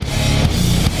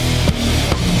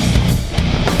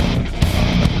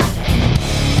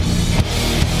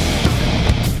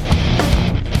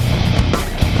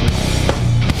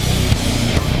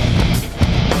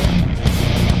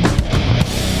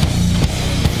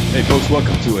Hey folks,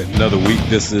 welcome to another week.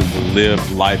 This is the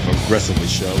Live Life Aggressively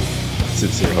show.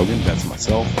 Sincere Hogan, that's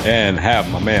myself, and have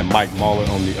my man Mike Mahler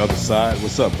on the other side.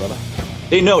 What's up, brother?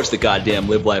 They know it's the goddamn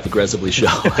Live Life Aggressively show.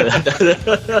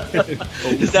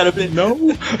 Is that a bit?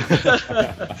 No.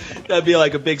 That'd be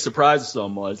like a big surprise to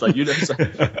someone. It's like you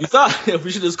thought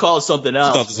we should just call it something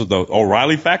else. I thought this was the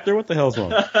O'Reilly factor. What the hell's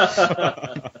wrong?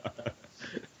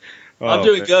 I'm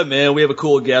doing good, man. We have a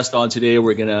cool guest on today.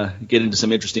 We're going to get into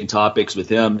some interesting topics with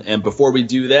him. And before we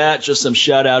do that, just some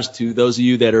shout outs to those of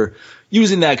you that are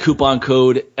using that coupon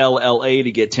code LLA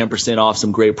to get 10% off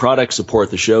some great products.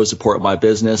 Support the show, support my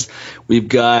business. We've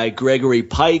got Gregory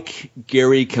Pike,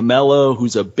 Gary Camello,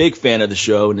 who's a big fan of the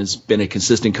show and has been a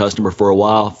consistent customer for a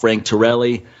while, Frank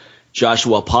Torelli,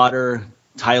 Joshua Potter,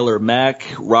 Tyler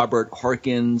Mack, Robert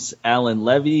Harkins, Alan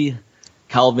Levy,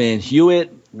 Calvin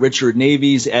Hewitt, Richard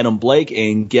Navies, Adam Blake,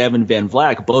 and Gavin Van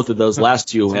Vlack. Both of those last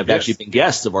two have actually been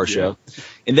guests of our show.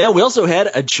 And then we also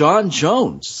had a John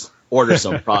Jones order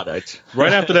some product.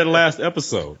 Right after that last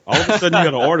episode. All of a sudden you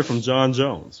got an order from John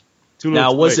Jones.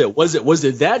 Now, was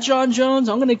it that John Jones?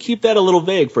 I'm going to keep that a little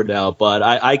vague for now, but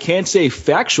I can't say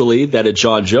factually that a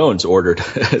John Jones ordered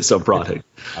some product.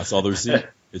 I saw the receipt.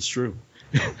 It's true.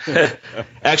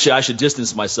 Actually, I should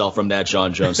distance myself from that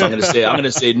John Jones. So I'm going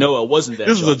to say no, it wasn't that.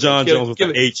 This was a John Jones with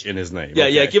an H in his name. Yeah,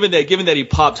 okay. Yeah. Given that he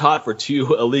popped hot for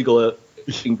two illegal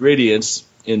ingredients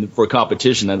for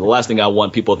competition, and the last thing I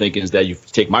want people thinking is that you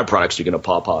take my products, you're going to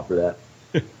pop hot for that.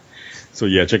 So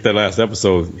yeah, check that last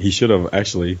episode. He should have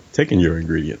actually taken your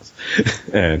ingredients,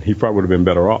 and he probably would have been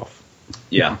better off.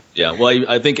 Yeah. Well,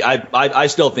 I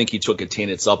still think he took a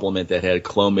tainted supplement that had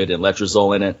Clomid and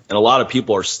Letrozole in it, and a lot of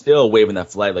people are still waving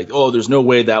that flag, like, oh, there's no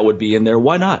way that would be in there.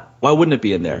 Why not? Why wouldn't it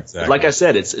be in there? Exactly. Like I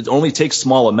said, it only takes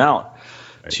small amount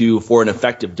for an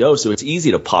effective dose, so it's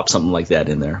easy to pop something like that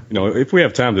in there. You know, if we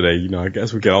have time today, I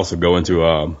guess we could also go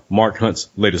into Mark Hunt's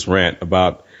latest rant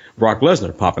about Brock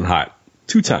Lesnar popping hot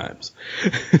 2 times.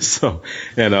 So,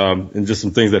 and just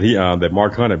some things that that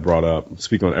Mark Hunt had brought up,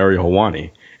 speaking on Ariel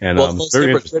Helwani. And the most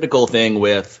hypocritical thing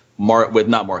with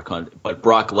not Mark Hunt, but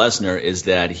Brock Lesnar is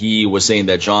that he was saying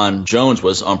that John Jones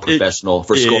was unprofessional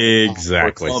for scoring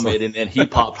exactly. For Clomid, and then he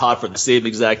popped hot for the same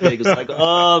exact thing. It's like,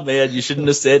 oh man, you shouldn't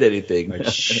have said anything. Like,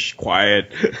 shh,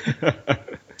 quiet.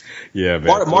 Yeah,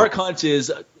 man. Mark Hunt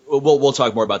is. We'll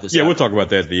talk more about this. Yeah, we'll talk about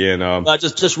that at the end.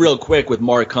 Just real quick with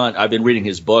Mark Hunt, I've been reading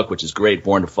his book, which is great.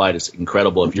 Born to Fight is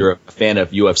incredible. If you're a fan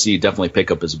of UFC, definitely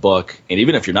pick up his book. And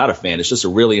even if you're not a fan, it's just a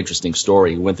really interesting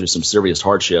story. He went through some serious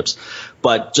hardships.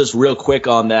 But just real quick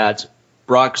on that,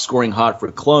 Brock scoring hot for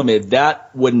Clomid,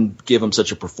 that wouldn't give him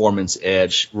such a performance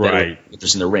edge. Right.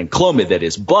 Just in the ring. Clomid, that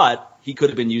is. But he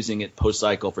could have been using it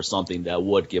post-cycle for something that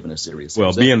would give him a serious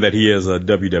Well, being that he is a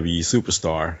WWE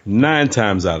superstar, 9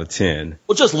 times out of 10.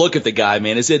 Well, just look at the guy,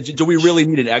 man. Do we really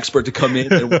need an expert to come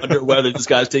in and wonder whether this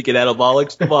guy's taking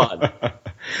anabolics? Come on.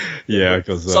 Yeah,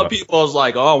 because some people is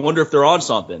like, oh, I wonder if they're on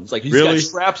something. It's like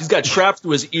he's got traps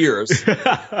to his ears. Well,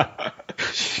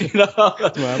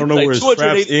 I don't know where his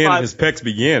straps end and his pecs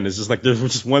begin. It's just like there's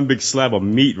just one big slab of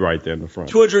meat right there in the front.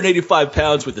 285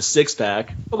 pounds with a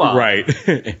 6-pack. Come on. Right.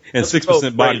 And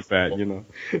 6% body fat,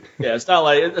 Yeah, it's not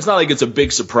like it's a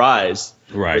big surprise.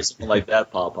 Right. Something like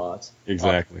that, Pop-Pots.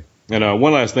 Exactly. And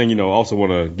one last thing, also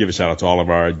want to give a shout out to all of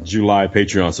our July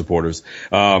Patreon supporters.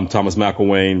 Thomas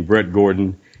McElwain, Brett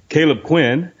Gordon, Caleb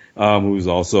Quinn, who's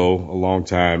also a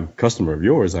longtime customer of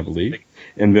yours, I believe.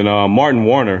 And then Martin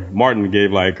Warner. Martin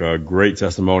gave a great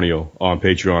testimonial on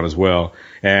Patreon as well,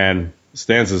 and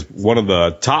stands as one of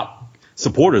the top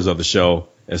supporters of the show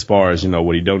as far as,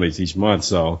 what he donates each month.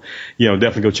 So,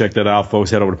 definitely go check that out,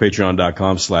 folks. Head over to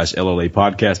patreon.com/LLA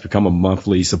podcast. Become a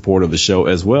monthly supporter of the show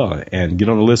as well, and get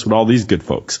on the list with all these good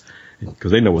folks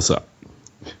because they know what's up.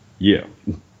 Yeah.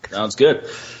 Sounds good.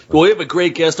 Well, we have a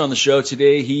great guest on the show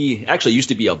today. He actually used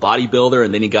to be a bodybuilder,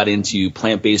 and then he got into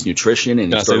plant-based nutrition,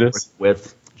 and he started working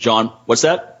with John. What's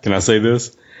that? Can I say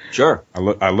this? Sure.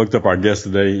 I looked up our guest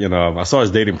today, and I saw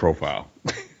his dating profile.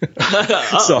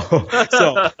 So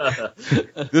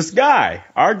this guy,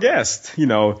 our guest,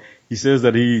 he says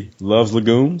that he loves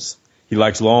legumes, he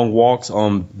likes long walks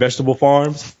on vegetable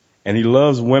farms, and he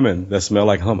loves women that smell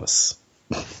like hummus.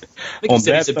 I think he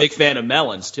said he's a big fan of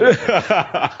melons, too.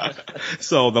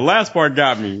 So the last part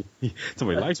got me.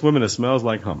 Somebody likes women that smells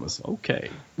like hummus.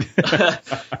 Okay.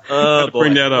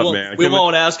 Bring that up, man. We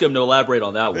won't ask him to elaborate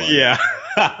on that one. Yeah.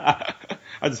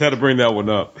 I just had to bring that one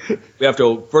up.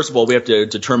 First of all, we have to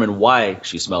determine why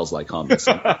she smells like hummus.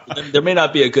 There may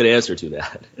not be a good answer to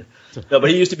that. No, but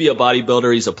he used to be a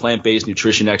bodybuilder. He's a plant-based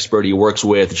nutrition expert. He works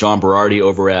with John Berardi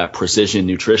over at Precision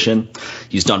Nutrition.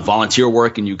 He's done volunteer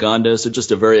work in Uganda, so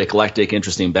just a very eclectic,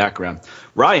 interesting background.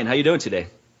 Ryan, how you doing today?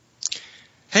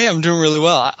 Hey, I'm doing really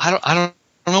well. I don't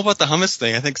know about the hummus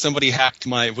thing. I think somebody hacked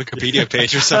my Wikipedia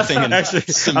page or something and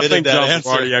submitted that answer.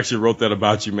 John Berardi actually wrote that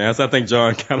about you, man. So I think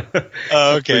John kind of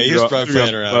okay, he was probably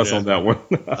playing around on that one.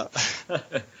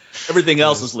 Everything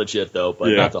else is legit, though, but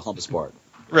not the hummus part.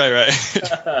 Right.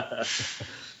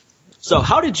 So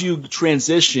how did you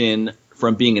transition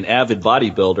from being an avid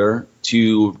bodybuilder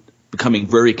to becoming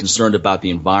very concerned about the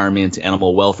environment,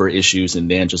 animal welfare issues,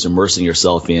 and then just immersing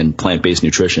yourself in plant-based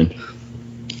nutrition?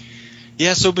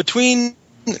 Yeah, so between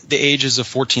the ages of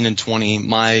 14 and 20,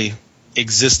 my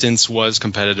existence was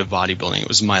competitive bodybuilding. It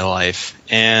was my life.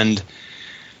 And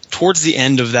towards the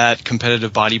end of that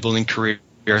competitive bodybuilding career,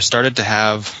 I started to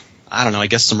have,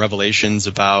 some revelations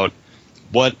about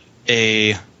what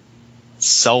a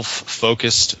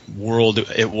self-focused world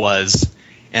it was.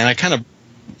 And I kind of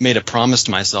made a promise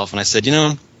to myself, and I said,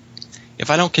 if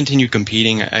I don't continue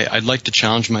competing, I'd like to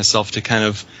challenge myself to kind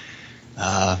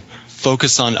of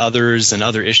focus on others and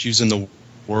other issues in the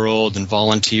world and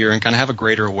volunteer and kind of have a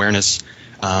greater awareness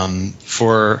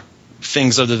for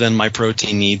things other than my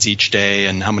protein needs each day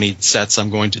and how many sets I'm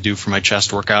going to do for my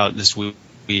chest workout this week,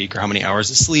 or how many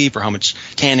hours of sleep, or how much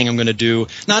tanning I'm going to do.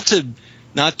 Not to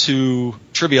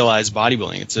trivialize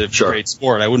bodybuilding. It's a great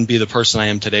sport. I wouldn't be the person I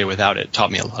am today without it. It taught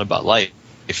me a lot about life.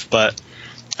 But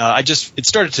it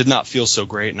started to not feel so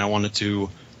great, and I wanted to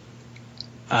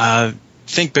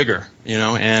think bigger,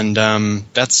 and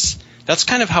that's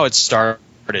kind of how it started.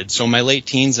 So in my late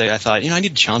teens, I thought, I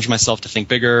need to challenge myself to think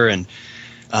bigger, and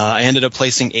I ended up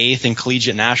placing 8th in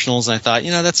collegiate nationals, and I thought,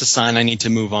 that's a sign I need to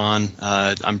move on.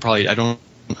 I don't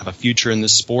have a future in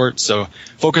this sport, so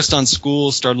focused on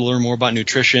school, started to learn more about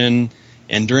nutrition,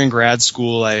 and during grad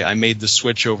school, I made the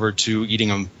switch over to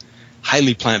eating a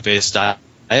highly plant-based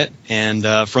diet.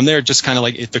 And from there, just kind of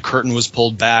like the curtain was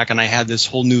pulled back, and I had this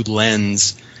whole new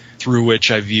lens through which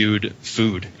I viewed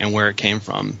food and where it came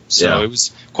from. So it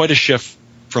was quite a shift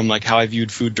from like how I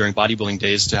viewed food during bodybuilding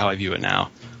days to how I view it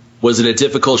now. Was it a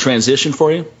difficult transition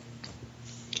for you?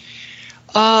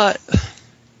 Not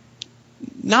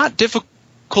difficult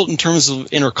in terms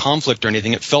of inner conflict or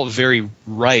anything. It felt very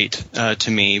right to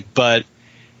me, but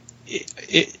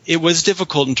it was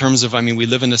difficult in terms of, we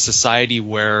live in a society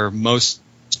where most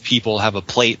people have a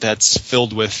plate that's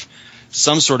filled with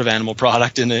some sort of animal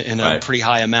product in a pretty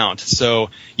high amount. So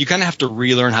you kind of have to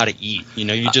relearn how to eat.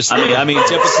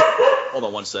 Difficult. Hold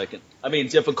on one second.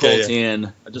 Difficult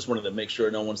in. I just wanted to make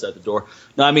sure no one's at the door.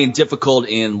 No, difficult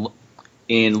in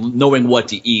knowing what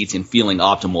to eat and feeling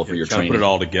optimal for your training. Put it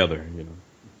all together.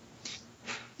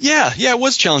 Yeah, it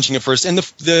was challenging at first. And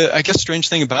the I guess strange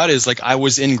thing about it is I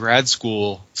was in grad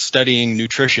school studying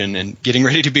nutrition and getting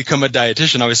ready to become a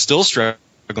dietitian. I was still struggling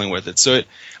with it. So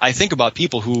I think about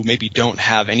people who maybe don't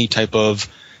have any type of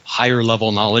higher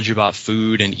level knowledge about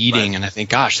food and eating, and I think,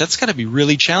 gosh, that's got to be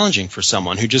really challenging for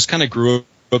someone who just kind of grew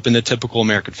up in the typical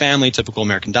American family, typical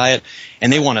American diet,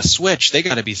 and they want to switch. They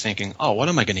got to be thinking, oh, what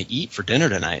am I going to eat for dinner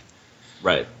tonight?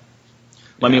 Right.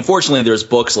 Fortunately, there's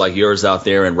books like yours out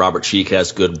there, and Robert Cheek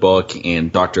has a good book,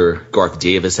 and Dr. Garth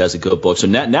Davis has a good book. So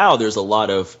now there's a lot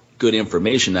of good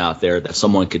information out there that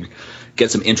someone could get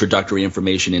some introductory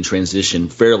information and transition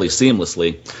fairly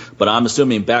seamlessly. But I'm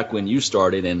assuming back when you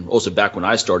started, and also back when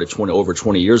I started over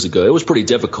 20 years ago, it was pretty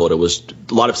difficult. It was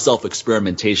a lot of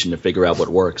self-experimentation to figure out what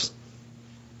works.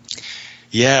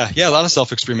 Yeah, a lot of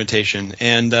self-experimentation.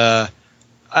 And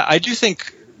I do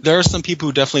think there are some people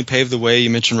who definitely paved the way. You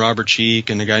mentioned Robert Cheek,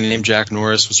 and a guy named Jack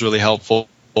Norris was really helpful.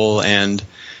 And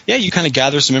you kind of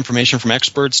gather some information from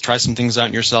experts, try some things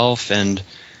out yourself, and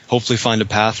hopefully find a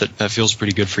path that feels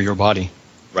pretty good for your body.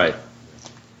 Right.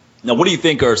 Now, what do you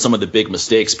think are some of the big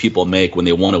mistakes people make when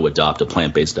they want to adopt a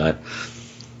plant-based diet?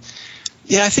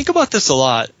 Yeah, I think about this a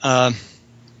lot.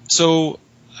 So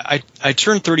I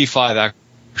turned 35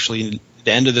 actually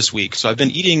the end of this week. So I've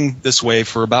been eating this way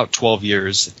for about 12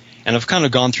 years. And I've kind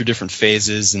of gone through different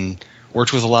phases and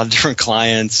worked with a lot of different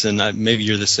clients, and maybe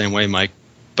you're the same way, Mike.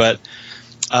 But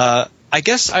I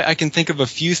guess I can think of a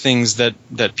few things that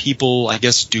people,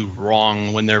 do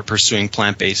wrong when they're pursuing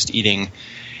plant-based eating.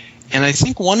 And I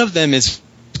think one of them is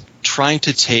trying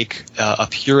to take a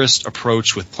purist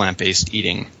approach with plant-based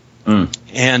eating.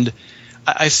 And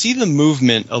I see the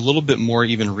movement a little bit more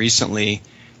even recently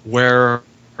where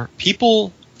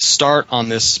people start on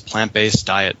this plant-based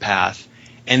diet path,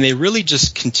 and they really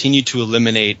just continue to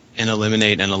eliminate.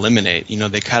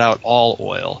 They cut out all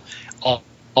oil,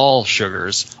 all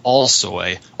sugars, all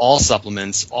soy, all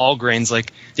supplements, all grains.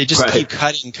 Like they just keep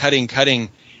cutting.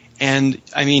 And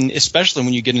I mean, especially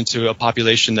when you get into a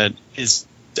population that is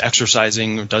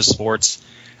exercising or does sports,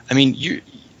 I mean, you're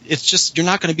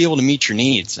not going to be able to meet your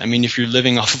needs. I mean, if you're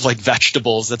living off of like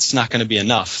vegetables, that's not going to be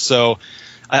enough. So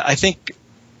I think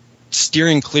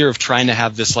steering clear of trying to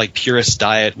have this like purist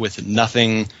diet with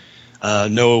nothing,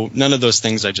 none of those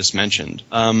things I just mentioned.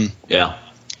 So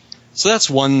that's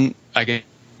one, I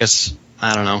guess,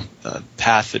 I don't know,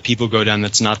 path that people go down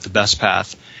that's not the best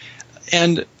path.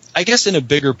 And I guess in a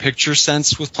bigger picture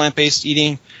sense with plant-based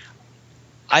eating,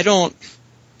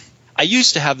 I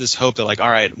used to have this hope that like, all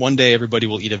right, one day everybody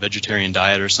will eat a vegetarian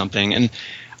diet or something. And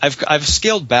I've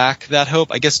scaled back that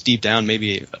hope. I guess deep down,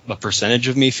 maybe a percentage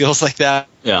of me feels like that.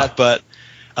 Yeah. But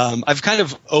I've kind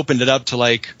of opened it up to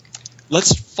like,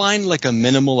 let's find like a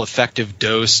minimal effective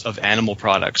dose of animal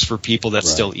products for people that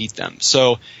still eat them.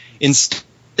 So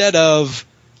instead of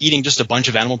eating just a bunch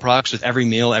of animal products with every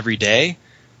meal every day,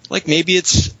 like maybe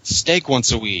it's steak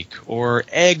once a week or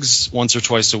eggs once or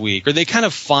twice a week, or they kind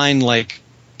of find like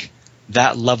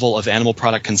that level of animal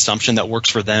product consumption that works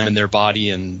for them and their body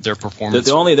and their performance.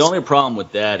 The only problem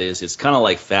with that is it's kind of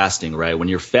like fasting, right? When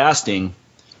you're fasting,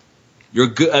 you're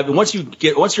good. I mean, once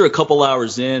you're a couple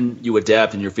hours in, you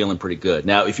adapt and you're feeling pretty good.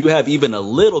 Now, if you have even a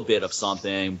little bit of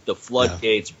something, the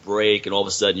floodgates break and all of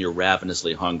a sudden you're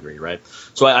ravenously hungry, right?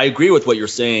 So I agree with what you're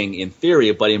saying in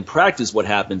theory, but in practice, what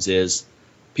happens is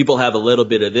people have a little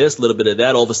bit of this, a little bit of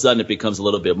that. All of a sudden, it becomes a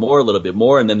little bit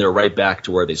more, and then they're right back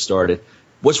to where they started.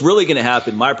 What's really going to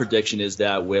happen, my prediction is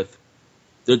that with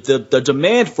the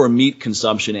demand for meat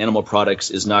consumption, animal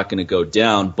products is not going to go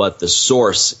down, but the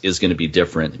source is going to be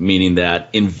different, meaning that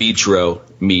in vitro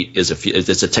meat it's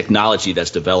a technology that's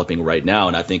developing right now,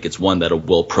 and I think it's one that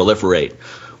will proliferate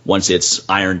once it's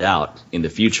ironed out in the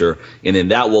future, and then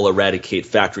that will eradicate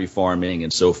factory farming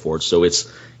and so forth. So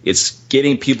it's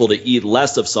getting people to eat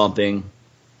less of something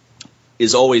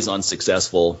is always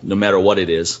unsuccessful, no matter what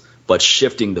it is. But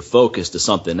shifting the focus to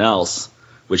something else,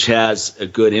 which has a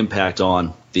good impact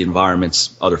on the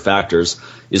environment's other factors,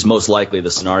 is most likely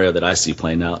the scenario that I see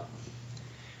playing out.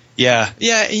 Yeah,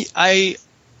 it's going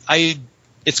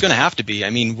to have to be.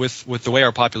 I mean, with the way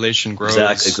our population grows,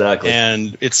 exactly,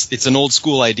 and it's an old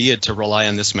school idea to rely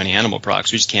on this many animal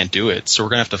products. We just can't do it. So we're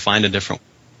going to have to find a different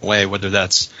way, whether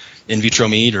that's in vitro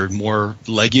meat or more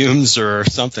legumes or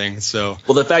something. So,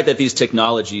 well, the fact that these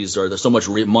technologies there's so much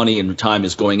money and time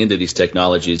is going into these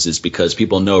technologies is because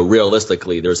people know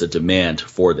realistically there's a demand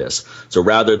for this. So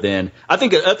rather than, I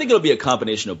think it'll be a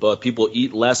combination of both. People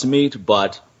eat less meat,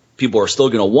 but people are still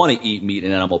going to want to eat meat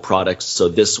and animal products. So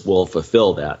this will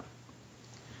fulfill that.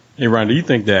 Hey, Ryan, do you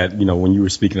think that, when you were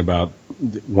speaking about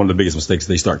one of the biggest mistakes,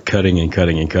 they start cutting and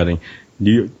cutting and cutting.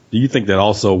 Do you think that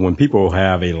also when people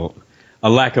have a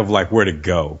lack of like where to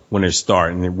go when they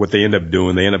start, and what they end up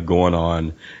doing, they end up going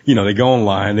on, they go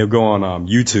online, they'll go on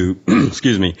YouTube,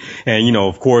 excuse me. And,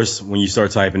 of course, when you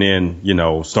start typing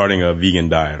in, starting a vegan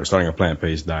diet or starting a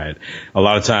plant-based diet, a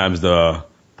lot of times the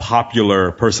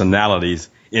popular personalities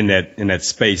in that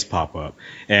space pop up.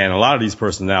 And a lot of these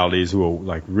personalities who are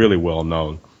like really well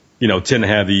known, tend to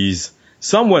have these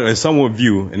somewhat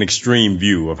an extreme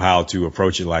view of how to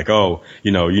approach it. Like, you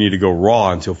need to go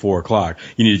raw until 4:00.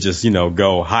 You need to just,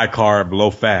 go high carb, low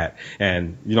fat,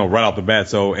 and, right off the bat.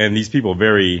 So, and these people are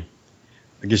very,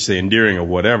 I guess you say endearing or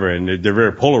whatever, and they're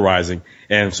very polarizing.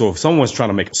 And so if someone's trying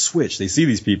to make a switch, they see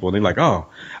these people and they're like,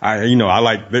 I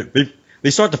like, they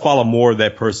start to follow more of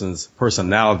that person's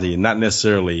personality and not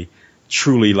necessarily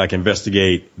truly like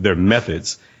investigate their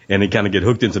methods. And they kind of get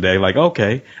hooked into that, like,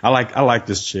 okay, I like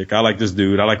this chick, I like this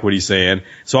dude, I like what he's saying,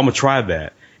 so I'm gonna try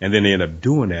that. And then they end up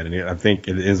doing that, and I think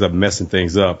it ends up messing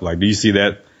things up. Like, do you see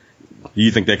that? Do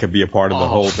you think that could be a part of the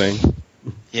whole thing?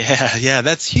 Yeah,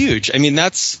 that's huge. I mean,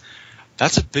 that's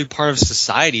a big part of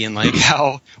society, and like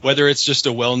how whether it's just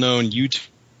a well-known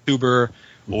YouTuber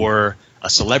or a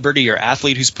celebrity or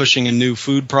athlete who's pushing a new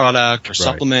food product or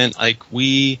supplement, like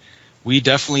we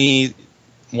definitely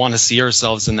want to see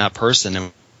ourselves in that person,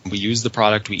 and we use the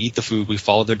product, we eat the food, we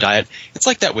follow their diet. It's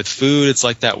like that with food. It's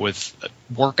like that with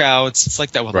workouts. It's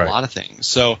like that with a lot of things.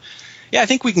 So, yeah, I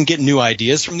think we can get new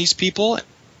ideas from these people.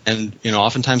 And,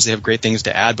 oftentimes they have great things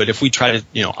to add. But if we try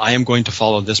to, I am going to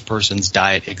follow this person's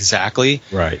diet exactly.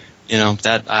 Right.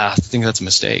 I think that's a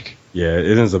mistake. Yeah,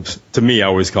 it ends up, to me, I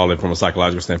always call it from a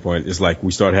psychological standpoint, it's like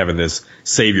we start having this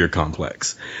savior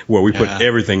complex where we put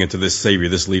everything into this savior,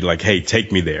 this leader, like, hey,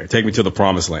 take me there. Take me to the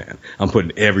promised land. I'm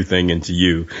putting everything into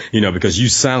you, because you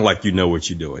sound like you know what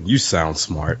you're doing. You sound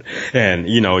smart. And,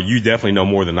 you definitely know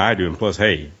more than I do. And plus,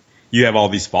 hey, you have all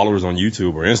these followers on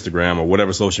YouTube or Instagram or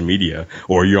whatever social media,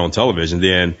 or you're on television,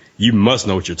 then you must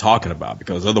know what you're talking about,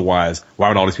 because otherwise, why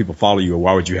would all these people follow you, or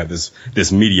why would you have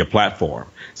this media platform?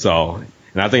 So,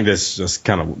 and I think that's just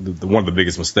kind of one of the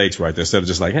biggest mistakes right there. Instead of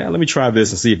just like, hey, let me try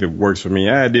this and see if it works for me.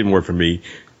 It didn't work for me.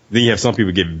 Then you have some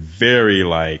people get very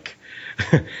like,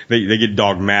 they get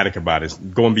dogmatic about it,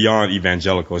 going beyond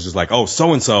evangelical. It's just like, oh,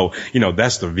 so-and-so,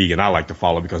 that's the vegan I like to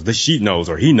follow because she knows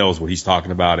or he knows what he's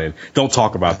talking about, and don't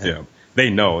talk about them. They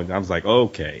know. And I was like,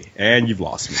 okay, and you've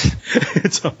lost me.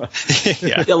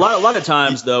 Yeah, a lot of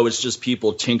times, though, it's just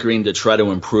people tinkering to try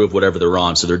to improve whatever they're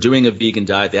on. So they're doing a vegan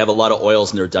diet. They have a lot of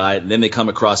oils in their diet, and then they come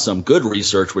across some good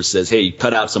research which says, hey,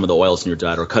 cut out some of the oils in your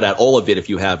diet, or cut out all of it if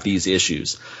you have these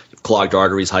issues, clogged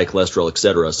arteries, high cholesterol,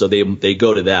 etc. So they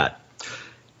go to that.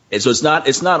 And so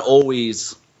it's not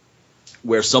always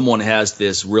where someone has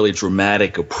this really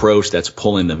dramatic approach that's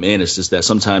pulling them in. It's just that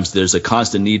sometimes there's a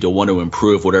constant need to want to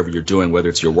improve whatever you're doing, whether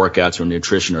it's your workouts or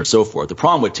nutrition or so forth. The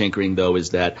problem with tinkering, though, is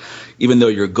that even though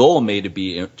your goal may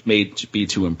be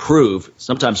to improve,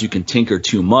 sometimes you can tinker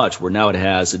too much where now it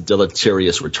has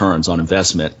deleterious returns on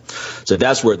investment. So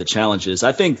that's where the challenge is.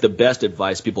 I think the best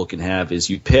advice people can have is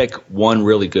you pick one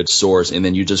really good source and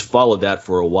then you just follow that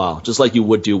for a while, just like you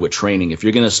would do with training. If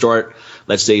you're going to start,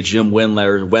 let's say, Jim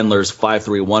Wendler's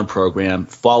 531 program,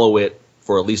 follow it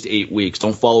for at least 8 weeks.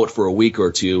 Don't follow it for a week or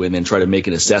two and then try to make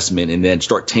an assessment and then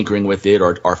start tinkering with it,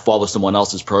 or follow someone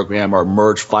else's program, or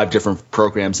merge 5 different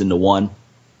programs into one.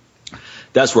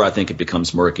 That's where I think it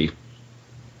becomes murky.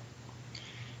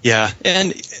 Yeah,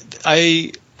 and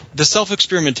the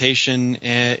self-experimentation,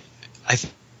 I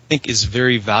think, is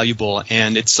very valuable,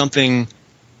 and it's something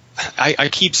I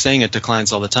keep saying it to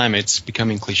clients all the time. It's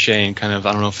becoming cliche and kind of,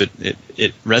 I don't know if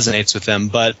it resonates with them,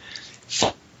 but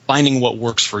finding what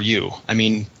works for you. I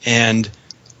mean, and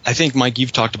I think, Mike,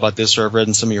 you've talked about this, or I've read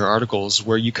in some of your articles,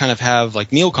 where you kind of have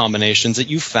like meal combinations that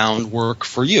you found work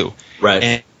for you.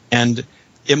 Right. And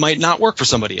it might not work for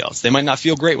somebody else. They might not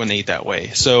feel great when they eat that way.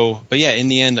 So, but yeah, in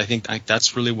the end, I think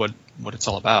that's really what it's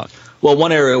all about. Well,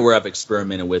 one area where I've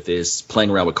experimented with is playing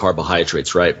around with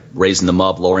carbohydrates, right? Raising them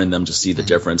up, lowering them to see the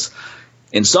difference.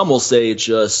 And some will say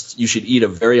just you should eat a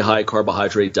very high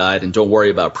carbohydrate diet and don't worry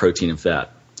about protein and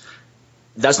fat.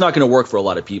 That's not going to work for a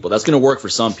lot of people. That's going to work for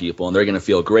some people, and they're going to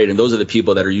feel great. And those are the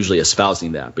people that are usually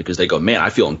espousing that, because they go, man, I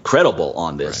feel incredible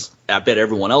on this. Right. I bet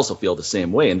everyone else will feel the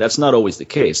same way. And that's not always the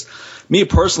case. Me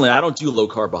personally, I don't do low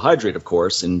carbohydrate, of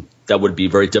course, and that would be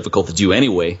very difficult to do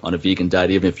anyway on a vegan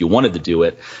diet, even if you wanted to do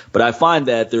it. But I find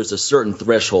that there's a certain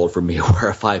threshold for me where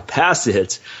if I pass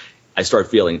it, I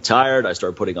start feeling tired. I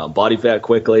start putting on body fat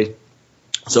quickly.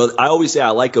 So I always say I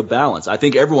like a balance. I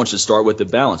think everyone should start with the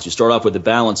balance. You start off with the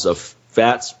balance of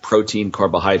fats, protein,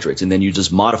 carbohydrates, and then you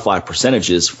just modify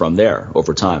percentages from there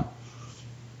over time.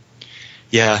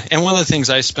 Yeah, and one of the things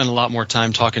I spend a lot more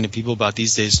time talking to people about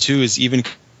these days too is even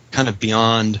kind of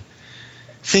beyond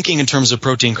thinking in terms of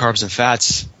protein, carbs, and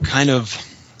fats, kind of,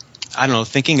 I don't know,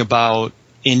 thinking about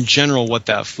in general what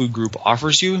that food group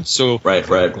offers you. So right.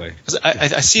 'Cause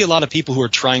I see a lot of people who are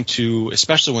trying to,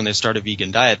 especially when they start a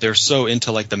vegan diet, they're so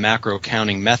into like the macro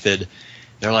counting method.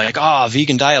 They're like,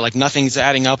 vegan diet, like nothing's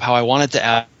adding up how I want it to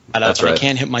add up. That's right. I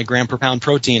can't hit my gram per pound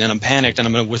protein, and I'm panicked, and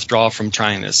I'm going to withdraw from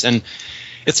trying this. And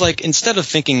it's like, instead of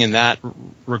thinking in that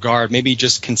regard, maybe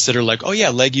just consider like, oh yeah,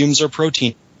 legumes are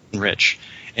protein rich,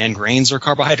 and grains are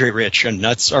carbohydrate rich, and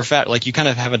nuts are fat. Like, you kind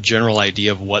of have a general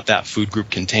idea of what that food group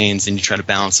contains, and you try to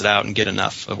balance it out and get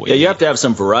enough of what you have to have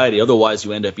some variety. Otherwise,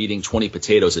 you end up eating 20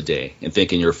 potatoes a day and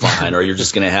thinking you're fine, or you're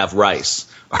just going to have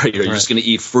rice, or you're just going to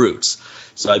eat fruits.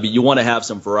 So I mean, you want to have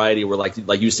some variety where,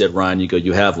 like you said, Ryan,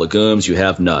 you have legumes, you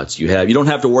have nuts, you don't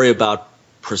have to worry about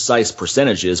precise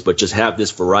percentages, but just have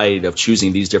this variety of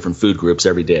choosing these different food groups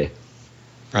every day.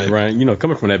 Right, Ryan,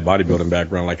 coming from that bodybuilding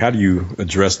background, like, how do you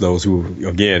address those who,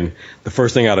 again, the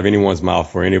first thing out of anyone's mouth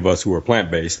for any of us who are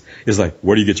plant-based is like,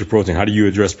 where do you get your protein? How do you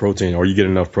address protein? Or you get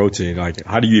enough protein? Like,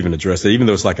 how do you even address it? Even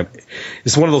though it's like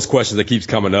it's one of those questions that keeps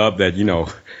coming up that,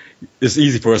 it's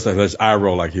easy for us to just eye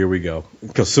roll, like, here we go.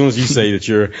 Because as soon as you say that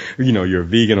you're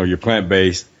vegan or you're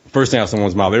plant-based, first thing out of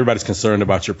someone's mouth, everybody's concerned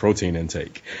about your protein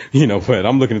intake. But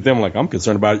I'm looking at them like, I'm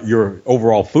concerned about your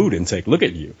overall food intake. Look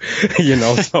at you.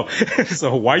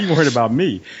 So why are you worried about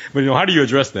me? But, how do you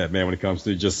address that, man, when it comes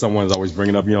to just someone's always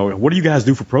bringing up, what do you guys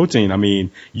do for protein? I mean,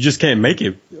 you just can't make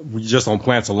it just on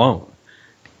plants alone.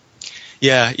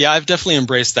 Yeah, I've definitely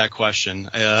embraced that question.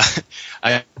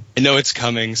 I know it's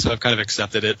coming, so I've kind of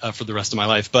accepted it for the rest of my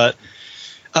life. But,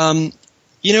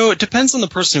 it depends on the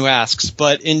person who asks.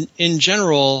 But in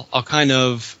general, I'll kind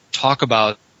of talk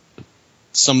about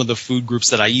some of the food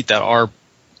groups that I eat that are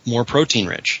more protein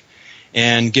rich.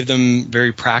 and give them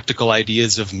very practical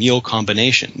ideas of meal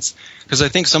combinations. Because I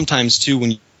think sometimes, too,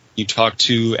 when you talk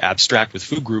too abstract with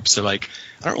food groups, they're like,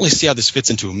 I don't really see how this fits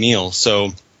into a meal.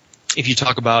 So if you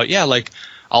talk about, like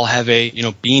I'll have a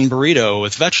bean burrito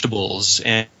with vegetables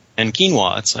and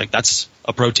quinoa, it's like that's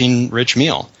a protein-rich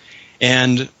meal.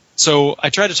 And so I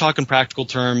try to talk in practical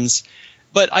terms,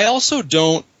 but I also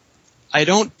don't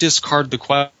discard the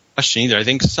question either. I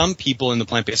think some people in the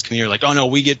plant-based community are like, oh no,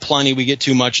 we get plenty, we get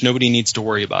too much, nobody needs to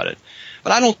worry about it.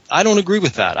 But I don't agree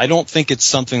with that. I don't think it's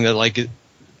something that like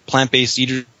plant-based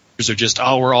eaters are just,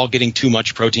 we're all getting too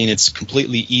much protein. It's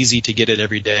completely easy to get it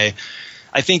every day.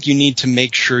 I think you need to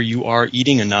make sure you are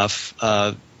eating enough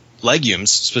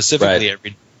legumes specifically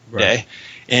every day.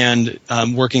 And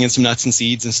working in some nuts and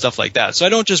seeds and stuff like that. So I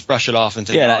don't just brush it off and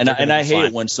think, and I hate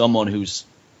it when someone who's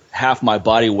half my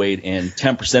body weight and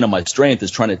 10% of my strength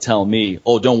is trying to tell me,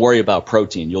 oh, don't worry about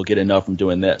protein. You'll get enough from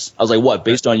doing this. I was like, what,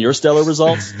 based on your stellar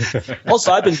results?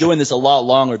 Also, I've been doing this a lot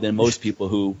longer than most people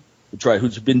who've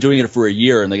been doing it for a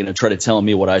year, and they're going to try to tell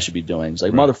me what I should be doing. It's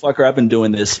like, motherfucker, I've been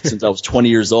doing this since I was 20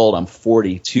 years old. I'm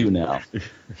 42 now.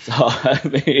 So, I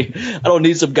mean, I don't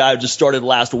need some guy who just started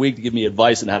last week to give me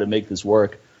advice on how to make this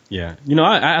work. Yeah.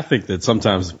 I think that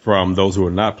sometimes from those who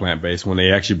are not plant-based, when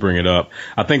they actually bring it up,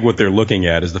 I think what they're looking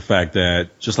at is the fact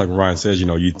that, just like Ryan says,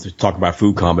 you talk about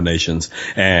food combinations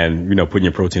and, putting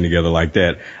your protein together like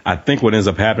that. I think what ends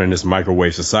up happening in this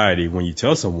microwave society, when you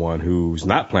tell someone who's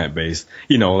not plant-based,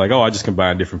 like, I just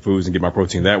combine different foods and get my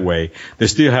protein that way, they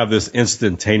still have this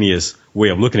instantaneous way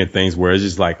of looking at things where it's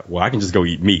just like, well, I can just go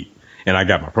eat meat and I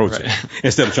got my protein. Right.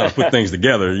 Instead of trying to put things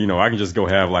together, I can just go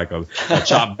have like a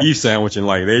chopped beef sandwich and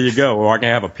like, there you go. Or I can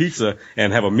have a pizza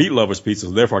and have a meat lover's pizza.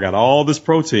 So therefore I got all this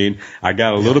protein. I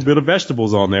got a little bit of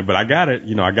vegetables on there, but I got it.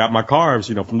 I got my carbs,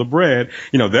 from the bread.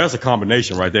 There's a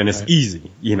combination right there, and it's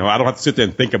easy. I don't have to sit there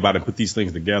and think about it and put these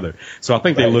things together. So I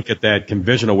think they look at that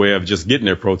conventional way of just getting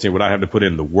their protein without having to put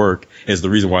in the work is the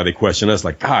reason why they question us.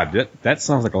 Like, God, that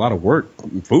sounds like a lot of work,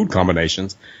 food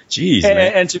combinations. Jeez,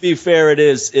 man. And to be fair, it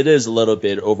is a little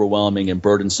bit overwhelming and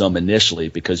burdensome initially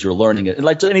because you're learning it.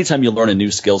 Like anytime you learn a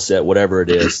new skill set, whatever it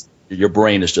is, your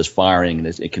brain is just firing, and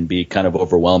it can be kind of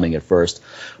overwhelming at first.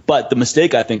 But the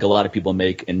mistake I think a lot of people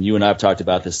make, and you and I have talked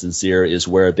about this, Sincere, is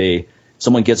where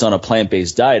someone gets on a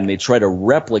plant-based diet and they try to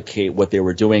replicate what they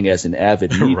were doing as an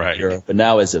avid meat eater, but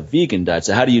now as a vegan diet.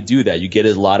 So how do you do that? You get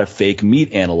a lot of fake meat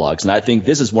analogs. And I think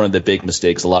this is one of the big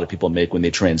mistakes a lot of people make when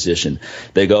they transition.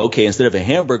 They go, okay, instead of a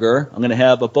hamburger, I'm going to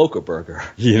have a Boca burger.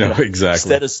 Exactly.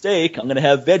 Instead of steak, I'm going to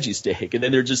have veggie steak. And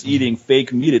then they're just eating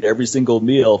fake meat at every single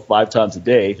meal 5 times a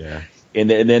day. Yeah. And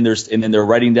then they're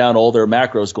writing down all their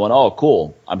macros, going, "Oh,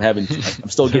 cool! I'm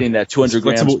still getting that 200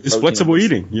 grams." It's flexible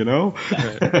eating,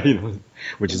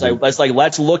 Which is it's like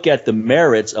let's look at the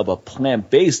merits of a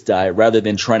plant-based diet rather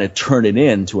than trying to turn it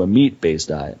into a meat-based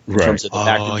diet in terms of the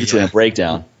macronutrient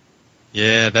breakdown.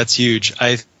 Yeah, that's huge.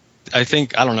 I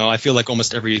think I don't know. I feel like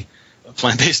almost every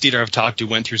plant-based eater I've talked to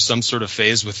went through some sort of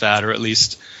phase with that, or at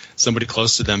least somebody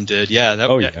close to them did. Yeah,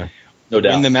 no doubt.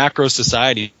 In the macro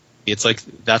society, it's like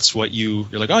that's what you're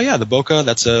like, oh yeah, the Boca,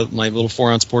 that's my little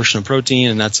 4-ounce portion of protein,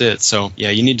 and that's it. So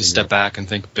yeah, you need to step back and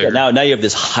think bigger. Yeah, now you have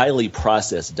this highly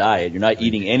processed diet. You're not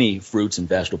eating any fruits and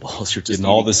vegetables. You're just eating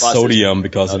all this sodium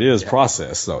because it is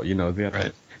processed. So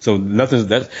right. So nothing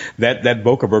that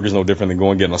Boca burger is no different than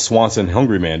going and getting a Swanson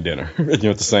Hungry Man dinner, at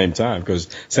the same time, because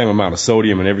same amount of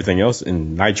sodium and everything else,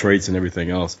 and nitrates and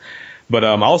everything else. But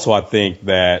also I think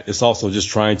that it's also just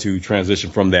trying to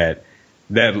transition from that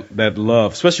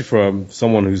love, especially from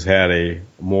someone who's had a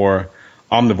more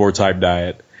omnivore type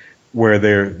diet, where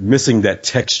they're missing that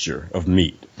texture of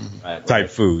meat type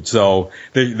food. So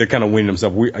they're kind of weaning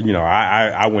themselves.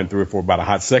 I went through it for about a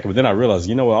hot second, but then I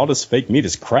realized, all this fake meat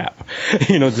is crap.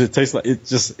 It tastes like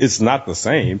it's not the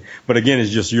same. But again,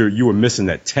 it's just you were missing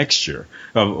that texture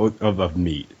of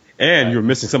meat, and you're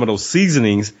missing some of those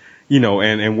seasonings.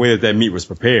 And where that meat was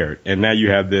prepared. And now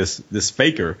you have this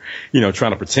faker,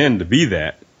 trying to pretend to be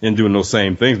that and doing those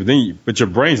same things. But your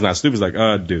brain's not stupid. It's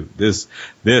like, dude, this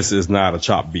is not a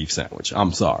chopped beef sandwich.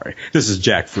 I'm sorry. This is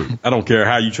jackfruit. I don't care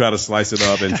how you try to slice it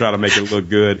up and try to make it look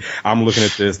good. I'm looking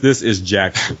at this. This is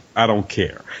jackfruit. I don't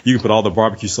care. You can put all the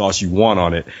barbecue sauce you want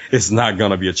on it. It's not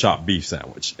going to be a chopped beef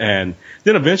sandwich. And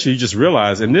then eventually you just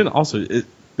realize, and then also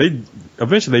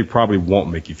they probably won't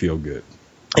make you feel good.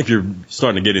 If you're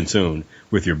starting to get in tune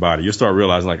with your body, you'll start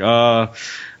realizing like,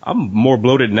 I'm more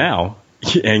bloated now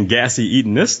and gassy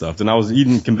eating this stuff than I was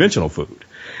eating conventional food.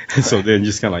 And so then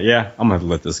just kind of like, yeah, I'm gonna have to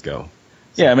let this go.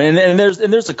 Yeah, I mean, and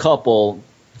there's a couple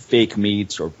fake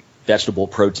meats or vegetable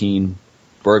protein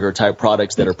burger type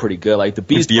products that are pretty good. Like the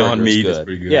Beast Beyond Burger is Meat good. is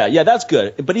pretty good. Yeah, that's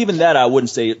good. But even that, I wouldn't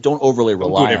say don't overly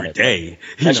rely on every day.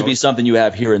 That should be something you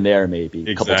have here and there,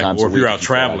 maybe a couple times. Or a if week you're out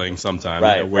traveling sometime,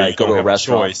 right, where you go to a have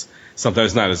restaurant. a choice.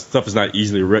 Sometimes stuff is not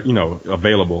easily,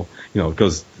 available,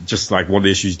 because just like one of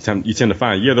the issues you tend to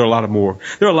find, there are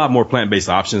a lot more plant-based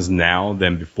options now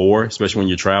than before, especially when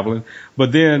you're traveling.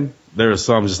 But then there are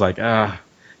some just like,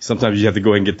 sometimes you have to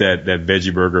go ahead and get that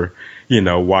veggie burger,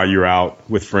 while you're out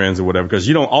with friends or whatever, because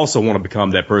you don't also want to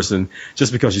become that person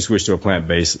just because you switch to a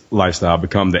plant-based lifestyle,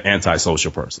 become the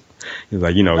antisocial person. It's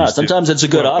like, sometimes it's a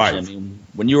good option. I mean,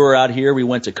 when you were out here, we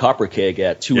went to Copper Keg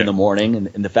at 2 in the morning,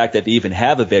 and the fact that they even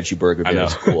have a veggie burger there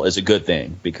is cool, is a good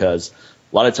thing, because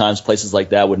a lot of times places like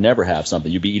that would never have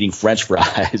something. You'd be eating French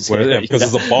fries. Well, because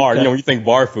it's a bar. You think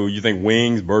bar food, you think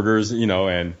wings, burgers,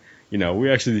 and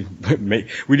we actually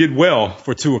we did well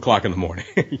for 2 o'clock in the morning.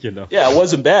 Yeah, it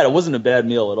wasn't bad. It wasn't a bad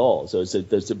meal at all. So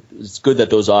it's good that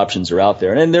those options are out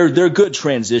there, and they're good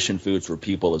transition foods for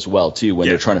people as well too when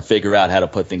they're trying to figure out how to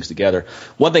put things together.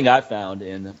 One thing I found,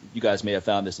 and you guys may have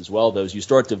found this as well, though, is you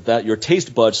start to your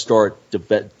taste buds start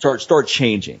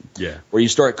changing. Yeah. Where you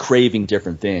start craving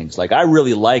different things. Like I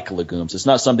really like legumes. It's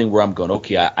not something where I'm going,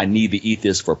 okay, I need to eat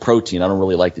this for protein. I don't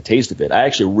really like the taste of it. I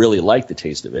actually really like the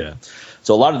taste of it. Yeah.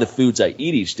 So a lot of the foods I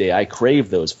eat each day, I crave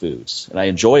those foods, and I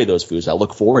enjoy those foods. I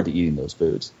look forward to eating those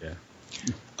foods.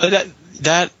 Yeah.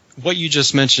 That what you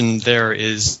just mentioned there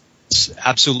is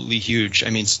absolutely huge.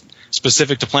 I mean,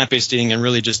 specific to plant-based eating and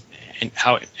really just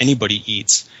how anybody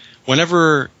eats.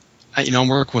 Whenever I'm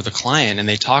working with a client and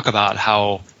they talk about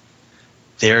how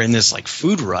they're in this like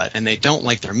food rut and they don't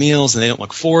like their meals and they don't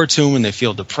look forward to them and they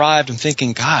feel deprived, I'm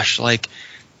thinking, gosh, like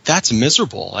that's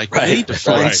miserable. Like you need to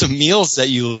find some meals that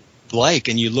you like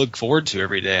and you look forward to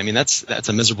every day. I mean, that's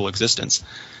a miserable existence.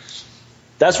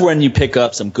 That's when you pick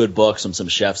up some good books from some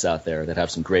chefs out there that have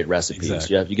some great recipes.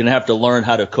 Exactly. You're going to have to learn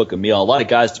how to cook a meal. A lot of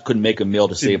guys couldn't make a meal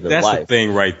to save their life. That's the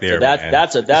thing right there.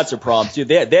 So that's a problem too.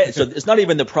 So it's not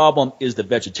even the problem is the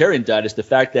vegetarian diet. It's the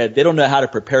fact that they don't know how to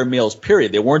prepare meals,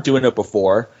 period. They weren't doing it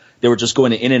before. They were just going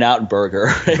to In-N-Out and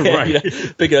Burger,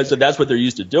 because so that's what they're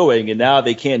used to doing, and now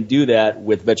they can't do that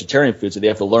with vegetarian food, so they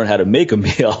have to learn how to make a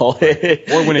meal.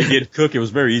 Or when it get cooked, it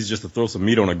was very easy just to throw some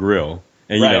meat on a grill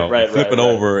and flip it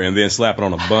over and then slap it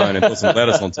on a bun and put some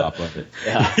lettuce on top of it.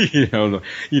 Yeah.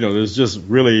 There's just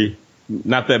really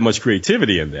not that much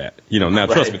creativity in that. Now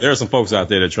trust me, there are some folks out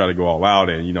there that try to go all out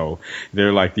and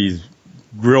they're like these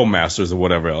grill masters or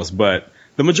whatever else, but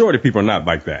the majority of people are not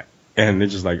like that. And they're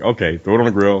just like, okay, throw it on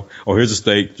the grill. Oh, here's a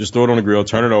steak. Just throw it on the grill,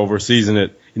 turn it over, season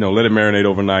it, let it marinate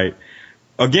overnight.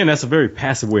 Again, that's a very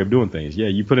passive way of doing things. Yeah,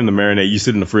 you put in the marinade, you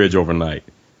sit in the fridge overnight.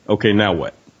 Okay, now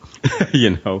what?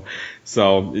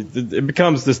 So it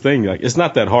becomes this thing. Like, it's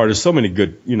not that hard. There's so many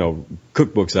good,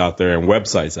 cookbooks out there and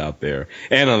websites out there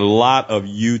and a lot of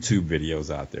YouTube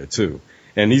videos out there too.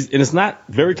 And it's not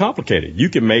very complicated. You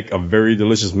can make a very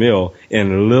delicious meal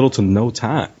in little to no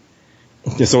time.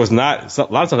 And so it's not, a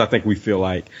lot of times I think we feel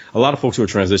like a lot of folks who are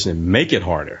transitioning make it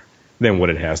harder than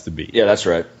what it has to be. Yeah, that's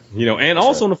right. And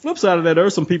also on the flip side of that, there are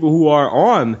some people who are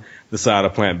on the side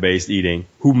of plant-based eating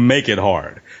who make it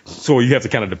hard. So you have to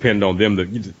kind of depend on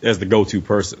them as the go-to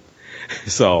person.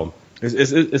 So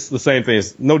it's the same thing.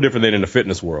 It's no different than in the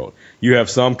fitness world. You have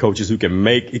some coaches who can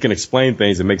explain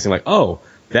things and make it seem like, oh,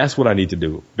 that's what I need to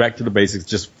do. Back to the basics.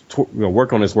 Just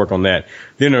work on this, work on that.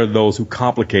 Then there are those who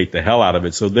complicate the hell out of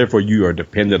it. So therefore, you are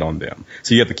dependent on them.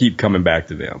 So you have to keep coming back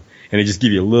to them, and they just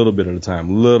give you a little bit at a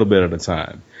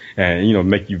time, and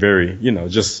make you very,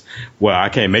 I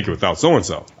can't make it without so and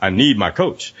so. I need my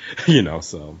coach,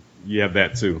 So you have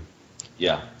that too.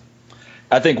 Yeah,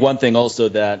 I think one thing also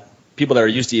that people that are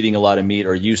used to eating a lot of meat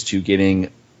are used to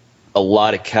getting a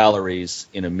lot of calories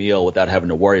in a meal without having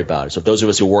to worry about it. So if those of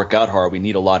us who work out hard, we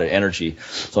need a lot of energy.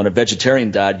 So on a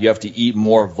vegetarian diet, you have to eat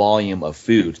more volume of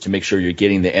food to make sure you're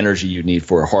getting the energy you need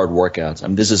for hard workouts. I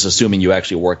mean, this is assuming you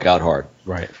actually work out hard.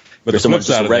 Right. But the flip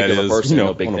side of that is,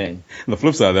 no big thing. The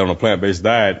flip side of that, on a plant-based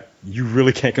diet, you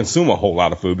really can't consume a whole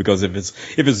lot of food, because if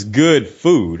it's good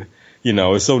food,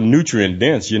 it's so nutrient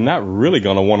dense, you're not really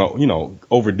going to want to,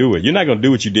 overdo it. You're not going to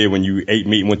do what you did when you ate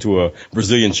meat and went to a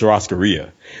Brazilian churrascaria,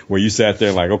 where you sat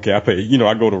there like, okay, I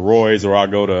go to Roy's or I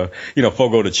go to,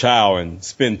 Fogo de Chao and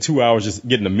spend 2 hours just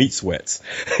getting the meat sweats.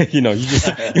 You're not going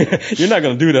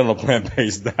to do that on a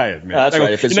plant-based diet, man. That's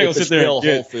right. If it's real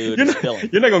whole food, you're not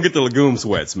going to get the legume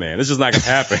sweats, man. It's just not going to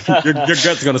happen. Your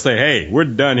gut's going to say, hey, we're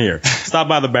done here. Stop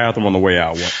by the bathroom on the way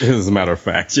out, as a matter of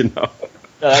fact,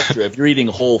 No, that's true. If you're eating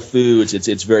whole foods,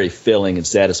 it's very filling and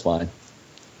satisfying.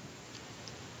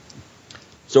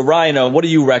 So, Ryan, what do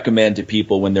you recommend to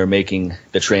people when they're making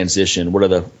the transition? What are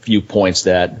the few points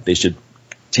that they should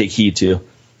take heed to?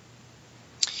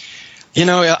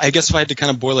 I guess if I had to kind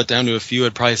of boil it down to a few,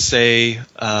 I'd probably say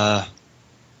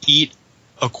eat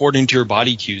according to your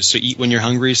body cues. So eat when you're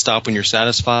hungry, stop when you're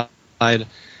satisfied.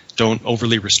 Don't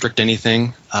overly restrict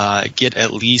anything. Get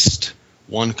at least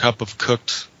 1 cup of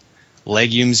cooked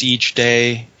legumes each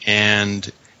day, and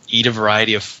eat a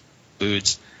variety of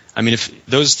foods. I mean, if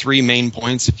those 3 main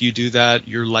points, if you do that,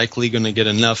 you're likely going to get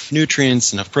enough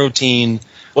nutrients, enough protein.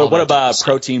 What about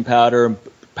protein powder,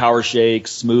 power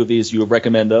shakes, smoothies? You would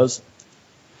recommend those?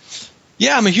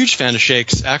 Yeah, I'm a huge fan of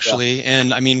shakes, actually. Yeah.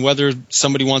 And, I mean, whether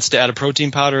somebody wants to add a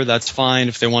protein powder, that's fine.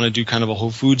 If they want to do kind of a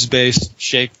Whole Foods-based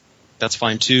shake, that's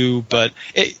fine too. But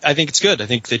I think it's good. I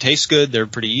think they taste good. They're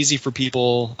pretty easy for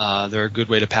people. They're a good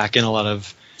way to pack in a lot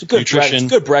of nutrition. It's a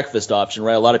good breakfast option,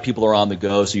 right? A lot of people are on the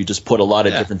go, so you just put a lot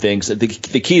of different things. The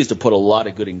key is to put a lot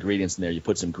of good ingredients in there. You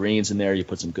put some greens in there. You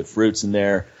put some good fruits in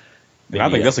there. And I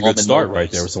think that's a good start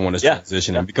right there with someone that's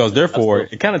transitioning, because therefore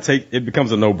it kind of it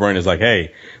becomes a no-brainer. It's like,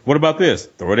 hey, what about this?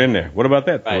 Throw it in there. What about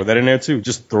that? Throw that in there too.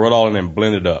 Just throw it all in and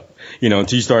blend it up,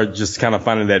 until you start just kind of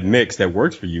finding that mix that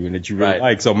works for you and that you really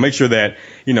like. So make sure that,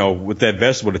 with that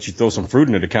vegetable that you throw some fruit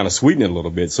in it to kind of sweeten it a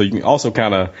little bit. So you can also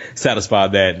kind of satisfy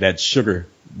that sugar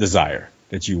desire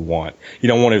that you want. You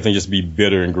don't want everything just to be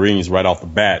bitter and greens right off the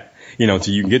bat,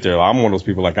 until you can get there. I'm one of those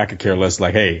people, like, I could care less,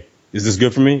 like, hey, is this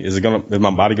good for me? Is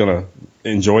my body gonna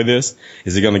enjoy this?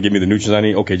 Is it gonna give me the nutrients I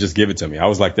need? Okay, just give it to me. I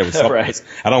was like that with supplements.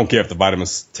 I don't care if the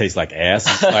vitamins taste like ass.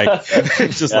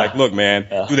 It's just like, look, man,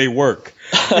 do they work?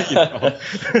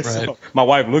 So my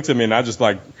wife looks at me, and I just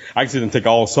I can sit and take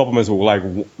all supplements with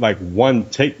like one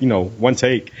take, and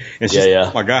she's like,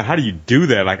 oh my God, how do you do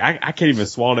that? Like, I can't even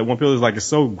swallow that one pill. It's like, it's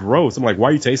so gross. I'm like, why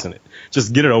are you tasting it?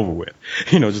 Just get it over with.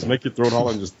 Just make your throat hollow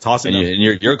and just toss it. And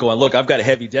you're going, look, I've got a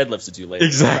heavy deadlifts to do later.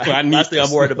 Exactly. Right? Last thing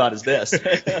I'm worried about is this.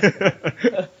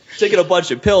 Taking a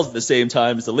bunch of pills at the same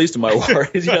time is the least of my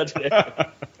worries.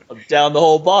 I'm down the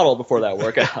whole bottle before that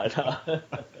workout.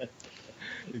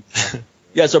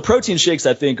 Yeah, so protein shakes,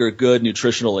 I think, are good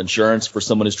nutritional insurance for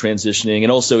someone who's transitioning,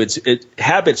 and also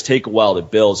habits take a while to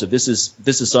build. So this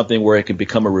is something where it can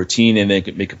become a routine, and then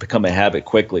it can become a habit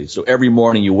quickly. So every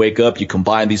morning you wake up, you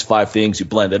combine these 5 things, you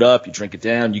blend it up, you drink it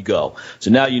down, you go.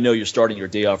 So now you're starting your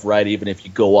day off right, even if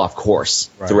you go off course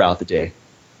throughout the day.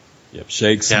 Yep,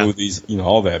 shakes, smoothies,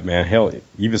 all that, man. Hell,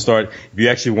 even start if you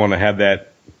actually want to have that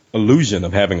illusion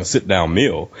of having a sit-down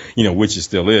meal, which it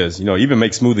still is, even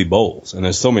make smoothie bowls. And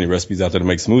there's so many recipes out there to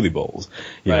make smoothie bowls.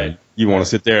 You want to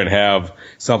sit there and have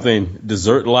something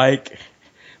dessert-like,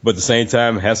 but at the same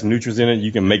time have some nutrients in it.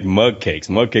 You can make mug cakes.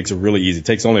 Mug cakes are really easy. It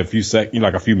takes only a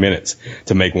few minutes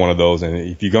to make one of those. And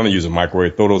if you're going to use a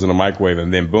microwave, throw those in the microwave,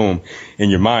 and then boom, in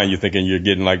your mind, you're thinking you're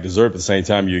getting like dessert. But at the same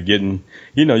time, you're getting,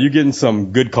 you're getting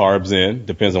some good carbs in.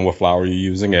 Depends on what flour you're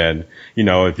using. And,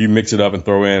 if you mix it up and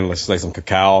throw in, let's say some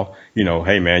cacao,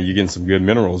 hey man, you're getting some good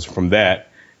minerals from that.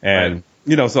 And,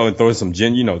 so throw in some a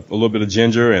little bit of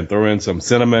ginger, and throw in some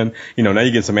cinnamon. Now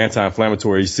you get some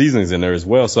anti-inflammatory seasonings in there as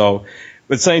well. So,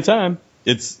 but at the same time,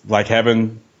 it's like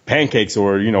having pancakes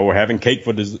or having cake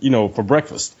for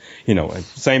breakfast.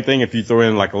 Same thing if you throw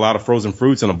in like a lot of frozen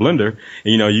fruits in a blender,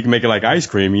 and, you can make it like ice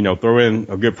cream, throw in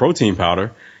a good protein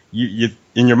powder. You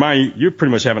in your mind, you're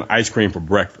pretty much having ice cream for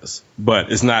breakfast,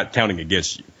 but it's not counting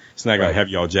against you. It's not going to have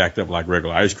you all jacked up like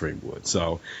regular ice cream would.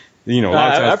 So, a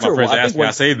lot of times my friends ask me,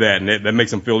 I say that, and that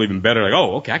makes them feel even better. Like,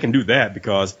 oh, okay, I can do that,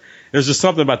 because there's just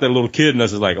something about that little kid in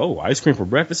us is like, oh, ice cream for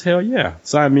breakfast? Hell yeah,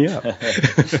 sign me up.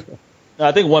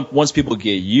 I think once people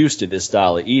get used to this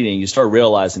style of eating, you start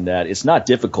realizing that it's not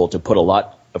difficult to put a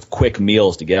lot of quick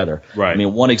meals together. Right. I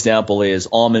mean, one example is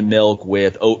almond milk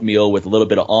with oatmeal with a little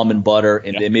bit of almond butter,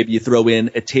 and then maybe you throw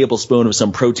in a tablespoon of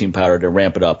some protein powder to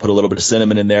ramp it up. Put a little bit of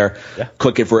cinnamon in there,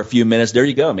 cook it for a few minutes. There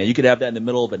you go, man. You could have that in the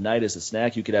middle of the night as a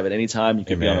snack. You could have it anytime. You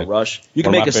could be on a rush. You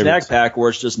can make a snack pack where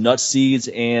it's just nuts, seeds,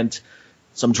 and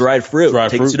some dried fruit.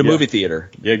 Take it to the movie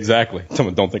theater. Yeah, exactly.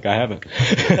 Someone don't think I haven't.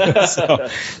 And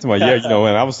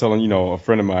I was telling, a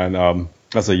friend of mine,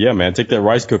 I said, yeah, man, take that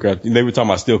rice cooker. They were talking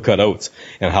about steel cut oats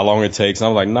and how long it takes. And I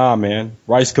was like, nah, man,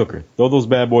 rice cooker. Throw those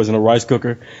bad boys in a rice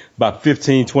cooker. About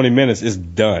 15, 20 minutes, it's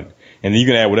done. And then you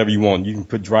can add whatever you want. You can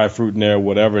put dry fruit in there,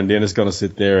 whatever, and then it's going to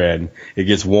sit there and it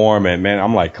gets warm. And, man,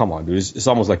 I'm like, come on, dude. It's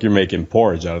almost like you're making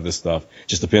porridge out of this stuff.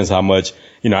 Just depends how much.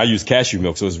 I use cashew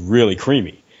milk, so it's really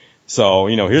creamy. So,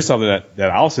 here's something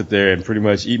that I'll sit there and pretty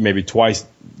much eat maybe twice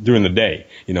during the day,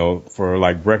 for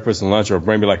like breakfast and lunch, or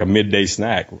maybe like a midday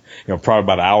snack, probably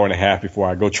about an hour and a half before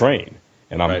I go train,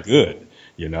 and I'm good,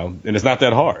 and it's not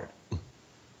that hard.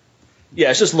 Yeah,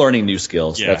 it's just learning new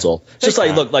skills. Yeah. That's all. It's just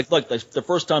like look, like the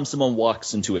first time someone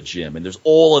walks into a gym and there's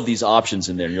all of these options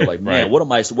in there, and you're like, man, Right. where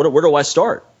do I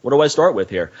start? What do I start with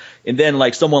here? And then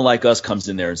like someone like us comes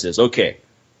in there and says, okay,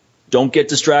 don't get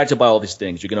distracted by all these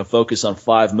things. You're going to focus on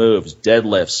 5 moves: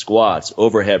 deadlifts, squats,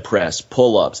 overhead press,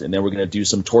 pull-ups, and then we're going to do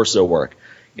some torso work.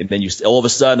 And then all of a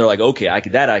sudden they're like, okay, I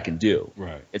can do.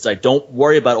 Right. It's like, don't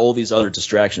worry about all these other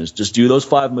distractions. Just do those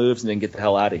 5 moves and then get the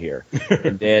hell out of here.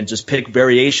 And then just pick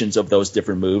variations of those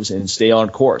different moves and stay on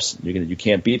course. You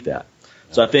can't beat that.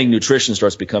 So I think nutrition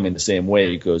starts becoming the same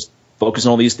way. It goes, focus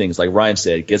on all these things. Like Ryan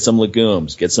said, get some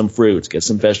legumes, get some fruits, get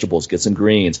some vegetables, get some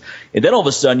greens. And then all of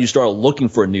a sudden you start looking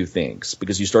for new things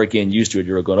because you start getting used to it.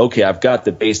 You're going, okay, I've got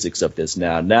the basics of this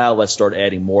now. Now let's start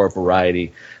adding more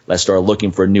variety. Let's start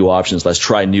looking for new options. Let's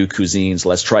try new cuisines.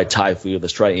 Let's try Thai food.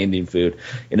 Let's try Indian food.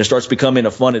 And it starts becoming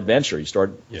a fun adventure. You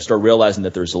start realizing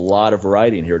that there's a lot of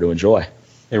variety in here to enjoy.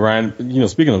 Hey, Ryan,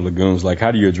 speaking of legumes, like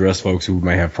how do you address folks who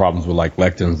may have problems with like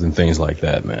lectins and things like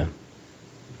that, man?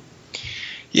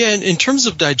 Yeah, in terms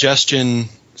of digestion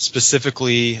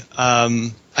specifically,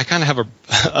 I kind of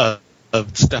have a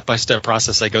step-by-step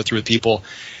process I go through with people.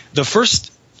 The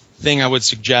first thing I would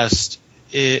suggest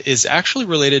is actually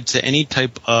related to any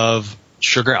type of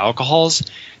sugar alcohols,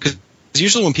 because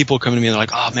usually when people come to me and they're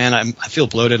like, oh man, I feel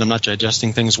bloated, I'm not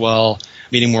digesting things well,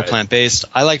 I'm eating more plant-based,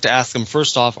 I like to ask them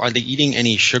first off, are they eating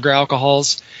any sugar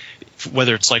alcohols,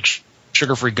 whether it's like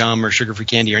sugar-free gum or sugar-free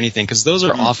candy or anything, because those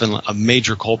are often a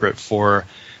major culprit for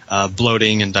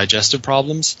bloating and digestive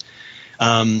problems.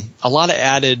 A lot of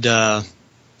added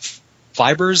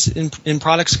fibers in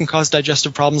products can cause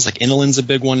digestive problems, like insulin's a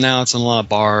big one now. It's in a lot of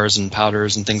bars and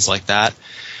powders and things like that.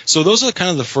 So those are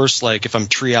kind of the first, like if I'm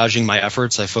triaging my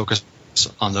efforts, I focus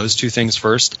on those 2 things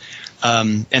first.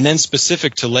 And then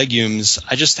specific to legumes,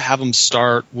 I just have them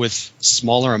start with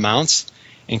smaller amounts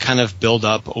and kind of build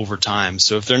up over time.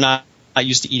 So if they're not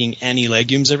used to eating any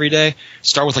legumes every day,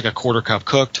 start with like a 1/4 cup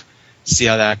cooked, see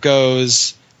how that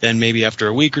goes. Then maybe after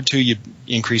a week or 2, you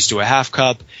increase to a 1/2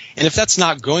 cup. And if that's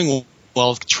not going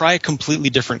well, try a completely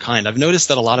different kind. I've noticed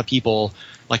that a lot of people,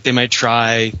 like they might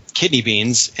try kidney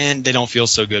beans and they don't feel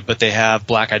so good, but they have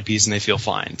black-eyed peas and they feel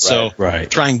fine. So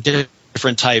trying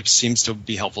different types seems to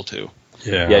be helpful too.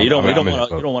 Yeah, you don't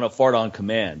want to fart on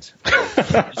command.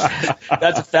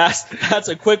 That's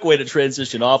a quick way to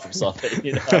transition off of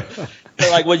something. But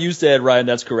like what you said, Ryan,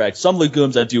 that's correct. Some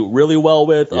legumes I do really well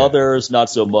with, others not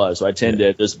so much. So I tend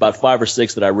to, there's about 5 or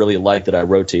 6 that I really like that I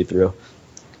rotate through.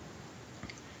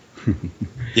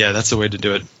 Yeah, that's the way to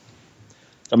do it.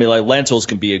 I mean, like lentils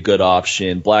can be a good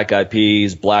option. Black-eyed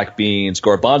peas, black beans,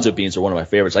 garbanzo beans are one of my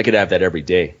favorites. I could have that every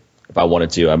day if I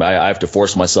wanted to. I mean, I have to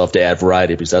force myself to add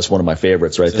variety because that's one of my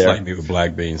favorites right there. It's like me with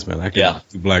black beans, man. I can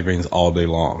do black beans all day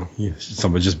long.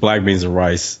 Just black beans and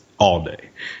rice all day.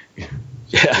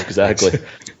 Yeah, exactly.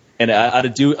 And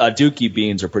Dookie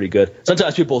beans are pretty good.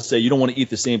 Sometimes people say you don't want to eat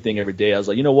the same thing every day. I was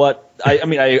like, you know what? I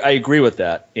mean, I agree with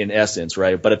that in essence,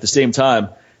 right? But at the same time,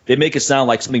 they make it sound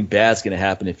like something bad's going to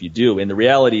happen if you do, and the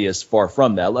reality is far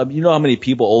from that. You know how many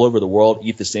people all over the world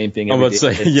eat the same thing every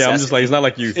day? I'm just like, it's not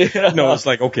like you. No, it's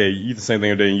like, okay, you eat the same thing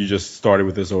every day, and you just started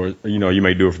with this, or you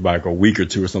may do it for like a week or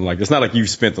 2 or something like that. It's not like you've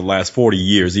spent the last 40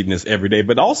 years eating this every day.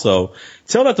 But also,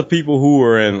 tell that to people who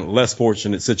are in less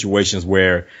fortunate situations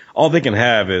where all they can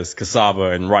have is cassava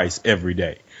and rice every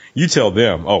day. You tell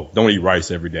them, oh, don't eat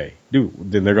rice every day.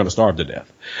 Then they're going to starve to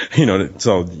death.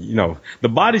 So the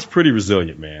body's pretty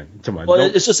resilient, man. Well,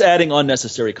 it's just adding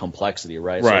unnecessary complexity,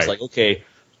 right? So it's like, okay,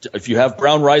 if you have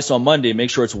brown rice on Monday, make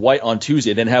sure it's white on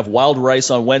Tuesday, then have wild rice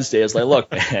on Wednesday. It's like,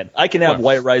 look, man, I can have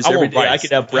white rice every day. I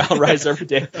can have brown rice every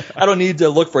day. I don't need to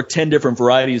look for 10 different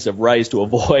varieties of rice to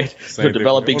avoid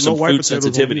developing some food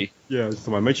sensitivity.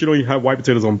 So make sure you don't have white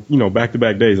potatoes on,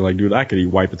 back-to-back days. I'm like, dude, I could eat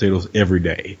white potatoes every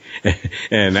day.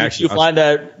 And actually, you find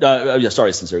that,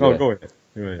 sorry, Sincere. Go ahead.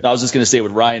 I was just going to say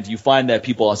with Ryan, do you find that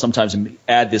people sometimes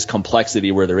add this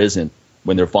complexity where there isn't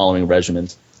when they're following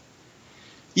regimens?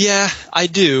 Yeah, I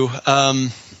do. I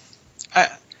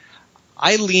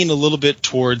lean a little bit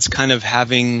towards kind of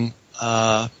having,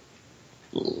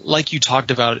 like you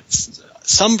talked about,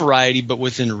 some variety, but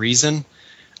within reason.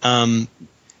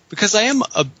 Because I am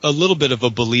a little bit of a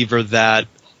believer that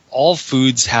all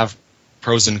foods have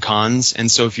pros and cons.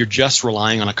 And so if you're just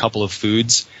relying on a couple of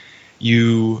foods,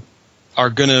 you are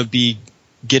going to be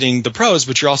getting the pros,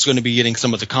 but you're also going to be getting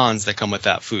some of the cons that come with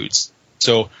that foods.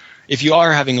 So if you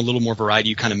are having a little more variety,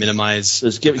 you kind of minimize.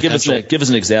 Give us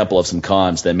an example of some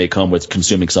cons that may come with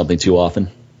consuming something too often.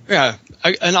 Yeah,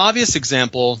 an obvious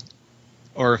example,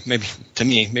 or maybe to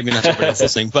me, maybe not to everybody that's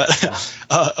listening, but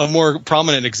a more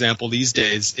prominent example these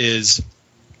days is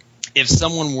if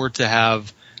someone were to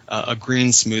have a green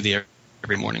smoothie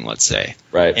every morning, let's say.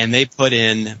 Right. And they put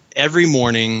in every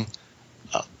morning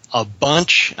a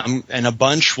bunch, and a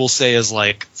bunch we'll say is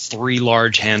like 3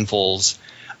 large handfuls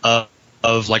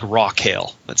of like raw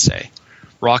kale, let's say.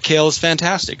 Raw kale is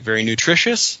fantastic, very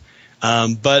nutritious,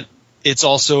 but it's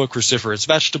also a cruciferous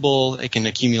vegetable. It can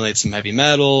accumulate some heavy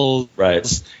metals. Right.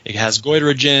 It has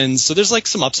goitrogens. So there's like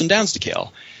some ups and downs to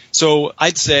kale. So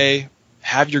I'd say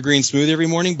have your green smoothie every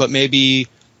morning, but maybe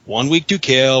 1 week do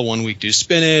kale, 1 week do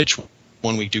spinach,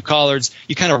 1 week do collards.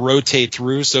 You kind of rotate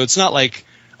through. So it's not like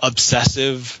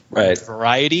obsessive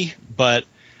variety, but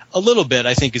a little bit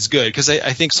I think is good, because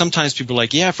I think sometimes people are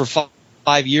like, yeah, for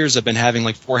 5 years I've been having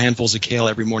like 4 handfuls of kale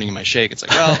every morning in my shake. It's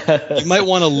like, well, you might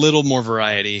want a little more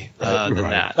variety than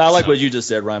that. I like what you just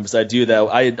said, Ryan, because I do that.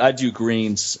 I do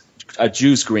greens. I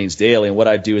juice greens daily, and what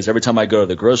I do is every time I go to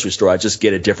the grocery store, I just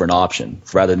get a different option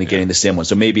rather than getting the same one.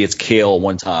 So maybe it's kale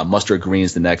one time, mustard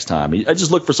greens the next time. I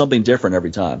just look for something different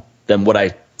every time than what I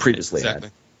previously had.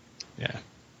 Yeah.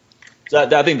 So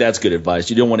I think that's good advice.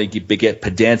 You don't want to get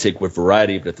pedantic with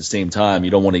variety, but at the same time, you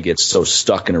don't want to get so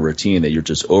stuck in a routine that you're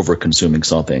just over consuming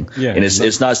something. Yeah, and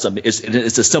it's not something.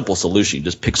 It's a simple solution. You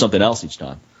just pick something else each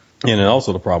time. And then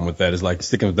also the problem with that is like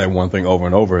sticking with that one thing over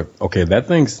and over. Okay, that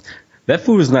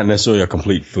food is not necessarily a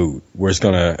complete food where it's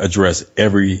going to address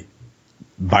every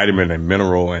vitamin and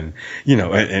mineral and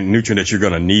and nutrient that you're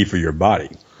going to need for your body.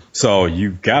 So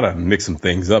you've got to mix some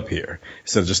things up here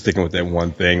instead of just sticking with that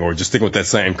one thing, or just sticking with that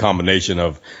same combination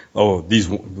of,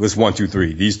 this 1, 2,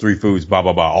 3, these 3 foods, blah,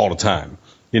 blah, blah, all the time.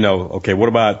 Okay, what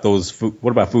about foods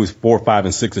 4, 5,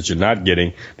 and 6 that you're not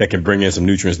getting that can bring in some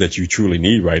nutrients that you truly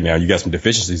need right now? You got some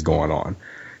deficiencies going on.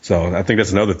 So I think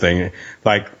that's another thing.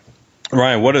 Like,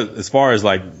 Ryan, what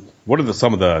are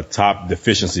some of the top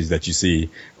deficiencies that you see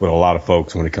with a lot of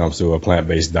folks when it comes to a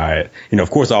plant-based diet?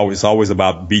 Of course, it's always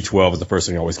about B12 is the first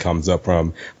thing that always comes up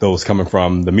from those coming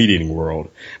from the meat-eating world.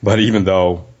 But even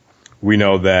though we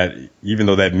know that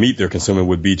that meat they're consuming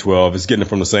with B12 is getting it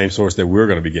from the same source that we're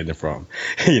going to be getting it from,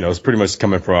 it's pretty much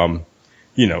coming from,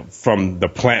 from the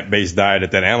plant-based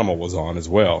diet that animal was on as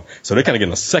well. So they're kind of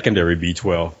getting a secondary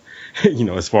B12.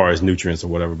 As far as nutrients or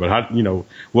whatever. But how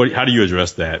do you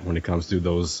address that when it comes to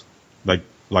those, like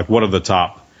what are the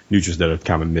top nutrients that are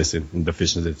kind of missing and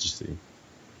deficient that you see?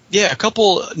 Yeah, a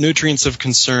couple nutrients of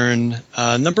concern.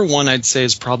 Number one, I'd say,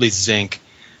 is probably zinc.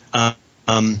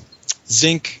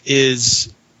 Zinc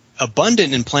is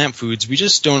abundant in plant foods. We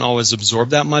just don't always absorb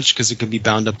that much because it can be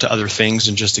bound up to other things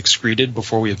and just excreted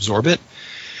before we absorb it.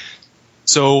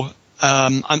 So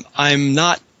I'm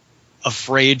not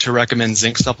afraid to recommend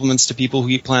zinc supplements to people who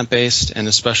eat plant-based, and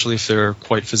especially if they're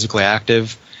quite physically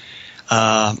active.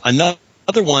 Another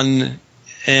one,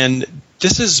 and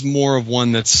this is more of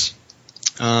one that's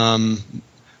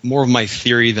more of my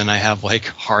theory than I have like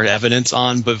hard evidence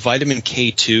on, but vitamin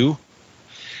K2.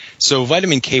 So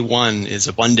vitamin K1 is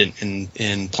abundant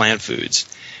in plant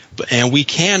foods, and we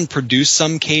can produce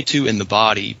some K2 in the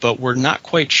body, but we're not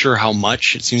quite sure how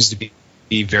much. It seems to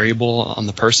be variable on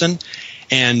the person.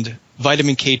 And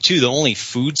vitamin K2, the only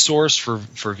food source for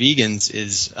vegans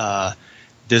is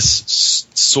this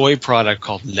soy product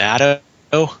called natto,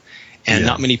 and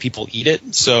not many people eat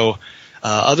it. So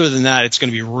other than that, it's going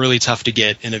to be really tough to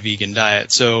get in a vegan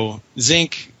diet. So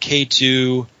zinc,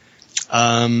 K2,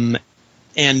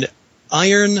 and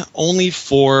iron only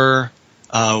for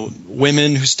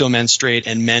women who still menstruate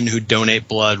and men who donate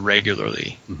blood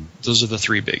regularly. Mm-hmm. Those are the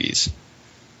 3 biggies.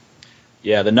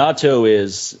 Yeah, the natto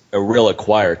is a real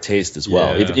acquired taste as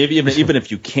well. Yeah. Even if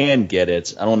you can get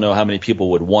it, I don't know how many people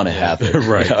would want to have it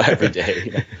every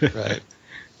day. Right.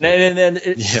 And then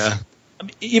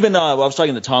even I was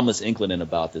talking to Thomas Inklinen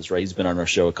about this, right? He's been on our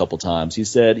show a couple times. He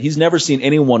said he's never seen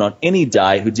anyone on any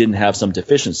diet who didn't have some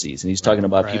deficiencies. And he's talking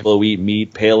about people who eat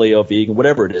meat, paleo, vegan,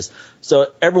 whatever it is.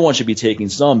 So everyone should be taking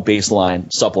some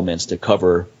baseline supplements to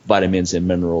cover vitamins and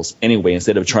minerals anyway,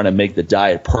 instead of trying to make the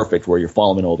diet perfect where you're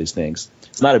following all these things.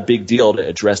 It's not a big deal to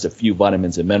address a few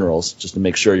vitamins and minerals just to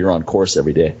make sure you're on course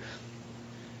every day.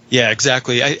 Yeah,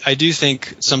 exactly. I do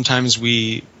think sometimes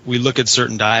we look at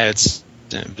certain diets,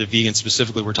 the vegan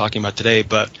specifically we're talking about today,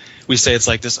 but we say it's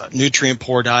like this nutrient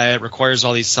poor diet, requires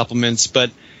all these supplements,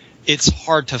 but it's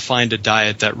hard to find a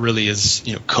diet that really is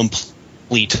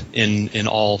complete in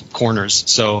all corners.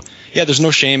 So yeah, there's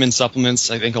no shame in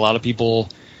supplements. I think a lot of people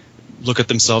look at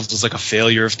themselves as like a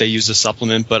failure if they use a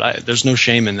supplement, but there's no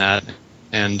shame in that.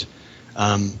 And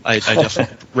I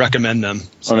definitely recommend them.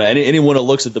 So. Anyone that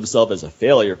looks at themselves as a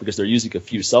failure because they're using a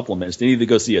few supplements, they need to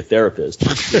go see a therapist.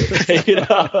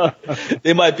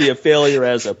 They might be a failure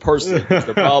as a person, is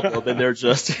the problem, and they're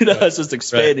just, it's just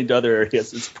expanding to other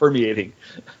areas. It's permeating.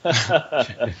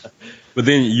 But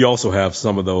then you also have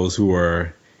some of those who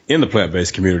are in the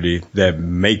plant-based community that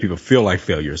make people feel like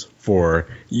failures for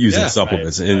using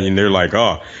supplements. Right. And they're like,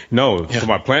 oh, no, for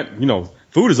my plant,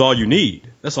 food is all you need.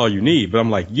 That's all you need. But I'm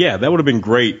like, yeah, that would have been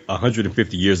great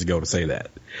 150 years ago to say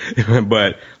that.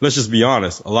 But let's just be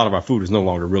honest. A lot of our food is no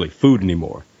longer really food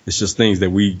anymore. It's just things that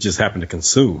we just happen to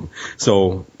consume.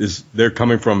 So they're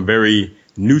coming from very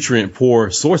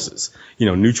nutrient-poor sources,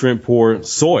 nutrient-poor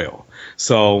soil.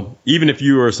 So even if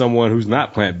you are someone who's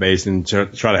not plant-based and try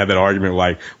to have that argument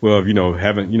like, well, if,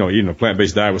 eating a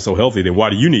plant-based diet was so healthy, then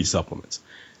why do you need supplements?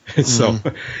 So,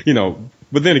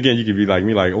 but then again, you could be like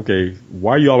me, like, okay,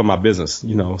 why are you all in my business?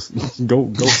 Go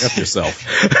F yourself,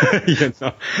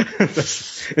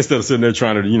 instead of sitting there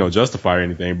trying to, justify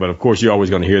anything. But of course, you're always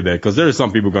going to hear that because there are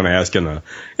some people going to ask in a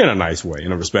nice way,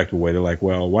 in a respectful way. They're like,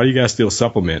 well, why do you guys still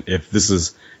supplement if this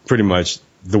is pretty much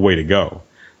the way to go?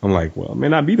 I'm like, well, it may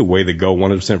not be the way to go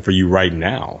 100% for you right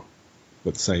now, but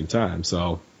at the same time.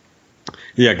 So,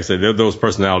 yeah, like I said, there are those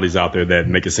personalities out there that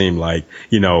make it seem like,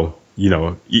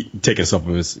 taking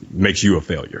supplements makes you a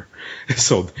failure.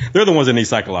 So they're the ones that need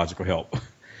psychological help.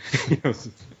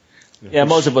 Yeah,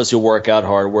 most of us who work out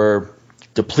hard, we're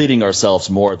depleting ourselves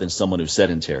more than someone who's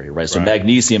sedentary, right? So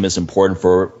magnesium is important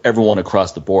for everyone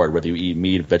across the board, whether you eat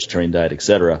meat, vegetarian diet,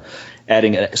 etc.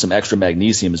 Adding some extra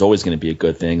magnesium is always going to be a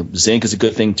good thing. Zinc is a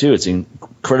good thing too. It's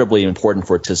incredibly important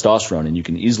for testosterone, and you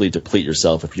can easily deplete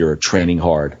yourself if you're training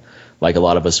hard, like a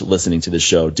lot of us listening to this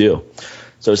show do.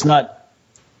 So it's not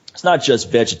just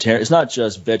vegetarians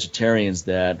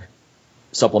that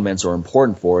supplements are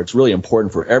important for. It's really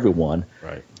important for everyone.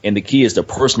 Right. And the key is to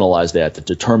personalize that, to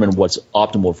determine what's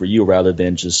optimal for you rather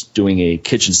than just doing a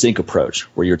kitchen sink approach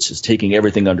where you're just taking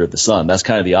everything under the sun. That's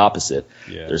kind of the opposite.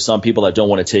 Yeah. There's some people that don't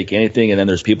want to take anything, and then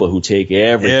there's people who take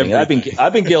everything.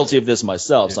 I've been guilty of this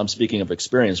myself, so I'm speaking of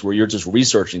experience where you're just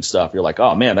researching stuff. You're like,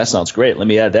 oh, man, that sounds great. Let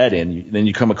me add that in. Then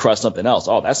you come across something else.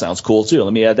 Oh, that sounds cool, too.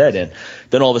 Let me add that in.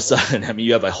 Then all of a sudden,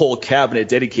 you have a whole cabinet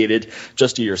dedicated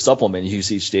just to your supplement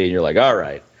use each day, and you're like, all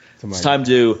right. It's time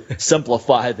to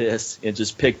simplify this and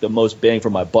just pick the most bang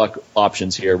for my buck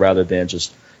options here rather than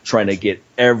just trying to get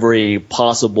every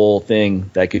possible thing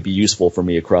that could be useful for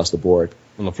me across the board.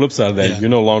 On the flip side of that,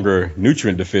 you're no longer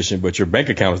nutrient deficient, but your bank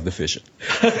account is deficient.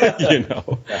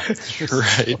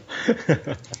 Right.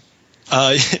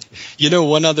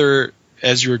 One other,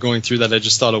 as you were going through that, I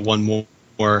just thought of one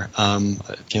more. I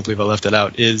can't believe I left it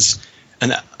out, is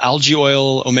an algae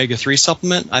oil omega-3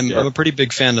 supplement. I'm a pretty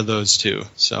big fan of those too.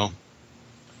 So,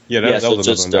 that was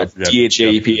just DHA,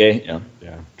 EPA.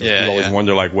 You always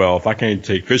wonder, like, well, if I can't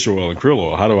take fish oil and krill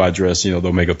oil, how do I address, the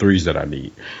omega-3s that I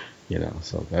need?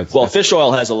 So that's fish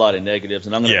oil has a lot of negatives,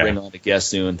 and I'm going to bring on a guest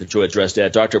soon to address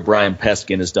that. Dr. Brian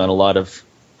Peskin has done a lot of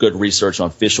good research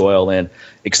on fish oil, and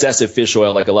excessive fish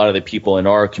oil, like a lot of the people in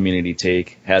our community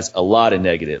take, has a lot of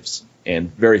negatives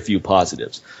and very few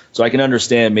positives. So I can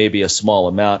understand maybe a small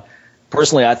amount.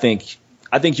 Personally, I think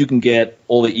you can get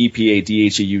all the EPA,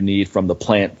 DHA you need from the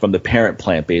parent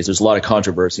plant base. There's a lot of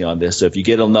controversy on this. So if you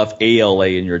get enough ALA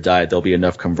in your diet, there'll be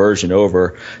enough conversion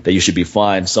over that you should be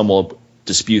fine. Some will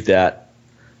dispute that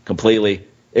completely.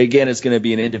 Again, it's going to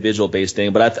be an individual based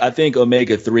thing, but I think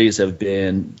omega-3s have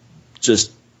been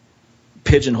just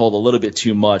pigeonholed a little bit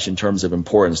too much in terms of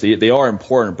importance. They are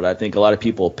important, but I think a lot of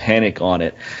people panic on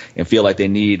it and feel like they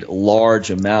need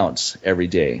large amounts every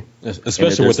day.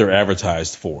 Especially what they're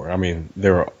advertised for. I mean,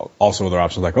 there are also other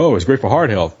options like, oh, it's great for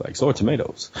heart health, like so are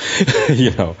tomatoes.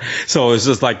 So it's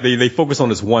just like they focus on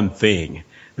this one thing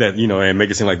that, and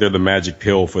make it seem like they're the magic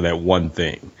pill for that one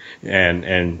thing,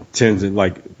 and tend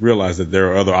to realize that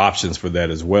there are other options for that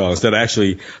as well. Instead of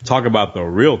actually talk about the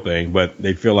real thing, but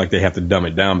they feel like they have to dumb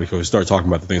it down because we start talking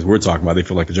about the things we're talking about. They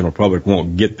feel like the general public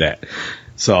won't get that.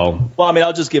 So,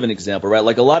 I'll just give an example, right?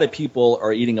 Like a lot of people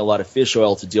are eating a lot of fish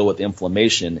oil to deal with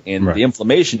inflammation, and the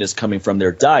inflammation is coming from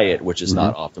their diet, which is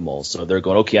not optimal. So they're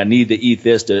going, okay, I need to eat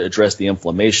this to address the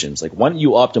inflammation. It's like, why don't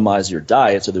you optimize your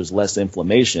diet so there's less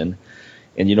inflammation?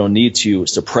 And you don't need to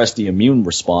suppress the immune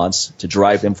response to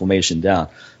drive inflammation down.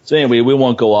 So anyway, we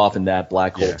won't go off in that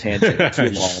black hole tangent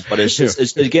too long. But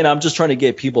again, I'm just trying to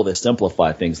get people to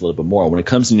simplify things a little bit more. When it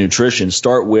comes to nutrition,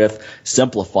 start with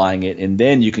simplifying it, and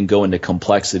then you can go into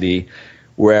complexity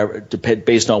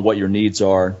based on what your needs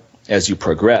are as you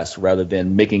progress, rather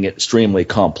than making it extremely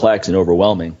complex and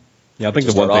overwhelming. Yeah, I think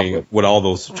the one thing with all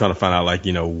those trying to find out, like,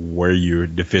 where you're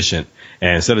deficient,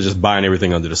 and instead of just buying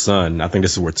everything under the sun, I think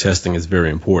this is where testing is very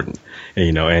important,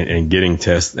 and getting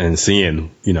tests and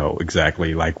seeing,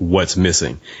 exactly like what's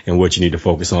missing and what you need to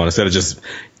focus on, instead of just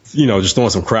throwing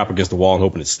some crap against the wall and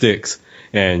hoping it sticks.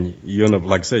 And you end up,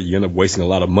 like I said, wasting a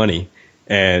lot of money,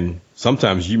 and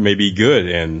sometimes you may be good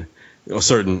in a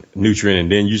certain nutrient,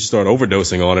 and then you start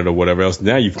overdosing on it or whatever else.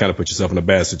 Now you've kind of put yourself in a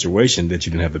bad situation that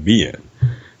you didn't have to be in.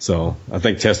 So I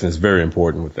think testing is very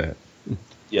important with that.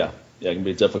 Yeah, it can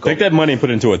be difficult. Take that money and put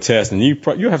it into a test, and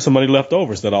you have some money left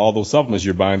over instead of all those supplements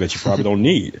you're buying that you probably don't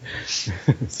need.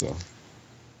 So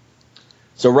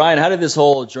Ryan, how did this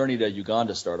whole journey to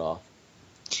Uganda start off?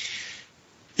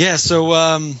 Yeah, so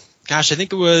I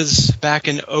think it was back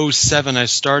in 2007 I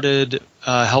started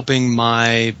helping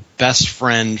my best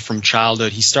friend from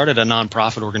childhood. He started a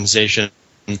nonprofit organization,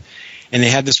 and they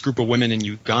had this group of women in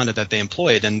Uganda that they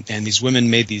employed, and these women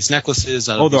made these necklaces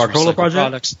out of the these Arcola Project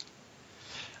products.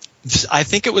 I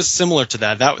think it was similar to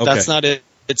that. That's not it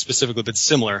specifically, but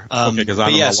similar. Okay, because I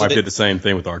know my wife did the same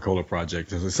thing with the Arcola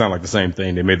Project. It sounded like the same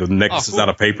thing. They made the necklaces out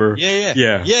of paper.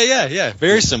 Yeah.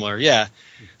 Very similar. Yeah.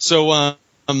 So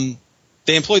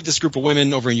they employed this group of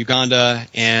women over in Uganda,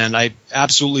 and I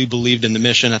absolutely believed in the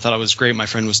mission. I thought it was great. My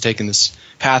friend was taking this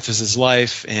path as his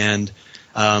life, and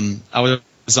I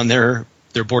was on their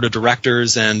board of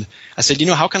directors, and I said,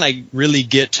 how can I really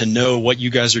get to know what you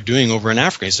guys are doing over in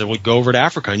Africa? He said, well, go over to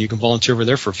Africa, and you can volunteer over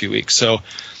there for a few weeks. So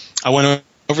I went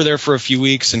over there for a few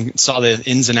weeks and saw the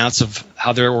ins and outs of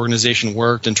how their organization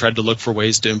worked and tried to look for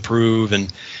ways to improve.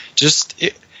 And just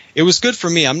it was good for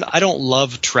me. I don't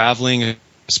love traveling,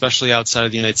 especially outside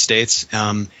of the United States.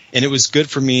 And it was good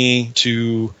for me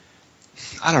to,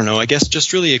 I guess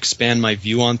just really expand my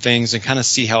view on things and kind of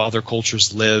see how other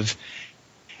cultures live.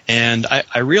 And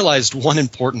I realized one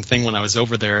important thing when I was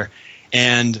over there,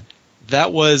 and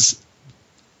that was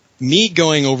me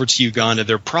going over to Uganda.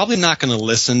 They're probably not going to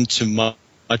listen to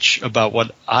much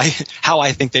about how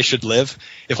I think they should live.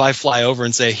 If I fly over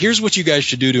and say, here's what you guys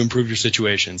should do to improve your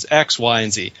situations, X, Y,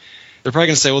 and Z, they're probably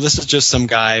going to say, well, this is just some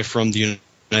guy from the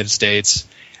United States.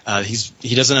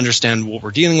 He doesn't understand what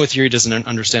we're dealing with here. He doesn't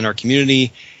understand our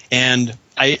community. And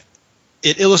it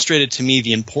illustrated to me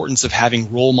the importance of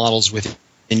having role models within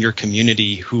your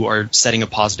community who are setting a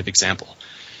positive example.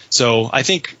 So I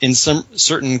think in some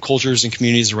certain cultures and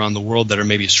communities around the world that are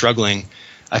maybe struggling,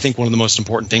 I think one of the most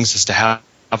important things is to have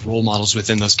role models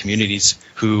within those communities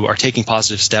who are taking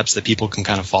positive steps that people can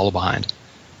kind of follow behind.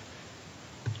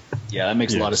 Yeah, that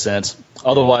makes a lot of sense.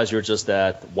 Otherwise, you're just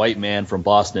that white man from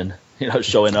Boston,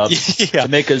 showing up to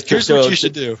make us here's what you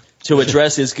should do to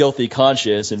address his guilty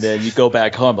conscience, and then you go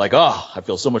back home like, I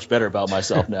feel so much better about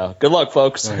myself now. Good luck,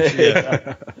 folks.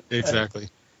 Yeah, exactly.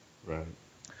 Right.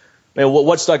 Man,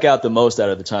 what stuck out the most out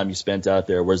of the time you spent out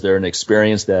there? Was there an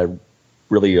experience that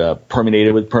really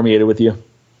permeated with you?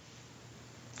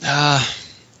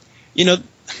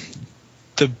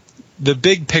 The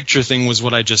big picture thing was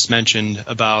what I just mentioned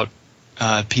about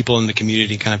people in the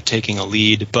community kind of taking a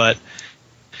lead. But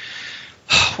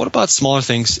what about smaller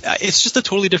things? It's just a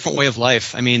totally different way of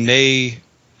life. I mean,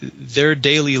 their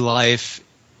daily life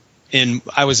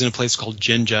I was in a place called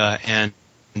Jinja, and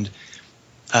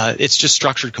it's just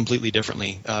structured completely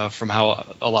differently from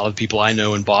how a lot of the people I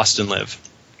know in Boston live.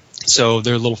 So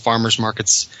their little farmers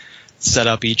markets set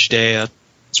up each day.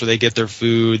 That's where they get their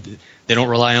food. They don't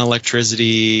rely on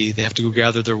electricity. They have to go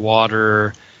gather their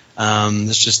water.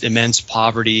 There's just immense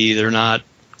poverty. They're not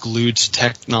glued to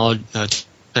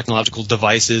technological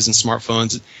devices and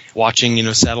smartphones,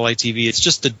 watching satellite TV. It's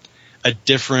just a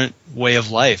different way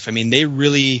of life. I mean, they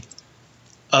really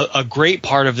a great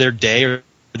part of their day or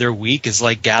their week is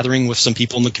like gathering with some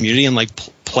people in the community and like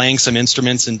playing some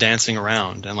instruments and dancing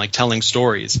around and like telling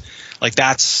stories. Like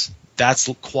that's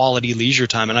quality leisure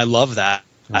time, and I love that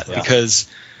because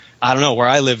I don't know, where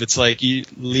I live, it's like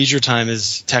leisure time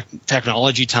is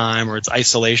technology time, or it's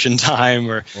isolation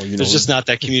time, or there's just not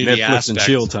that community Netflix aspect. and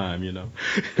chill time,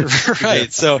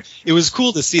 Right. So it was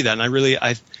cool to see that,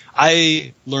 and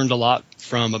I learned a lot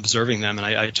from observing them, and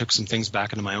I took some things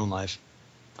back into my own life.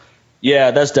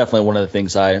 Yeah, that's definitely one of the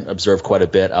things I observe quite a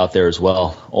bit out there as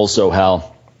well. Also,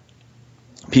 how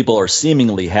people are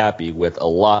seemingly happy with a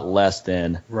lot less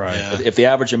than right. Yeah. If the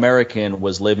average American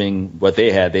was living what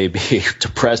they had, they'd be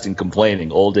depressed and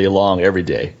complaining all day long, every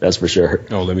day. That's for sure.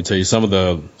 Oh, let me tell you, some of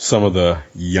the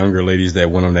younger ladies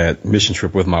that went on that mission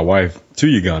trip with my wife to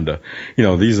Uganda,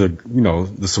 these are,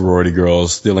 the sorority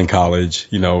girls still in college,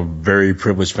 very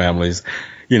privileged families.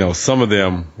 Some of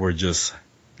them were just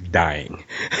dying,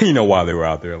 while they were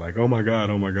out there. Like, oh my God.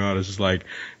 It's just like,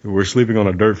 we're sleeping on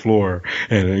a dirt floor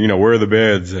and, where are the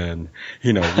beds? And,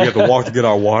 we have to walk to get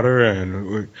our water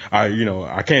and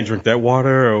I can't drink that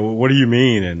water. Or what do you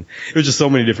mean? And it was just so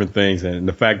many different things. And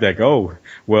the fact that, oh,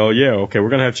 well, yeah, okay, we're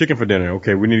going to have chicken for dinner.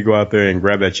 Okay, we need to go out there and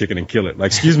grab that chicken and kill it. Like,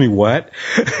 excuse me, what?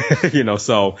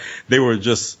 So they were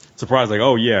just surprised, like,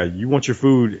 oh yeah, you want your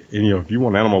food and, if you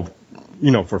want an animal,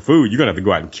 for food, you're going to have to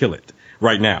go out and kill it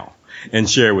right now and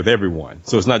share it with everyone.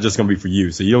 So it's not just going to be for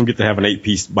you. So you don't get to have an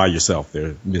 8-piece by yourself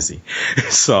there, Missy.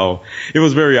 So it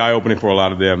was very eye-opening for a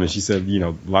lot of them. And she said,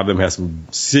 a lot of them had some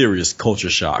serious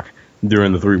culture shock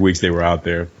during the 3 weeks they were out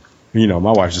there.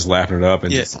 My wife's just laughing it up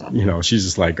and just, she's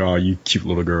just like, oh, you cute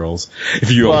little girls.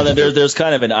 There's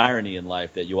kind of an irony in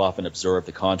life that you often observe,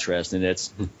 the contrast, and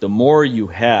it's the more you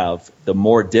have, the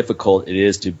more difficult it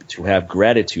is to have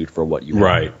gratitude for what you have.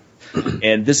 Right.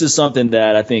 And this is something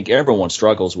that I think everyone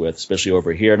struggles with, especially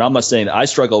over here. And I'm not saying that I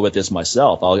struggle with this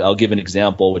myself. I'll give an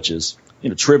example, which is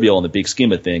trivial in the big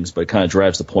scheme of things, but it kind of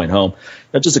drives the point home.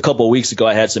 Now, just a couple of weeks ago,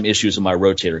 I had some issues with my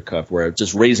rotator cuff where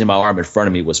just raising my arm in front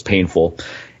of me was painful.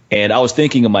 And I was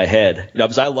thinking in my head,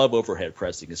 because I love overhead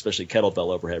pressing, especially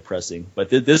kettlebell overhead pressing, but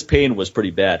this pain was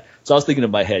pretty bad. So I was thinking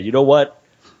in my head, you know what?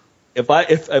 If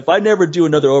I never do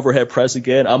another overhead press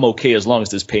again, I'm okay as long as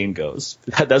this pain goes.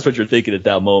 That's what you're thinking at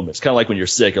that moment. It's kind of like when you're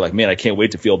sick. You're like, man, I can't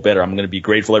wait to feel better. I'm going to be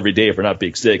grateful every day for not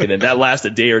being sick. And then that lasts a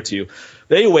day or two.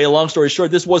 But anyway, long story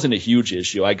short, this wasn't a huge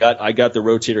issue. I got the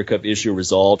rotator cuff issue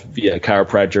resolved via a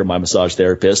chiropractor, my massage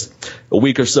therapist. A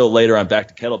week or so later, I'm back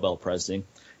to kettlebell pressing.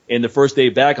 And the first day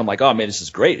back, I'm like, oh, man, this is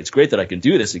great. It's great that I can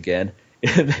do this again.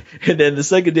 And then the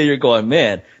second day you're going,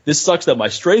 man, this sucks that my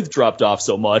strength dropped off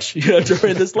so much,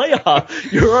 during this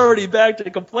layoff. You're already back to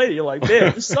complaining. You're like,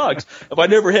 man, this sucks. If I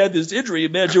never had this injury,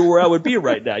 imagine where I would be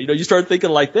right now. You start thinking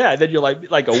like that. And then you're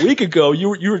like a week ago, you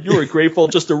were grateful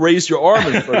just to raise your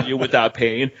arm in front of you without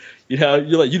pain.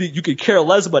 You're like, you could care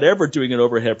less about ever doing an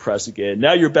overhead press again.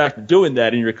 Now you're back to doing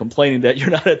that, and you're complaining that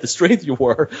you're not at the strength you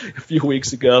were a few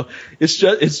weeks ago. It's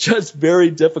just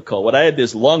very difficult. When I had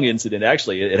this lung incident,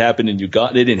 actually, it happened in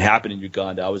Uganda. It didn't happen in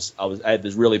Uganda. I had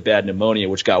this really bad pneumonia,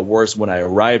 which got worse when I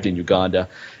arrived in Uganda.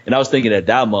 And I was thinking at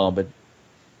that moment,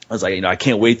 I was like, I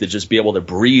can't wait to just be able to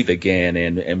breathe again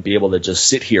and be able to just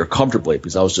sit here comfortably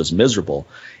because I was just miserable.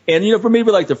 And, for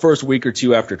maybe like the first week or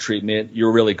two after treatment,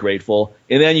 you're really grateful.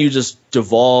 And then you just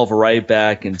devolve right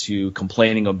back into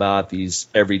complaining about these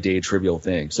everyday trivial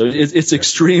things. So it's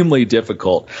extremely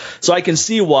difficult. So I can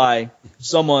see why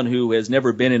someone who has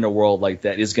never been in a world like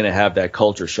that is going to have that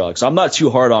culture shock. So I'm not too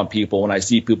hard on people when I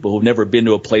see people who've never been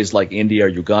to a place like India or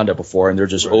Uganda before and they're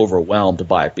just overwhelmed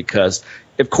by it because,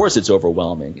 of course, it's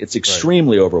overwhelming. It's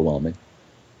extremely overwhelming.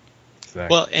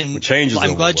 Exactly. Well, and change is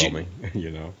overwhelming,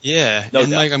 Yeah, no,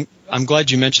 and Mike, I'm glad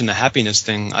you mentioned the happiness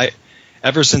thing.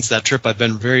 Ever since that trip, I've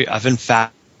been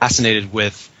fascinated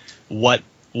with what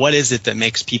is it that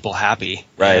makes people happy,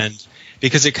 right? And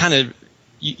because it kind of,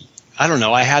 I don't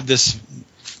know, I had this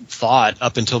thought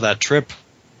up until that trip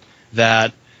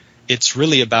that it's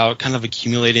really about kind of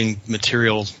accumulating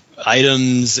material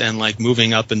items and like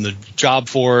moving up in the job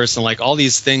force and like all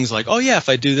these things. Like, oh yeah, if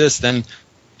I do this, then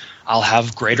I'll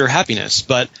have greater happiness.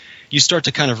 But you start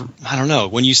to kind of, I don't know,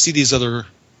 when you see these other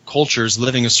cultures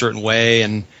living a certain way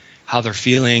and how they're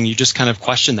feeling, you just kind of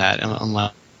question that. And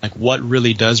like, what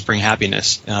really does bring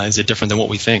happiness? Is it different than what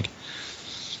we think?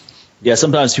 Yeah,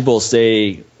 sometimes people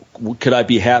say, could I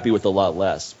be happy with a lot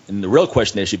less? And the real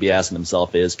question they should be asking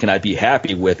themselves is, can I be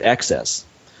happy with excess?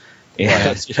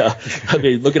 And, I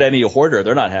mean, look at any hoarder.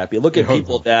 They're not happy. Look at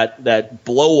people that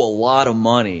blow a lot of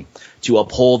money to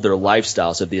uphold their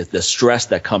lifestyle. So the stress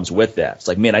that comes with that. It's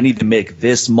like, man, I need to make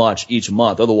this much each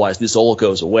month. Otherwise, this all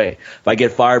goes away. If I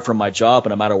get fired from my job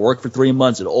and I'm out of work for 3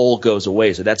 months, it all goes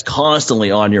away. So that's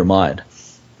constantly on your mind.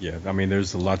 Yeah, I mean,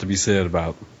 there's a lot to be said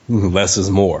about less is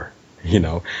more.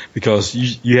 Because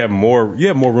you have more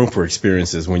room for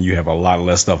experiences when you have a lot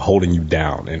less stuff holding you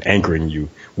down and anchoring you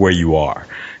where you are.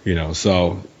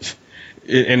 So,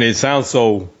 and it sounds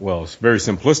so, well, it's very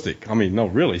simplistic. I mean, no,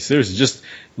 really, seriously, just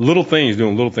doing little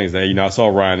things that, I saw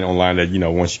Ryan online that,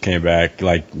 once you came back,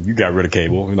 like you got rid of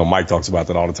cable. Mike talks about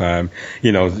that all the time.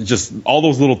 Just all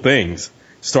those little things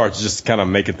start just kind of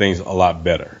making things a lot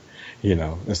better,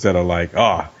 instead of like,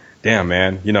 damn,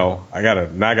 man, now I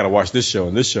gotta watch this show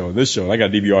and this show and this show. And I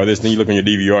got to DVR this. Then you look on your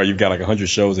DVR, you've got like 100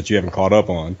 shows that you haven't caught up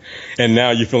on, and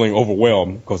now you're feeling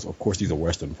overwhelmed because, of course, these are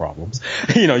Western problems.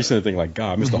 You're sitting there thinking like,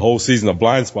 God, I missed the whole season of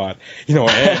Blind Spot, and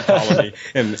Colony,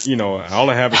 and all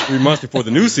I have is 3 months before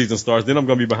the new season starts. Then I'm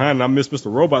gonna be behind, and I missed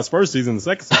Mr. Robot's first season, the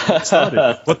second season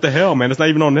started. What the hell, man? It's not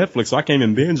even on Netflix, so I can't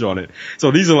even binge on it.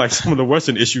 So these are like some of the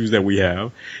Western issues that we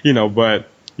have, but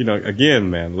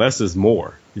again, man, less is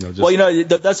more.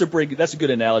 That's a good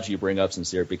analogy you bring up,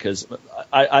 Sincere, because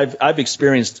I've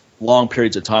experienced long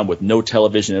periods of time with no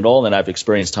television at all, and I've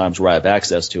experienced times where I have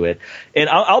access to it. And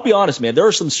I'll be honest, man, there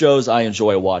are some shows I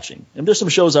enjoy watching, and there's some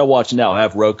shows I watch now. I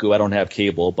have Roku, I don't have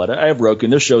cable, but I have Roku,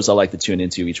 and there's shows I like to tune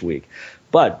into each week.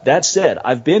 But that said,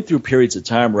 I've been through periods of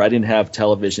time where I didn't have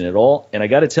television at all, and I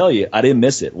got to tell you, I didn't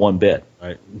miss it one bit.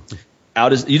 Right.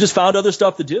 You just found other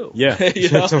stuff to do. Yeah.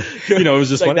 It was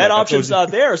just like that option's not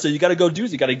there. So you got to go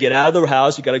you got to get out of the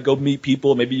house. You got to go meet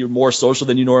people. Maybe you're more social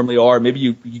than you normally are. Maybe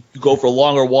you go for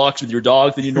longer walks with your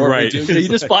dog than you normally do. You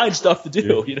just find stuff to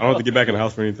do. I don't have to get back in the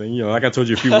house for anything. Like I told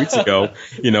you a few weeks ago,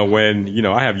 when,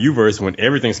 I have Uverse when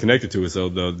everything's connected to it. So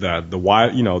the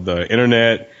the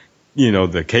internet,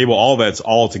 the cable, all that's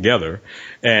all together.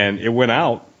 And it went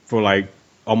out for like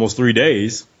almost 3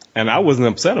 days. And I wasn't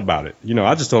upset about it.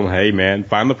 I just told him, hey, man,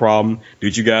 find the problem. Do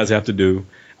what you guys have to do.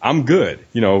 I'm good.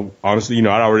 Honestly, I'd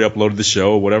already uploaded the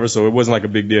show or whatever, so it wasn't like a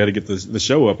big deal to get the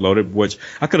show uploaded, which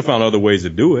I could have found other ways to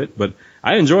do it. But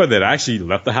I enjoyed that. I actually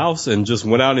left the house and just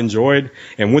went out and enjoyed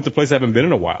and went to a place I haven't been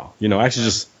in a while. I actually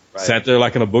just sat there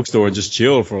like in a bookstore and just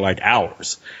chilled for like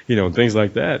hours, and things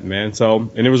like that, man. So,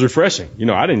 and it was refreshing.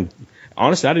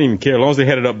 Honestly, I didn't even care as long as they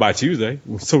had it up by Tuesday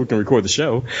so we can record the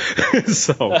show.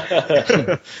 So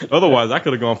otherwise I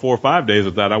could have gone 4 or 5 days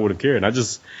without. I would have cared. I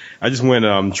just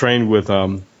went trained with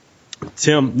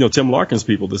Tim Larkin's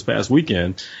people this past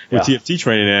weekend with TFT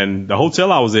training, and the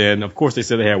hotel I was in, of course they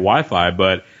said they had Wi-Fi,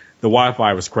 but the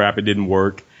Wi-Fi was crap. It didn't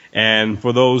work. And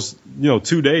for those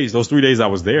 2 days, those 3 days I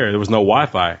was there was no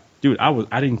Wi-Fi. Dude,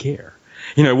 I didn't care.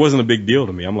 It wasn't a big deal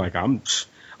to me. I'm like, I'm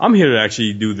here to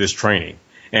actually do this training.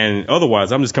 And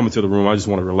otherwise, I'm just coming to the room. I just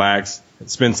want to relax,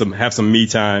 have some me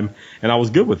time. And I was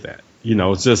good with that.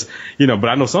 It's just, but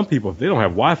I know some people, if they don't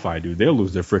have Wi-Fi, dude, they'll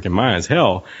lose their freaking minds.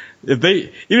 Hell, even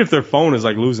if their phone is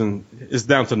like it's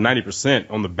down to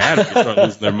 90% on the battery, they start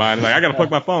losing their mind. Like, I got to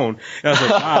plug my phone. And I was like,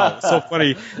 wow, it's so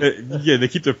funny. They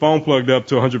keep their phone plugged up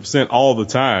to 100% all the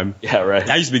time. Yeah, right.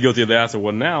 I used to be guilty of that. I said,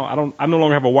 well, now I no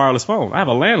longer have a wireless phone. I have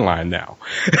a landline now.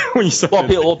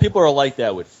 People are like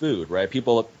that with food, right?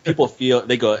 People feel,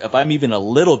 they go, if I'm even a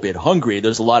little bit hungry,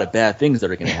 there's a lot of bad things that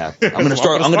are going to happen. I'm going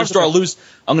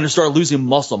to start losing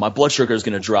muscle. My blood sugar is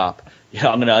going to drop.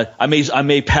 Yeah, I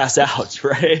may pass out,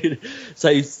 right?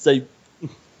 So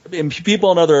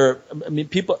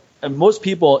most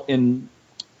people in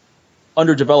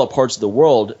underdeveloped parts of the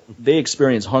world, they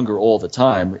experience hunger all the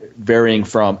time, varying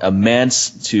from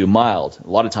immense to mild, a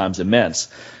lot of times immense.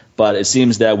 But it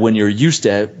seems that when you're used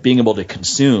to being able to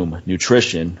consume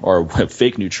nutrition or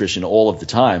fake nutrition all of the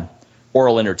time,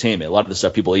 oral entertainment. A lot of the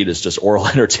stuff people eat is just oral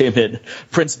entertainment.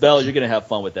 Prince Bell, you're going to have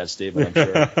fun with that statement, I'm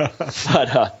sure.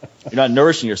 But you're not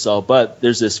nourishing yourself, but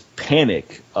there's this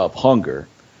panic of hunger.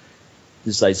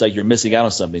 It's like you're missing out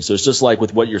on something. So it's just like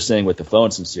with what you're saying with the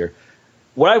phone, Sincere.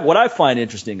 What I find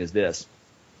interesting is this.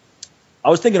 I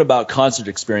was thinking about concert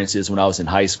experiences when I was in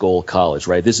high school, college,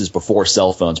 right? This is before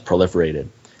cell phones proliferated,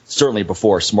 certainly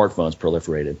before smartphones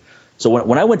proliferated. So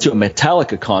when I went to a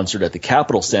Metallica concert at the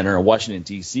Capitol Center in Washington,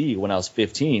 D.C. when I was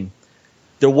 15,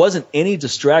 there wasn't any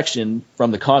distraction from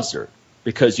the concert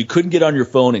because you couldn't get on your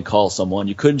phone and call someone.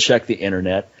 You couldn't check the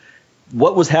internet.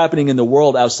 What was happening in the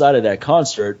world outside of that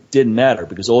concert didn't matter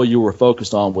because all you were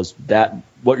focused on was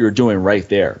what you were doing right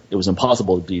there. It was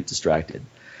impossible to be distracted.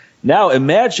 Now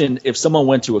imagine if someone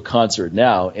went to a concert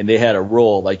now and they had a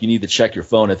rule like you need to check your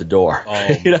phone at the door. Oh,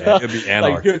 it'd be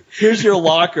anarchy. Like, here's your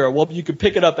locker. Well, you can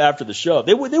pick it up after the show.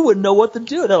 They wouldn't know what to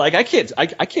do. They're like, I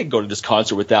can't go to this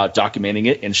concert without documenting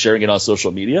it and sharing it on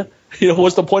social media.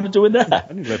 What's the point of doing that?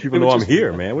 I need to let people know I'm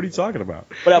here, man. What are you talking about?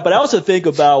 But I also think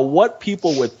about what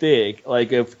people would think.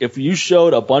 Like if you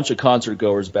showed a bunch of concert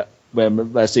goers back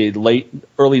when, let's say,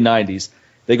 early 90s.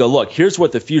 They go, look, here's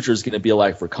what the future is going to be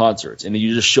like for concerts. And then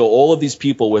you just show all of these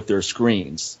people with their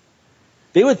screens.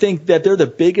 They would think that they're the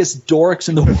biggest dorks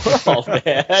in the world,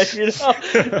 man.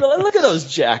 Look at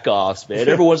those jack-offs, man.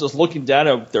 Everyone's just looking down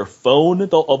at their phone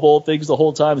of all things the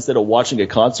whole time instead of watching a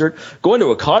concert. Going to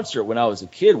a concert when I was a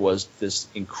kid was this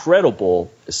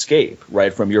incredible escape,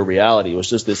 right, from your reality. It was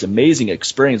just this amazing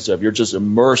experience of you're just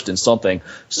immersed in something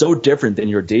so different than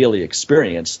your daily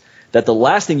experience that the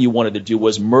last thing you wanted to do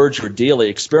was merge your daily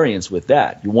experience with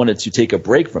that. You wanted to take a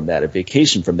break from that, a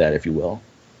vacation from that, if you will.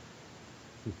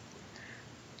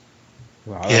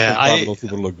 Wow, I those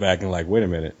people look back and like, wait a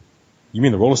minute. You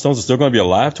mean the Rolling Stones are still going to be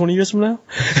alive 20 years from now?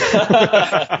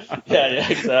 yeah,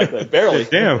 exactly. Barely.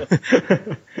 Damn.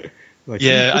 Like,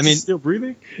 yeah, I mean, still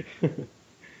breathing.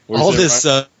 All this,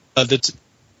 the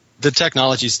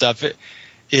technology stuff.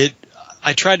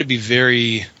 I try to be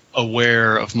very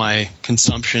aware of my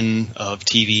consumption of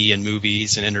TV and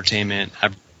movies and entertainment,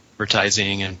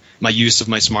 advertising, and my use of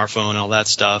my smartphone and all that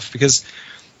stuff. Because,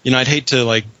 I'd hate to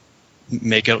like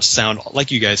make it sound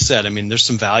like you guys said. I mean, there's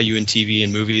some value in TV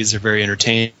and movies. They're very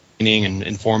entertaining and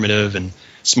informative, and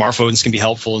smartphones can be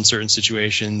helpful in certain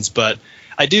situations. But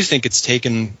I do think it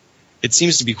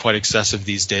seems to be quite excessive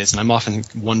these days, and I'm often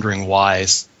wondering why.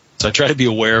 So I try to be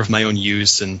aware of my own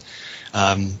use, and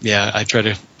I try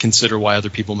to consider why other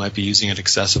people might be using it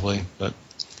excessively. But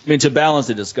I mean, to balance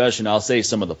the discussion, I'll say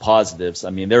some of the positives.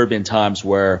 I mean, there have been times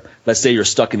where, let's say you're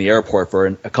stuck in the airport for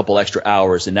a couple extra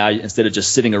hours, and now instead of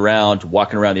just sitting around,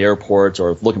 walking around the airport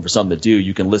or looking for something to do,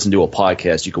 you can listen to a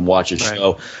podcast, you can watch a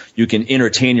show, you can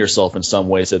entertain yourself in some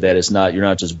way so that you're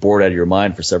not just bored out of your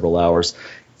mind for several hours.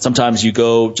 Sometimes you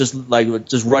go just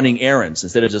running errands.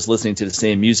 Instead of just listening to the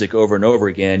same music over and over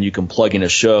again, you can plug in a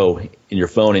show in your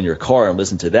phone in your car and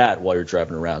listen to that while you're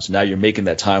driving around. So now you're making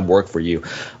that time work for you.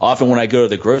 Often when I go to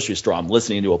the grocery store, I'm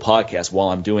listening to a podcast while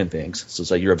I'm doing things. So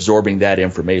it's like you're absorbing that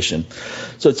information.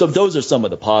 So those are some of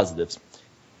the positives.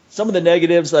 Some of the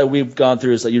negatives that we've gone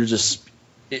through is that you're just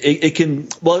it can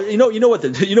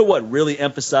what really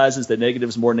emphasizes the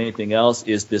negatives more than anything else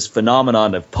is this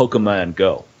phenomenon of Pokemon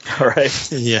Go. All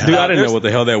right. Yeah. Dude, I didn't know what the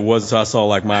hell that was until I saw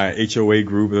like my HOA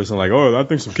group. There's like, I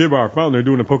think some kid by our fountain they're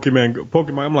doing a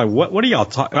Pokemon. I'm like, what are y'all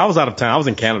talking? I was out of town. I was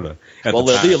in Canada.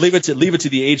 Leave it to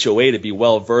the HOA to be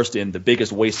well versed in the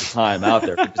biggest waste of time out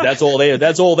there. Because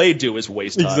that's all they do is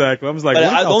waste time. Exactly. I was like,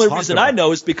 the only reason I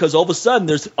know is because all of a sudden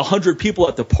there's 100 people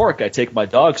at the park I take my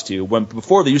dogs to. When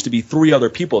before there used to be 3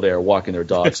 other people there walking their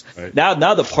dogs. Right.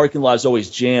 Now the parking lot is always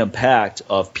jam packed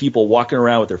of people walking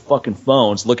around with their fucking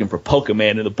phones looking for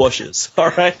Pokemon in the bushes. All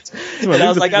right. And I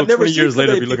was like, I've never 20 years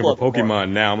later be looking for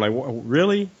Pokemon now. I'm like,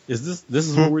 really? Is this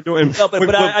is what we're doing? No,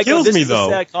 but I kills me though. This is a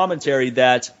sad commentary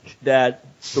that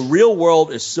the real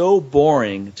world is so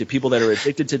boring to people that are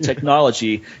addicted to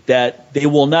technology that they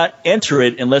will not enter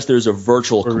it unless there's a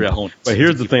virtual component. But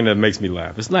here's the thing that makes me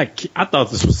laugh. It's not. I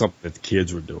thought this was something that the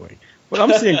kids were doing, but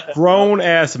I'm seeing grown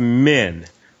ass men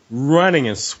running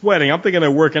and sweating. I'm thinking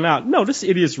they're working out. No, this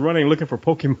idiot's running looking for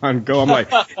Pokemon Go. I'm like,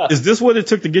 is this what it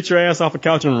took to get your ass off the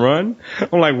couch and run?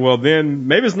 I'm like, well, then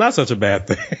maybe it's not such a bad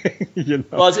thing.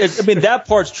 Well, that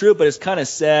part's true, but it's kind of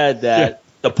sad that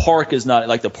the park is not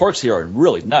like the parks here are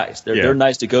really nice. They're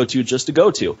nice to go to just to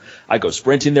go to. I go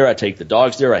sprinting there. I take the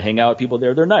dogs there. I hang out with people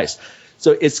there. They're nice.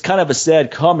 So it's kind of a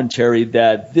sad commentary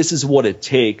that this is what it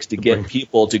takes to get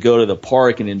people to go to the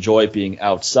park and enjoy being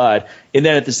outside. And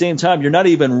then at the same time, you're not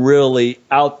even really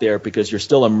out there because you're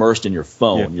still immersed in your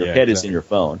phone. Your head is in your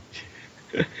phone.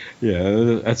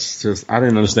 Yeah, that's just, I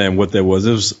didn't understand what that was.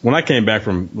 It was when I came back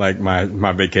from like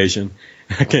my vacation.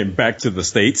 I came back to the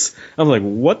States. I was like,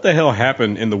 what the hell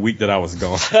happened in the week that I was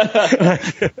gone?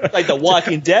 Like The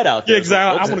Walking Dead out there. Yeah,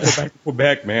 exactly. I want to go back to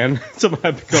Quebec, man.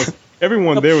 Because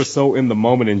everyone there was so in the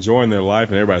moment enjoying their life,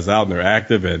 and everybody's out and they're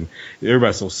active and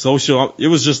everybody's so social. It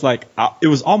was just like, it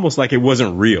was almost like it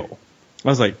wasn't real. I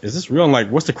was like, is this real? I'm like,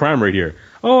 what's the crime rate here?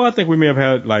 Oh, I think we may have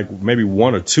had like maybe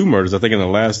 1 or 2 murders, I think, in the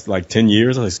last like 10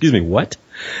 years. I was like, excuse me, what?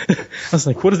 I was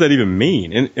like, what does that even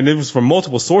mean? And it was from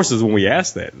multiple sources when we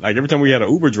asked that. Like every time we had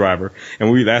an Uber driver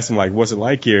and we'd ask them like, what's it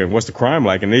like here and what's the crime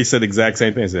like? And they said the exact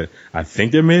same thing. They said, I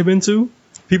think there may have been 2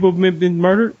 people have been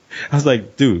murdered. I was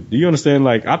like, dude, do you understand?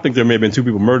 Like, I think there may have been 2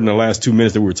 people murdered in the last 2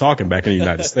 minutes that we were talking back in the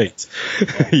United States.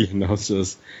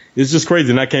 It's just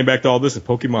crazy. And I came back to all this and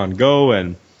Pokemon Go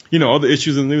and, other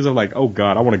issues in the news. I'm like, oh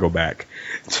God, I want to go back.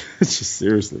 It's just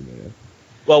seriously, man.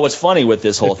 Well, what's funny with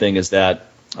this whole thing is that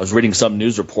I was reading some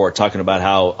news report talking about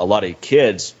how a lot of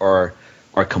kids are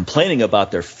complaining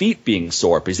about their feet being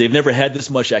sore because they've never had this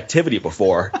much activity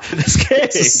before in this game.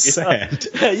 It's sad.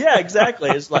 Yeah, exactly.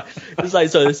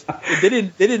 They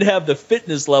didn't have the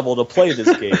fitness level to play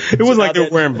this game. It was like they were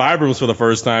wearing Vibrams for the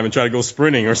first time and trying to go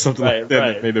sprinting or something like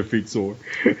that that made their feet sore.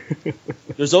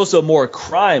 There's also more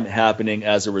crime happening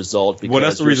as a result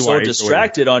because you're so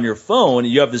distracted on your phone.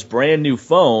 You have this brand new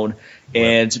phone.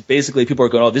 And basically people are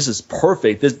going, oh, this is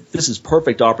perfect. This is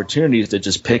perfect opportunities to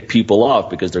just pick people off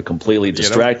because they're completely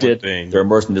distracted. They're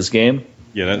immersed in this game.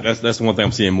 Yeah, that's one thing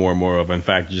I'm seeing more and more of. In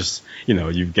fact, just,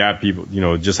 you've got people,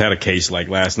 just had a case like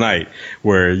last night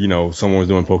where, someone was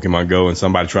doing Pokemon Go and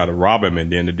somebody tried to rob him, and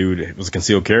then the dude was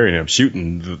concealed carrying him,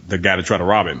 shooting the guy to try to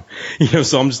rob him.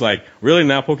 So I'm just like, really,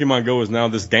 now Pokemon Go is now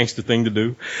this gangster thing to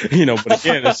do? But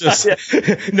again, it's just,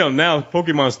 now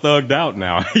Pokemon's thugged out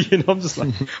now. I'm just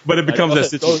like, but it becomes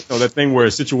that thing where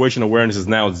situation awareness is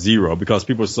now zero because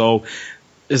people are so,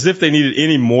 as if they needed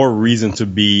any more reason to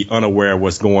be unaware of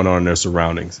what's going on in their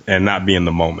surroundings and not be in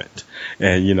the moment.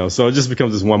 And, so it just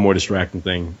becomes this one more distracting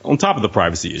thing on top of the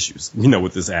privacy issues,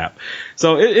 with this app.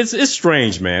 So it's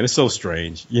strange, man. It's so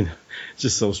strange. It's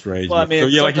just so strange. Well, I mean, so,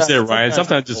 yeah, like you said, Ryan,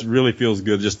 sometimes it just really feels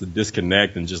good just to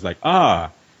disconnect and just like,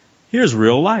 here's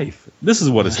real life. This is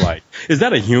what it's like. Is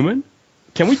that a human?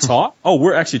 Can we talk? Oh,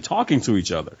 we're actually talking to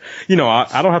each other.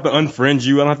 I don't have to unfriend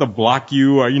you. I don't have to block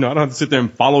you, or, I don't have to sit there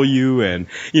and follow you and,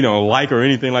 like or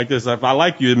anything like this. If I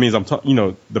like you, it means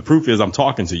the proof is I'm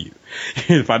talking to you.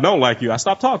 If I don't like you, I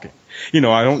stop talking. I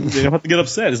don't have to get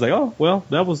upset. It's like, oh, well,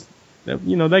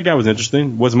 that guy was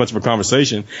interesting. Wasn't much of a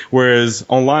conversation. Whereas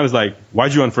online it's like,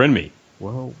 why'd you unfriend me?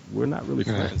 Well, we're not really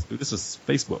friends. Dude, this is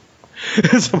Facebook.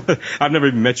 I've never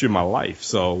even met you in my life.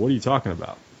 So what are you talking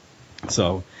about?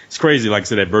 So it's crazy, like I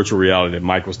said, that virtual reality that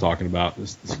Mike was talking about,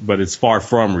 but it's far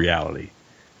from reality.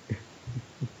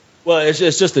 Well, it's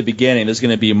just the beginning. There's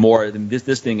going to be more.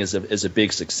 This thing is a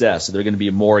big success. So there are going to be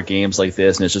more games like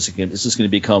this, and it's just going to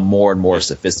become more and more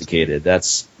sophisticated.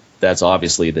 That's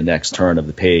obviously the next turn of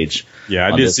the page. Yeah,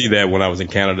 I did see that when I was in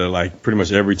Canada. Like pretty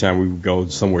much every time we would go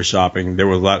somewhere shopping, there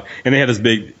was a lot, and they had this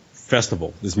big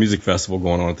this music festival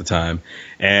going on at the time,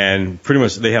 and pretty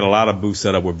much they had a lot of booths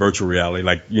set up with virtual reality,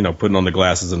 like putting on the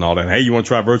glasses and all that. Hey, you want to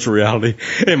try virtual reality?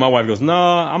 And my wife goes, no,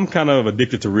 I'm kind of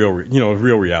addicted to real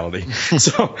reality.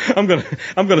 So I'm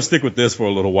gonna stick with this for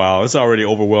a little while. It's already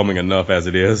overwhelming enough as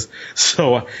it is.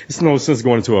 So it's no sense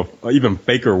going into a even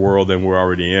faker world than we're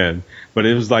already in. But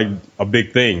it was like a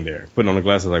big thing there. Putting on the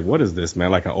glasses, like, what is this,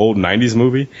 man? Like an old 90s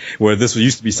movie where this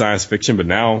used to be science fiction, but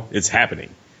now it's happening.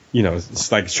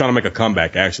 It's like it's trying to make a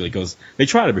comeback, actually, because they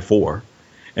tried it before.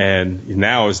 And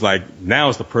now it's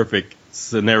the perfect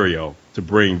scenario to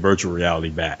bring virtual reality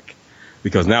back,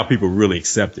 because now people really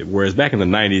accept it. Whereas back in the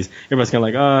 90s, everybody's kind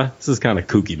of like, this is kind of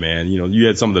kooky, man. You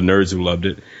had some of the nerds who loved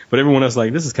it, but everyone else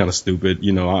like, this is kind of stupid.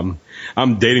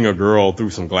 I'm dating a girl through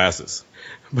some glasses.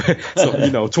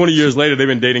 So, 20 years later, they've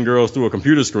been dating girls through a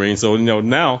computer screen. So,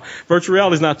 now virtual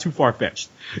reality is not too far fetched.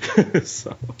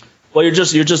 So. Well, you're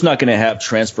just not going to have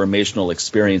transformational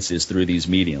experiences through these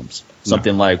mediums.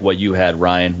 Something like what you had,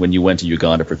 Ryan, when you went to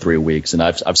Uganda for 3 weeks, and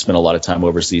I've spent a lot of time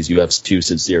overseas. You have too,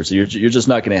 sincere. So you're just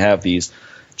not going to have these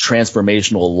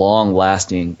transformational,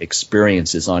 long-lasting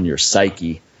experiences on your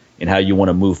psyche and how you want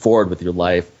to move forward with your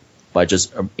life by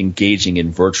just engaging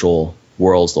in virtual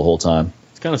worlds the whole time.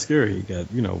 It's kind of scary. You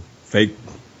got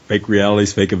fake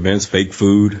realities, fake events, fake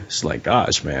food. It's like,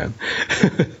 gosh, man.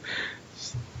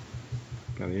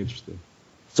 Kind of interesting.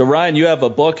 So Ryan, you have a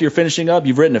book you're finishing up.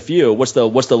 You've written a few. What's the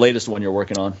latest one you're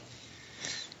working on?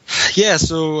 Yeah.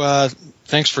 So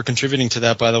thanks for contributing to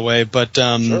that, by the way. But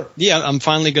sure. Yeah, I'm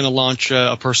finally going to launch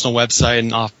a personal website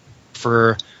and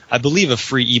offer, I believe, a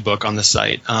free ebook on the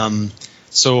site.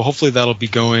 So hopefully that'll be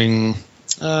going,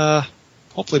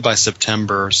 hopefully by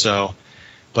September or so.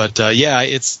 But yeah,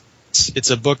 it's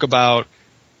a book about.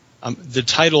 The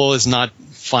title is not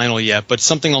final yet, but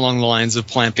something along the lines of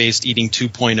plant-based eating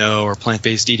 2.0 or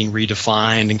plant-based eating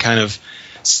redefined, and kind of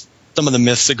some of the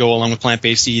myths that go along with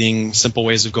plant-based eating, simple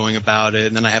ways of going about it.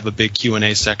 And then I have a big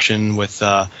Q&A section with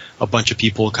a bunch of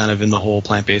people kind of in the whole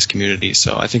plant-based community.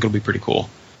 So I think it'll be pretty cool.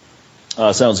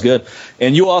 Sounds good.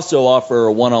 And you also offer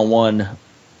one-on-one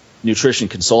nutrition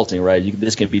consulting, right?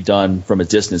 This can be done from a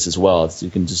distance as well. So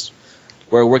you can just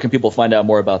where can people find out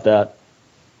more about that?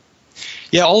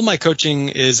 Yeah, all of my coaching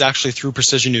is actually through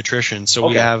Precision Nutrition. So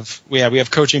okay. we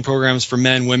have coaching programs for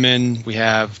men, women. We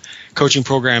have coaching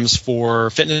programs for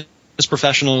fitness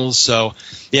professionals. So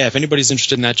yeah, if anybody's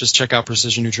interested in that, just check out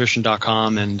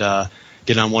precisionnutrition.com and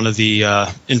get on one of the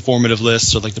informative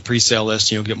lists or like the pre-sale list,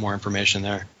 and you'll get more information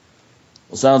there.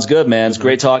 Well, sounds good, man. It's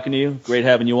great talking to you. Great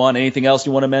having you on. Anything else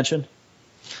you want to mention?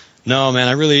 No, man.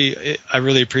 I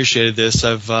really appreciated this.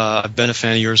 I've been a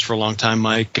fan of yours for a long time,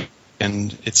 Mike.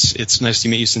 And it's nice to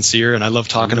meet you, Sincere. And I love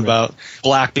talking about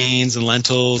black beans and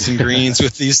lentils and greens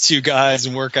with these two guys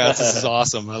and workouts. This is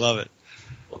awesome. I love it.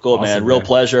 Well, cool, awesome, man. Real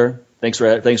pleasure. Thanks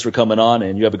for coming on,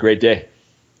 and you have a great day.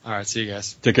 All right. See you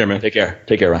guys. Take care, man. Take care,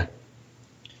 Ryan.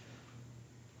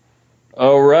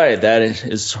 All right, that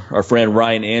is our friend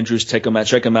Ryan Andrews. Check him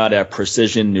out at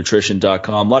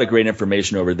precisionnutrition.com. A lot of great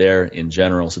information over there in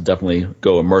general, so definitely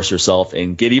go immerse yourself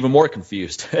and get even more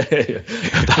confused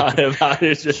about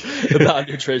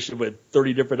nutrition with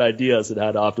 30 different ideas and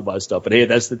how to optimize stuff. But hey,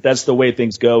 that's the way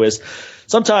things go. Is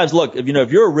sometimes, look, if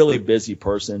you're a really busy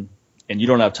person and you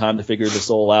don't have time to figure this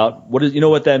all out, you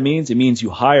know what that means? It means you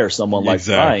hire someone like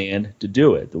Ryan to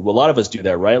do it. A lot of us do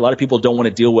that, right? A lot of people don't want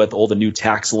to deal with all the new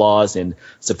tax laws and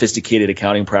sophisticated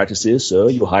accounting practices, so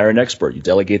you hire an expert. You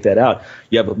delegate that out.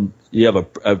 When you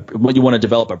want to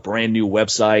develop a brand new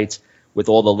website with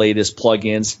all the latest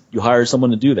plugins, you hire someone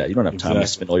to do that. You don't have time to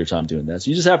spend all your time doing that. So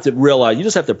you just have to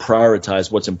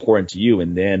prioritize what's important to you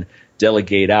and then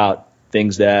delegate out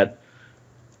things that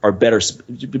are better.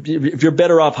 If you're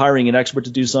better off hiring an expert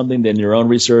to do something than your own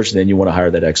research, then you want to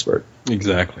hire that expert.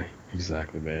 Exactly,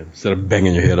 man. Instead of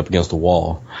banging your head up against the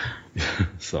wall.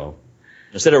 So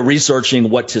instead of researching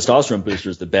what testosterone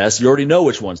booster is the best, you already know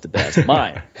which one's the best.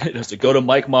 Mine. So go to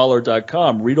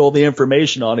MikeMahler.com, read all the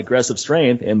information on aggressive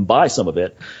strength, and buy some of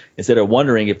it. Instead of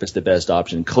wondering if it's the best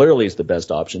option, clearly it's the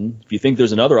best option. If you think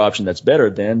there's another option that's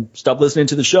better, then stop listening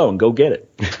to the show and go get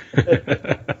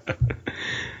it.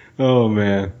 Oh,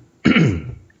 man.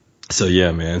 So,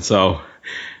 yeah, man. So,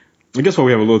 I guess while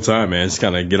we have a little time, man, just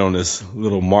kind of get on this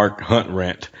little Mark Hunt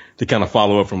rant to kind of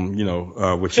follow up from,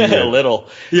 what you a little.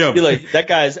 Yeah. Be like, that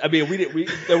guy's, I mean,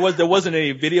 there wasn't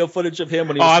any video footage of him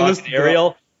when he was talking to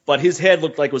Ariel, but his head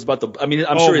looked like it was about to,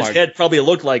 I'm sure his head probably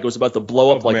looked like it was about to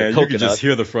blow up like a coconut. You could just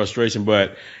hear the frustration,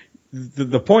 but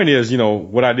the point is,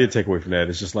 what I did take away from that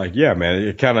is just like, yeah, man,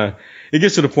 it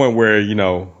gets to the point where,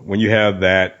 when you have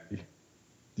that,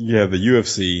 you have the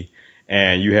UFC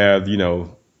and you have,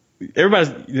 everybody's,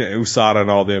 USADA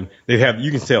and all them, you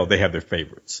can tell they have their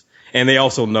favorites. And they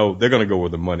also know they're going to go where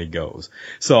the money goes.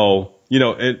 So,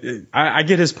 I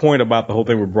get his point about the whole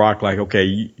thing with Brock. Like,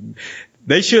 okay,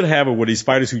 they should have it with these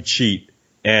fighters who cheat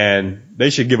and they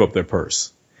should give up their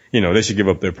purse. They should give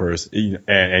up their purse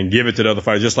and give it to the other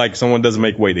fighters. Just like someone doesn't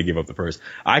make weight, they give up the purse.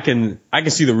 I can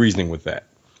see the reasoning with that.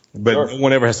 But no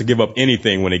one ever has to give up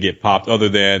anything when they get popped other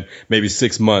than maybe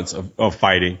 6 months of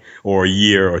fighting or a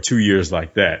year or 2 years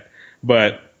like that.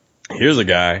 But here's a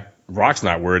guy, Brock's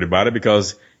not worried about it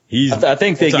because I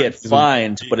think they get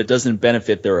fined, but it doesn't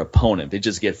benefit their opponent. They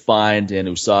just get fined, and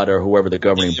USADA or whoever the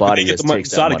governing body is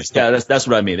takes that money. Yeah, that's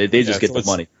what I mean. They just get the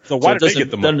money. So why do they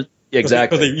get the money?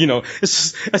 Exactly.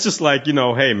 Because it's just like,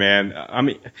 hey, man, I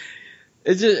mean,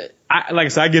 it's just, like I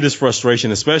said, I get his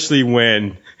frustration, especially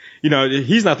when,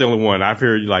 he's not the only one. I've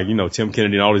heard Tim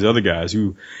Kennedy and all these other guys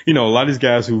who, a lot of these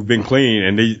guys who've been clean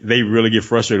and they really get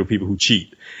frustrated with people who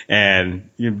cheat. And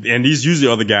these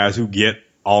usually are the guys who get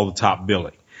all the top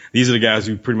billing. These are the guys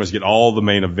who pretty much get all the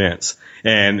main events.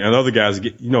 And other guys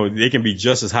get, they can be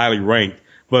just as highly ranked,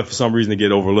 but for some reason they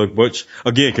get overlooked, which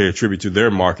again can attribute to their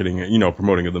marketing,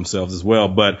 promoting of themselves as well.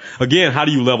 But again, how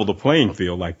do you level the playing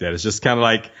field like that? It's just kind of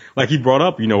like he brought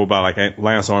up, about like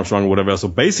Lance Armstrong or whatever else. So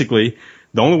basically,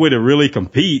 the only way to really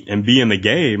compete and be in the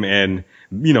game and,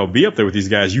 be up there with these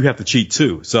guys, you have to cheat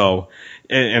too. So,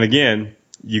 and again,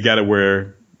 you got it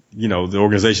where, the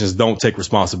organizations don't take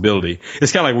responsibility.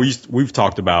 It's kind of like we've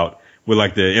talked about with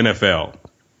like the NFL,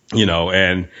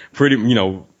 and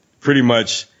pretty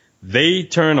much they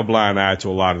turn a blind eye to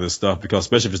a lot of this stuff because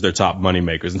especially if it's their top money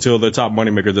makers, until their top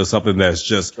money maker does something that's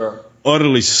just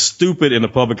utterly stupid in the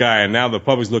public eye. And now the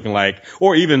public's looking like,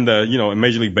 or even in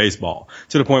Major League Baseball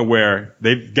to the point where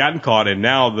they've gotten caught. And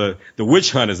now the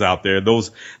witch hunt is out there.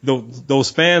 Those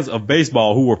fans of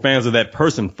baseball who were fans of that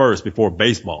person first before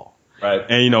baseball. Right.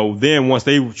 And, then once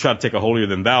they try to take a holier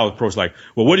than thou approach, like,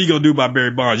 well, what are you going to do about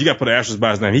Barry Bonds? You got to put an asterisk by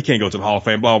his name. He can't go to the Hall of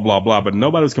Fame, blah, blah, blah. But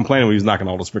nobody was complaining when he was knocking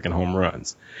all those freaking home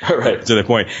runs. Right. To the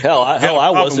point. Hell, I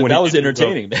wasn't. That was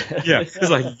entertaining, man. Yeah. It's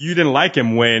like you didn't like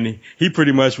him when he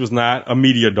pretty much was not a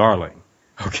media darling.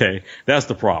 Okay. That's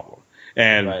the problem.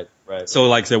 And right. So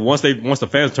like I said, once the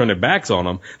fans turn their backs on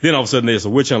him, then all of a sudden there's a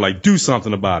witch hunt, like, do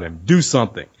something about him. Do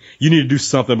something. You need to do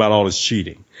something about all this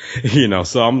cheating.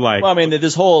 So I'm like, well, I mean,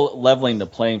 this whole leveling the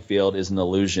playing field is an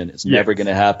illusion. It's never going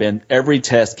to happen. Every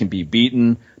test can be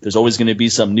beaten. There's always going to be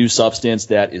some new substance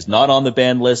that is not on the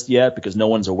ban list yet because no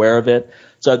one's aware of it.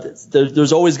 So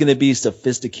there's always going to be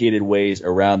sophisticated ways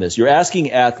around this. You're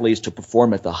asking athletes to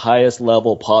perform at the highest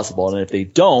level possible. And if they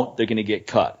don't, they're going to get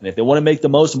cut. And if they want to make the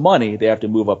most money, they have to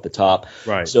move up the top.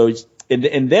 Right. So,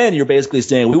 and then you're basically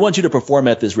saying, we want you to perform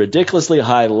at this ridiculously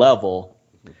high level.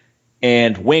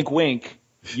 And wink, wink,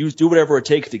 you do whatever it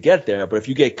takes to get there. But if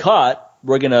you get caught,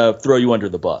 we're going to throw you under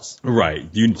the bus. Right.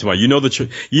 You know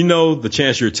the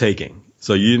chance you're taking.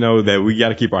 So you know that we got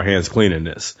to keep our hands clean in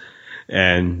this.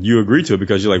 and you agree to it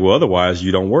because you're like, well, otherwise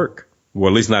you don't work. Well,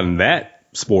 at least not in that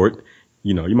sport.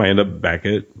 You might end up back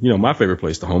at, my favorite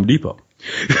place, the Home Depot.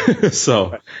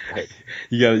 So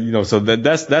you got, so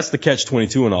that's the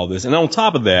catch-22 in all this. And on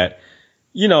top of that,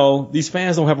 these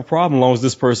fans don't have a problem as long as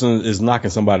this person is knocking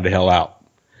somebody the hell out,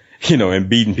 and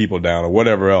beating people down or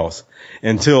whatever else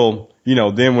until,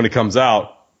 then when it comes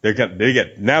out,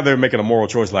 now they're making a moral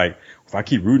choice. Like, if I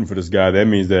keep rooting for this guy, that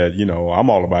means that, I'm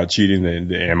all about cheating.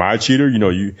 And am I a cheater?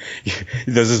 Does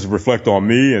this reflect on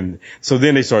me? And so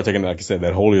then they start taking, like I said,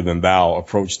 that holier than thou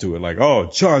approach to it. Like, oh,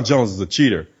 Jon Jones is a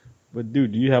cheater. But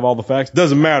dude, do you have all the facts?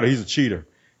 Doesn't matter. He's a cheater.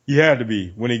 You have to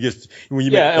be when you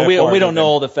and we don't know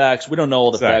all the facts. We don't know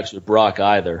all the facts with Brock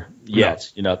either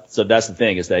yet. No. So that's the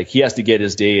thing is that he has to get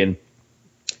his day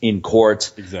in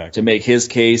court to make his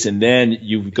case, and then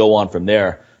you go on from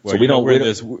there. Well,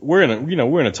 so we're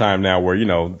in a time now where,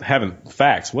 having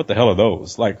facts, what the hell are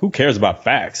those? Like, who cares about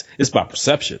facts? It's about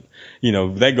perception.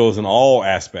 That goes in all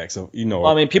aspects of,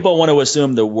 I mean, people want to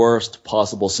assume the worst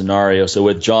possible scenario. So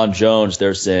with Jon Jones,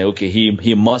 they're saying, okay,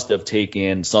 he must have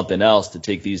taken something else to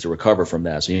take these to recover from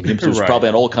that. So he was probably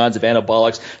on all kinds of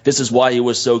anabolics. This is why he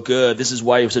was so good. This is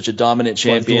why he was such a dominant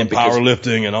champion.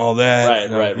 Powerlifting and all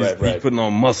that. Right. He's putting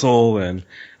on muscle and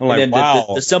I'm like, and then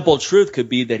wow. The simple truth could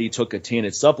be that he took a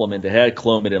tainted supplement that had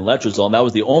Clomid and Letrozole, and that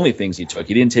was the only things he took.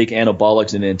 He didn't take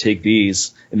anabolics and then take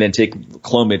these and then take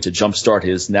Clomid to jumpstart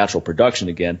his natural production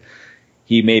again.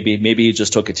 He maybe he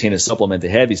just took a tainted supplement that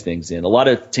had these things in. A lot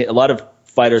of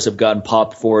fighters have gotten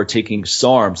popped for taking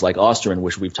SARMs like Osterin,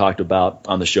 which we've talked about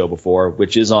on the show before,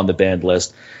 which is on the banned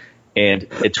list. And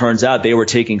it turns out they were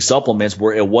taking supplements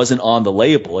where it wasn't on the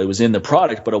label. It was in the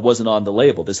product, but it wasn't on the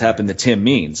label. This happened to Tim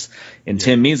Means. And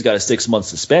Tim Means got a 6-month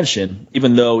suspension,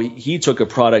 even though he took a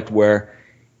product where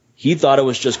he thought it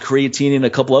was just creatine and a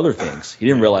couple other things. He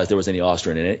didn't realize there was any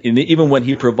Osterin in it. And even when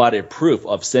he provided proof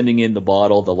of sending in the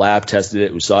bottle, the lab tested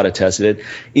it, USADA tested it,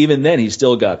 even then he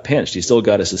still got pinched. He still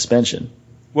got a suspension.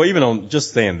 Well, even on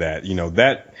just saying that,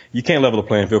 that you can't level the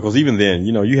playing field because even then,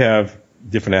 you have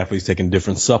different athletes taking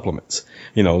different supplements.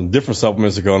 Different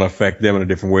supplements are going to affect them in a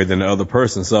different way than the other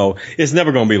person. So it's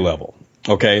never going to be level.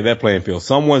 Okay, that playing field.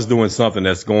 Someone's doing something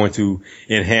that's going to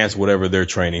enhance whatever they're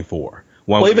training for.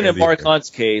 Well, even in Mark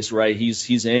Hunt's case, right,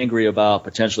 he's angry about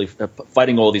potentially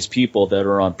fighting all these people that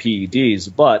are on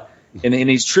PEDs, but and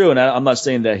he's true, and I'm not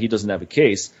saying that he doesn't have a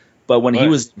case, but when he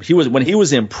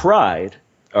was in Pride,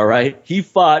 all right, he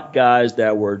fought guys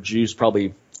that were juiced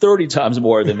probably 30 times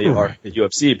more than they are in the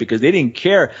UFC because they didn't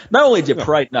care. Not only did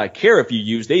Pride not care if you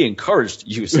used, they encouraged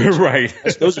usage. Right.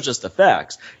 Those are just the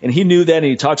facts. And he knew that, and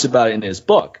he talks about it in his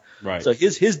book. Right. So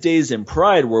his days in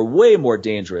Pride were way more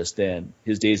dangerous than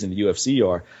his days in the UFC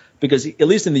are because at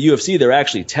least in the UFC they're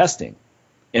actually testing,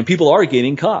 and people are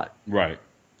getting caught. Right.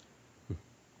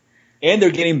 And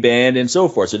they're getting banned and so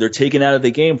forth. So they're taken out of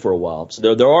the game for a while.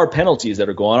 So there are penalties that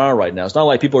are going on right now. It's not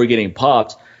like people are getting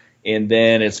popped and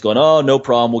then it's going, oh, no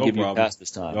problem, we'll give you a pass this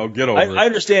time. Oh, get over it. I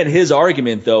understand his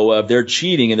argument, though, of they're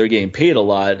cheating and they're getting paid a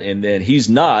lot, and then he's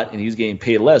not, and he's getting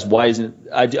paid less. Why isn't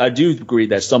I do agree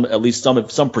that at least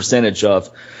some percentage of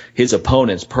his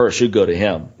opponents' purse should go to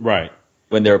him. Right.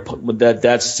 When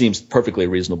that seems perfectly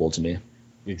reasonable to me.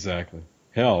 Exactly.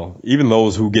 Hell, even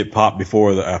those who get popped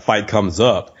before the fight comes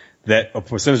up, that a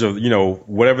percentage of,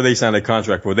 whatever they sign a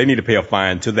contract for, they need to pay a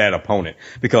fine to that opponent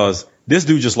because this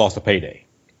dude just lost a payday.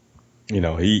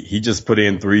 He just put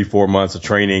in 3-4 months of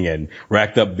training and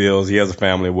racked up bills. He has a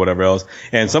family, whatever else.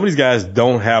 And some of these guys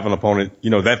don't have an opponent.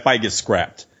 That fight gets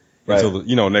scrapped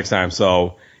until, next time.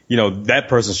 So, that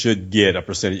person should get a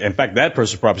percentage. In fact, that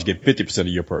person should probably get 50% of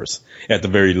your purse at the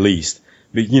very least.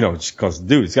 Because,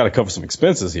 dude, it's got to cover some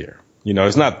expenses here.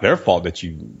 It's not their fault that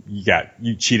you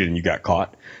cheated and you got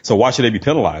caught. So why should they be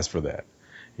penalized for that?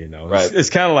 Right.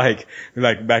 It's kind of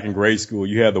like back in grade school,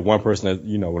 you had the one person that,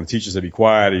 when the teacher said be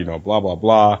quiet, blah, blah,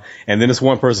 blah. And then this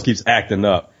one person keeps acting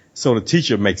up. So the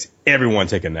teacher makes everyone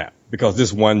take a nap because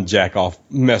this one jack off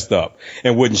messed up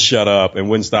and wouldn't shut up and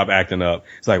wouldn't stop acting up.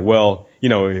 It's like, well,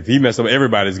 if he messed up,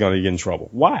 everybody's going to get in trouble.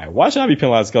 Why? Why should I be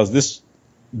penalized? Because this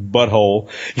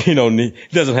butthole,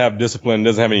 doesn't have discipline,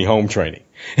 doesn't have any home training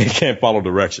and can't follow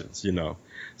directions,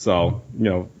 So,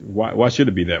 why should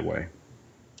it be that way?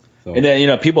 So. And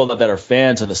then, people that are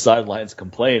fans on the sidelines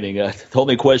complaining, the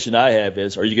only question I have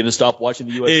is, are you going to stop watching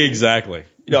the UFC? Exactly.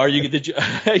 Because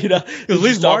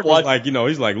Lee Martin was like,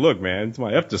 he's like, look, man, it's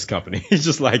my FDIS company. He's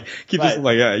just like, people are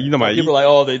like,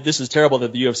 oh, this is terrible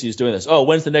that the UFC is doing this. Oh,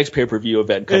 when's the next pay-per-view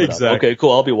event coming up? Okay,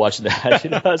 cool, I'll be watching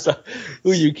that. So,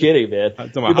 who are you kidding, man? How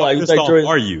pissed off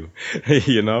are you?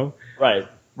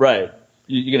 Right.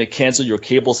 you're going to cancel your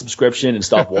cable subscription and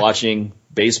stop watching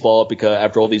baseball because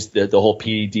after all the whole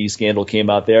PED scandal came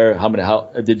out there? How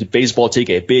did baseball take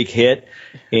a big hit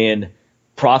in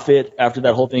profit after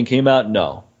that whole thing came out?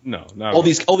 No, not all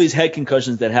these head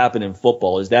concussions that happen in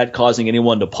football. Is that causing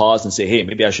anyone to pause and say, hey,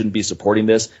 maybe I shouldn't be supporting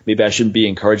this? Maybe I shouldn't be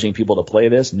encouraging people to play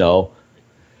this? No.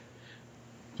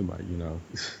 Somebody,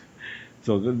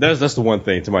 So that's the one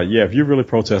thing. If you're really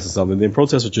protesting something, then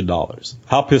protest with your dollars.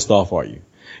 How pissed off are you?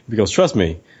 Because trust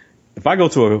me, if I go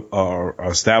to a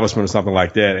establishment or something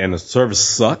like that and the service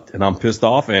sucked and I'm pissed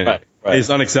off and it's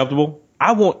unacceptable,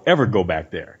 I won't ever go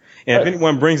back there. And if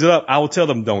anyone brings it up, I will tell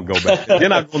them don't go back there.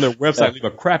 Then I go on their website and leave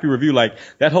a crappy review like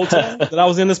that hotel that I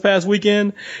was in this past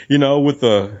weekend, with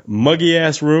the muggy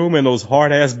ass room and those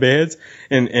hard ass beds.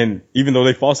 And even though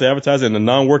they falsely advertise and the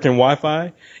non-working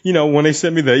Wi-Fi, when they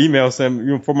sent me the email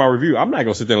for my review, I'm not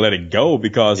going to sit there and let it go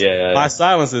because my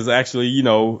silence is actually,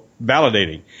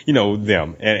 validating,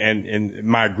 them and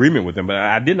my agreement with them. But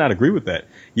I did not agree with that.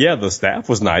 Yeah, the staff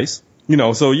was nice,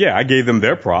 so I gave them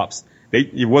their props.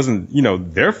 It wasn't,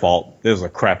 their fault. There's a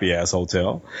crappy ass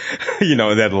hotel,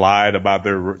 that lied about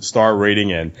their star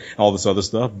rating and all this other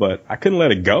stuff. But I couldn't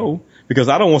let it go because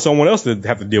I don't want someone else to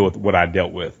have to deal with what I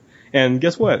dealt with. And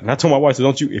guess what? And I told my wife, so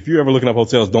if you're ever looking up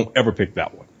hotels, don't ever pick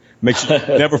that one. Make sure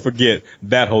you never forget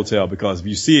that hotel because if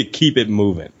you see it, keep it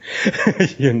moving,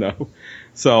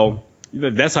 So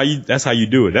that's how you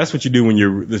do it. That's what you do when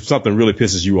if something really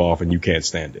pisses you off and you can't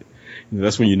stand it.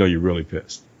 That's when you're really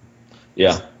pissed.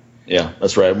 Yeah. Yeah,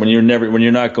 that's right. When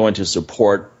you're not going to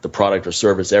support the product or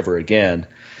service ever again,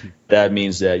 that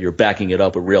means that you're backing it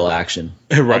up with real action.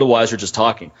 Right. Otherwise, you're just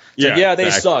talking.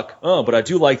 They suck. Oh, but I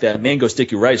do like that mango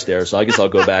sticky rice there, so I guess I'll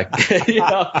go back.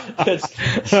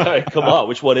 Sorry, come on,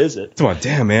 which one is it? Come on,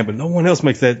 damn man, but no one else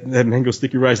makes that mango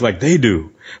sticky rice like they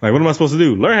do. Like, what am I supposed to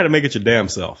do? Learn how to make it your damn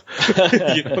self.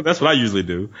 That's what I usually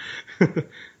do.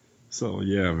 So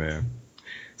yeah, man.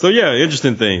 So yeah,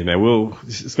 interesting thing, man.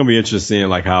 It's gonna be interesting seeing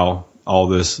like how all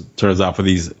this turns out for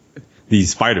these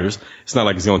fighters. It's not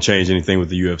like it's gonna change anything with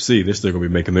the UFC. They're still gonna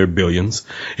be making their billions,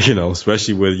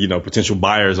 especially with potential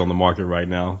buyers on the market right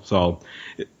now. So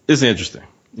it's interesting.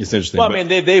 It's interesting. Well, I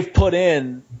mean, they've put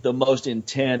in the most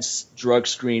intense drug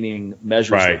screening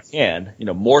measures they can.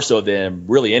 More so than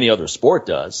really any other sport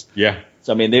does. Yeah.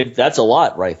 So I mean, that's a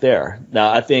lot right there.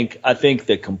 Now, I think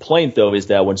the complaint though is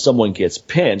that when someone gets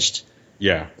pinched.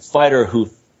 Yeah. The fighter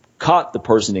who caught the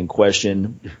person in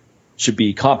question should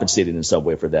be compensated in some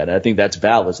way for that. And I think that's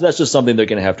valid. So that's just something they're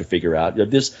going to have to figure out.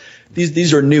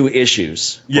 These are new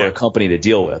issues for a company to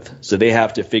deal with. So they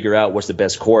have to figure out what's the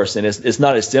best course. And it's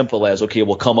not as simple as, okay,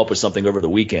 we'll come up with something over the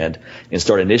weekend and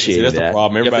start initiating that's that. The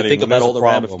problem. You have to think about all the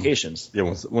ramifications.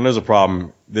 Yeah, when there's a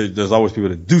problem, there's always people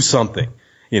that do something.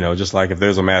 Just like if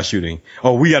there's a mass shooting.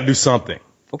 Oh, we got to do something.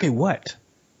 Okay, what?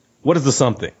 What is the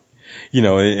something?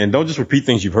 And don't just repeat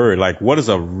things you've heard. Like, what is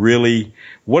an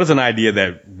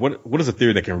idea what is a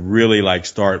theory that can really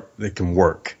that can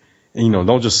work? And,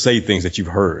 don't just say things that you've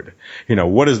heard.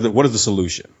 What is the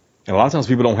solution? And a lot of times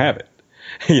people don't have it,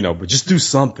 but just do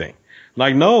something.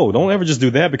 Like, no, don't ever just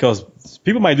do that because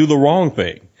people might do the wrong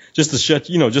thing just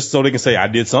to just so they can say, I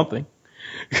did something.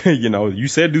 You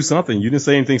said do something. You didn't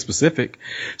say anything specific.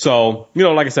 So,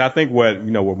 like I said, I think what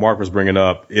Mark was bringing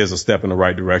up is a step in the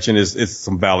right direction. It's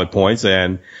some valid points.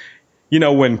 And,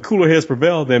 when cooler heads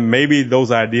prevail, then maybe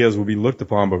those ideas will be looked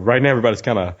upon. But right now, everybody's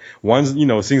kind of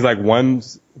it seems like one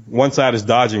side is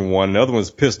dodging one. The other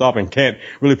one's pissed off and can't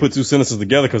really put two sentences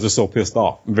together because they're so pissed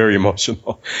off. Very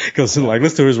emotional. Because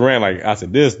listen to his rant. Like I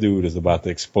said, this dude is about to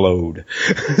explode.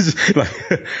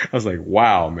 I was like,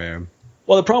 wow, man.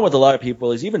 Well, the problem with a lot of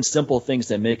people is even simple things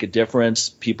that make a difference,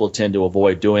 people tend to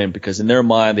avoid doing because in their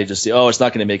mind they just say, "Oh, it's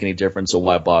not going to make any difference, so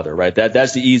why bother?" Right?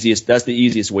 That's the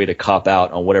easiest way to cop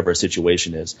out on whatever a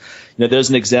situation is. There's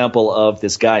an example of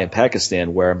this guy in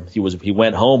Pakistan where he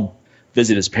went home,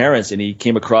 visit his parents, and he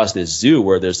came across this zoo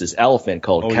where there's this elephant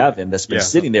called Kevin that's been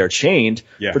sitting there chained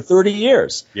for 30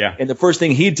 years. Yeah. And the first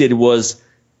thing he did was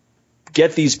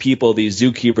get these people, these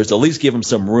zookeepers, to at least give him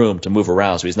some room to move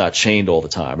around so he's not chained all the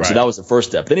time. Right. So that was the first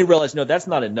step. Then he realized, no, that's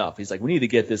not enough. He's like, we need to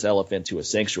get this elephant to a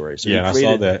sanctuary. So I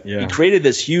saw that. Yeah. He created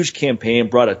this huge campaign,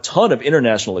 brought a ton of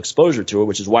international exposure to it,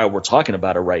 which is why we're talking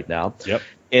about it right now. Yep.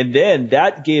 And then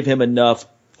that gave him enough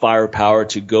firepower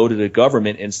to go to the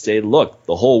government and say, look,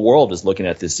 the whole world is looking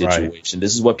at this situation. Right.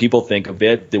 This is what people think of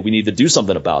it, that we need to do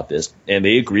something about this. And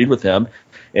they agreed with him.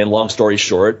 And long story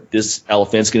short, this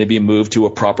elephant's going to be moved to a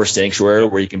proper sanctuary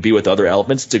where you can be with other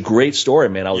elephants. It's a great story,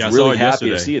 man. I was really happy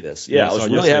to see this. Yeah, I was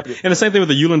really happy. And the same thing with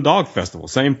the Yulin Dog Festival.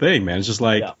 Same thing, man. It's just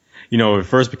like, it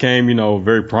first became,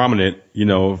 very prominent,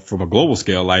 from a global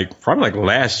scale, probably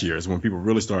last year is when people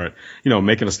really started,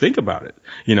 making us think about it,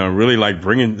 and really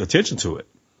bringing attention to it.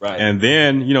 Right. And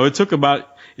then, it took about,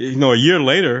 a year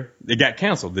later, it got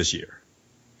canceled this year.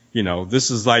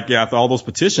 This is after all those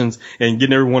petitions and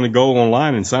getting everyone to go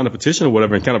online and sign a petition or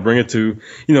whatever and kind of bring it to,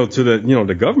 to the,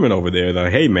 the government over there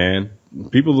that, hey, man,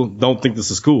 people don't think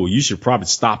this is cool. You should probably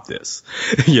stop this,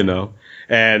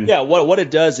 And yeah, what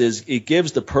it does is it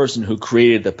gives the person who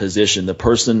created the position, the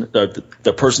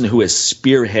person who is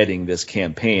spearheading this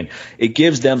campaign, it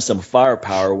gives them some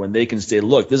firepower when they can say,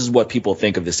 look, this is what people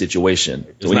think of the situation.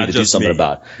 We need to do something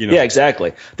about it. Yeah,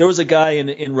 exactly. There was a guy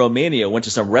in Romania went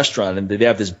to some restaurant and they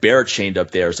have this bear chained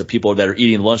up there, so people that are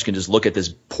eating lunch can just look at this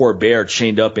poor bear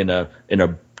chained up in a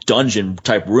dungeon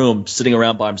type room, sitting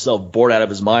around by himself, bored out of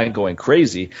his mind, going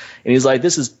crazy. And he's like,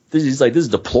 this is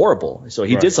deplorable. So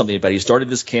he did something about it. He started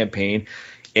this campaign,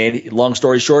 and long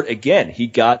story short, again, he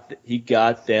got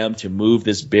them to move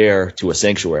this bear to a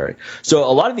sanctuary. So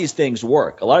a lot of these things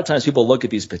work. A lot of times people look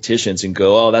at these petitions and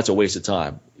go, oh, that's a waste of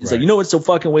time. It's like, what's a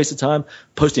fucking waste of time?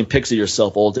 Posting pics of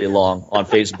yourself all day long on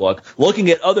Facebook, looking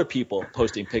at other people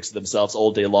posting pics of themselves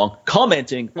all day long,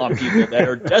 commenting on people that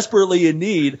are desperately in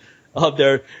need of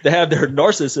they have their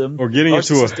narcissism or getting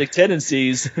narcissistic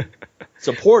tendencies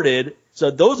supported. So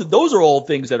those are all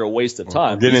things that are a waste of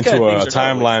time. Getting into a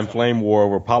timeline flame war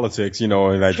over politics, and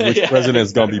which president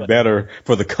is going to be better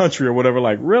for the country or whatever.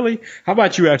 Really? How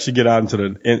about you actually get out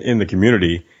into in the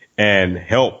community and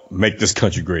help make this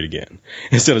country great again,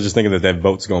 instead of just thinking that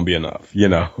vote's going to be enough,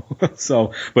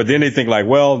 So, but then they think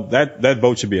well, that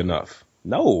vote should be enough.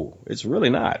 No, it's really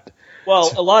not. Well,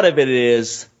 a lot of it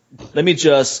is, let me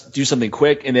just do something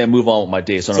quick and then move on with my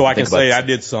day. So I can say I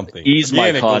did something. Ease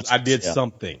my conscience. I did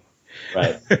something.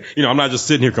 Right. I'm not just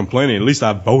sitting here complaining. At least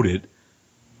I voted.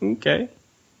 Okay.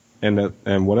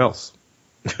 And what else?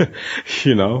 I'm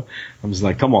just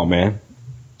like, come on, man.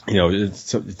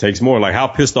 It takes more. How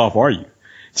pissed off are you?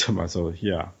 So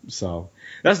yeah. So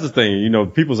that's the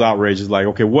thing. People's outrage is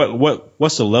okay,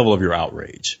 what's the level of your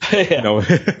outrage?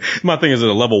 My thing is at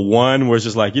a level 1 where it's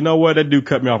just that dude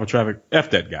cut me off in traffic. F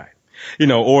that guy.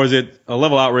 Or is it a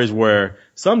level of outrage where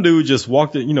some dude just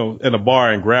walked in, in a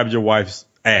bar and grabbed your wife's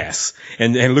ass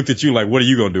and looked at you what are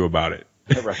you going to do about it?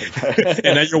 Right.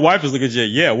 And then your wife is looking at you,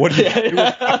 yeah, what are you going to do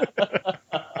about it?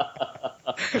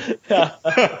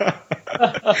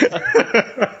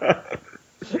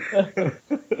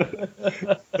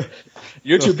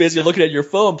 You're too busy looking at your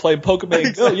phone playing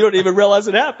Pokemon Go. You don't even realize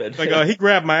it happened. He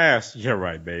grabbed my ass. Yeah,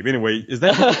 right, babe. Anyway, is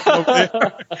that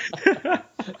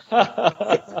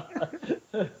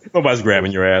Nobody's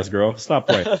grabbing your ass, girl. Stop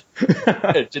playing.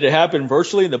 Did it happen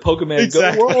virtually in the Pokemon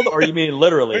Go world, or you mean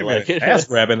literally? Ass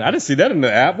grabbing. I didn't see that in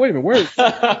the app. Wait a minute. What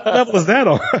level is that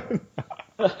on?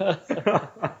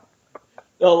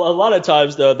 A lot of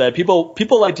times, though, that people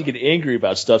like to get angry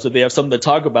about stuff, so they have something to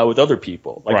talk about with other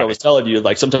people. I was telling you,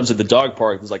 sometimes at the dog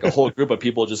park, there's a whole group of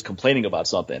people just complaining about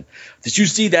something. Did you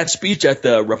see that speech at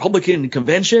the Republican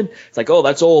convention? It's oh,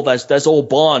 that's old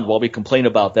Bond while we complain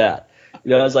about that.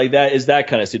 It's that is that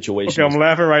kind of situation. Okay, I'm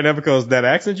laughing right now because that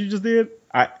accent you just did.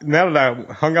 Now that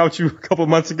I hung out with you a couple of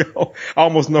months ago, I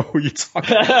almost know who you're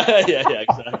talking about. yeah,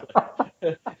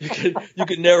 exactly. You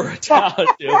could narrow it down to.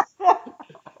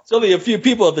 There's only a few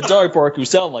people at the dog park who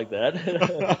sound like that.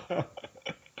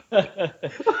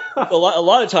 a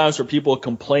lot of times for people,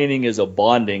 complaining is a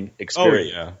bonding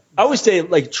experience. Oh, yeah. I always say,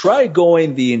 try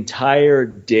going the entire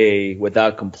day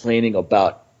without complaining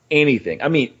about anything. I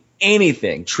mean,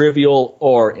 anything, trivial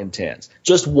or intense.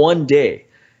 Just one day.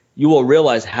 You will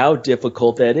realize how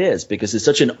difficult that is because it's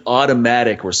such an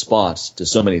automatic response to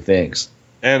so many things.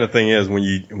 And the thing is, when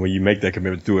you make that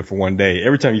commitment to do it for one day,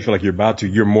 every time you feel like you're about to,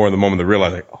 you're more in the moment to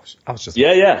realize, oh, I was just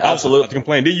absolutely to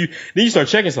complain. Then you start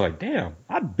checking, so damn,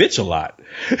 I bitch a lot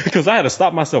because I had to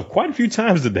stop myself quite a few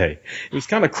times today. It was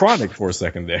kind of chronic for a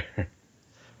second there.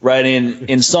 Right.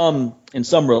 In some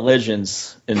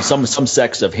religions, in some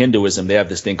sects of Hinduism, they have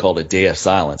this thing called a day of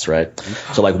silence, right?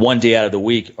 So one day out of the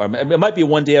week, or it might be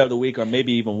one day out of the week, or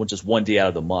maybe even just one day out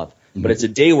of the month. But it's a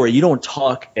day where you don't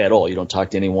talk at all. You don't talk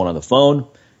to anyone on the phone.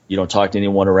 You don't talk to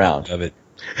anyone around. Love it.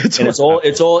 And it's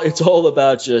all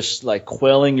about just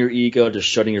quelling your ego, just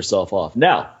shutting yourself off.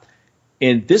 Now,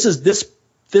 and this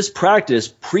practice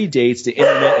predates the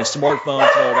internet and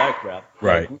smartphones and all that crap.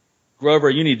 Right. Grover,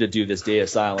 you need to do this day of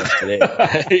silence today.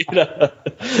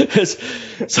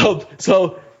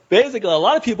 So basically, a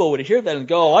lot of people would hear that and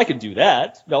go, "Oh, I can do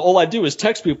that." Now, all I do is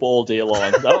text people all day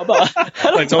long.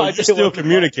 You're still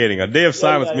communicating. A day of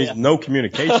silence means no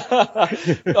communication.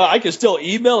 I can still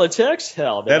email and text.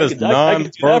 Hell, man, that is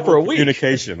non-verbal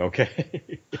communication. Okay.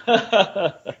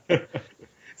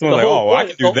 Someone's like, I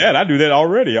can do that. I do that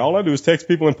already. All I do is text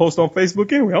people and post on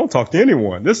Facebook anyway. I don't talk to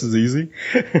anyone. This is easy.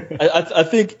 I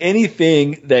think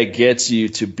anything that gets you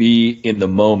to be in the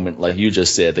moment, like you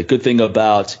just said, the good thing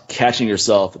about catching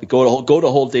yourself, go to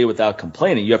a whole day without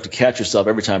complaining, you have to catch yourself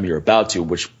every time you're about to,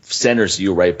 which centers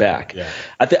you right back. Yeah.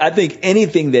 I think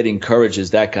anything that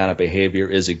encourages that kind of behavior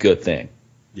is a good thing.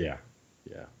 Yeah.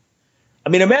 I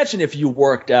mean, imagine if you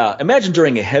worked out. Imagine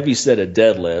during a heavy set of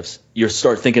deadlifts, you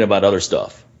start thinking about other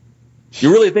stuff.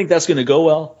 You really think that's going to go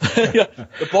well?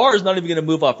 The bar is not even going to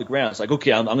move off the ground. It's like,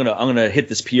 okay, I'm gonna hit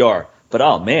this PR, but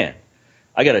oh man,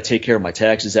 I got to take care of my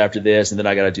taxes after this, and then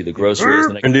I got to do the groceries,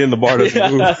 and then the bar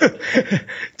doesn't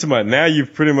move. Now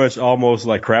you've pretty much almost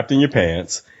like crapped in your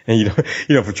pants, and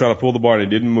for trying to pull the bar and it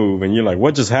didn't move, and you're like,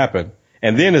 what just happened?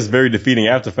 And then it's very defeating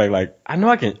after the fact. Like,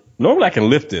 normally I can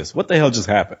lift this. What the hell just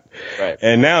happened? Right.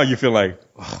 And now you feel like,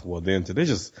 then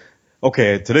today's a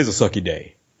sucky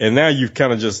day. And now you've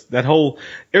kind of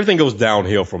everything goes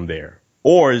downhill from there.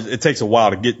 Or it takes a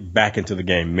while to get back into the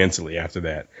game mentally after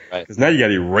that. Right. Because now you got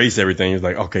to erase everything. It's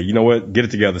like, okay, you know what? Get it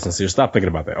together, Sincere. Stop thinking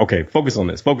about that. Okay, focus on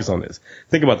this.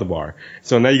 Think about the bar.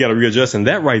 So now you got to readjust. And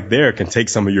that right there can take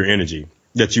some of your energy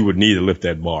that you would need to lift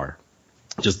that bar.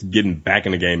 Just getting back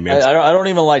in the game mentally. I don't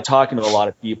even like talking to a lot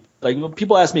of people. Like, when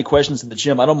people ask me questions in the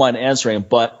gym, I don't mind answering,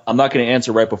 but I'm not going to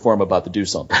answer right before I'm about to do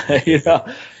something.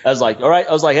 I was like, all right.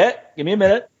 I was like, hey, give me a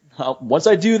minute. Once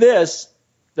I do this,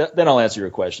 then I'll answer your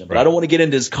question. But I don't want to get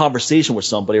into this conversation with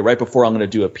somebody right before I'm going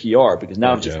to do a PR, because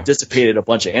now I've just dissipated a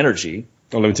bunch of energy.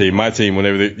 Oh, let me tell you, my team,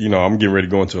 whenever I'm getting ready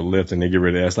to go into a lift and they get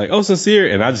ready to ask, like, oh,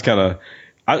 Sincere. And I just kind of,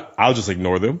 I'll just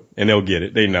ignore them and they'll get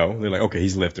it. They know. They're like, okay,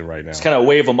 he's lifting right now. Just kind of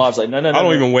wave them off. It's like, no. I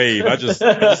don't even wave. I just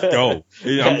go.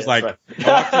 I'm just like,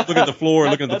 I keep looking at the floor,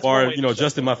 looking at the bar,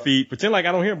 adjusting my feet, pretend like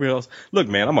I don't hear anybody else. Look,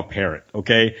 man, I'm a parent.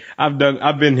 Okay. I've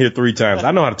been here 3 times.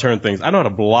 I know how to turn things. I know how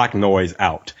to block noise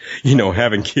out,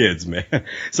 having kids, man.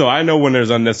 So I know when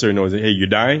there's unnecessary noise. Hey, you're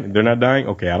dying? They're not dying?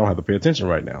 Okay. I don't have to pay attention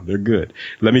right now. They're good.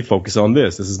 Let me focus on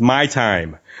this. This is my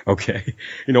time. Okay.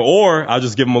 Or I'll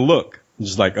just give them a look.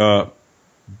 Just like,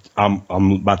 I'm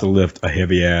about to lift a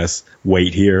heavy ass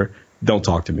weight here. Don't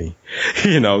talk to me.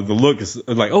 The look is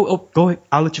like, oh, go ahead.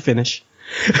 I'll let you finish.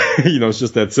 It's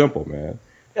just that simple, man.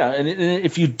 Yeah. And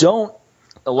if you don't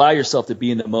allow yourself to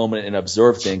be in the moment and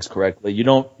observe things correctly,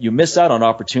 you miss out on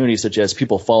opportunities such as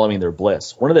people following their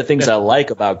bliss. One of the things I like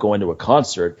about going to a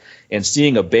concert and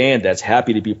seeing a band that's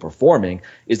happy to be performing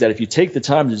is that if you take the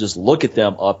time to just look at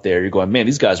them up there, you're going, man,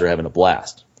 these guys are having a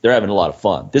blast. They're having a lot of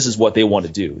fun. This is what they want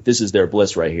to do. This is their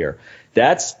bliss right here.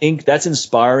 That's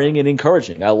inspiring and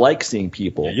encouraging. I like seeing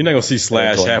people. Yeah, you're not gonna see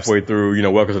Slash halfway through,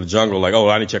 Welcome to the Jungle, like, oh,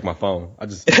 I need to check my phone. I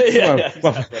just got a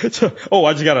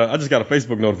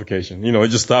Facebook notification. It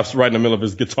just stops right in the middle of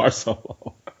his guitar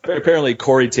solo. Apparently,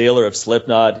 Corey Taylor of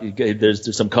Slipknot,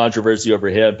 there's some controversy over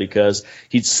him because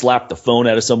he slapped the phone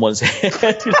out of someone's hand,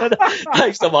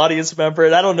 like some audience member.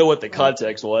 And I don't know what the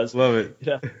context was. Love it.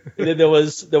 Yeah. And then there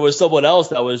was someone else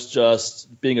that was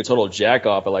just being a total jack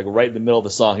off, but like right in the middle of the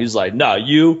song, he's like, "No,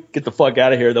 you get the fuck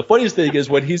out of here." The funniest thing is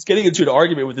when he's getting into an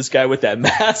argument with this guy with that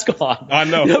mask on. I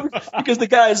know. Because the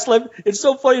guy is it's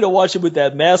so funny to watch him with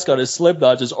that mask on his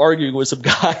Slipknot just arguing with some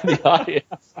guy in the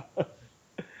audience.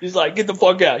 He's like, "Get the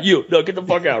fuck out. Get the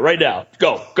fuck out right now.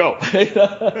 Go."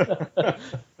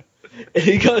 And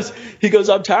he goes,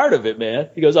 "I'm tired of it, man."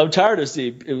 He goes, "I'm tired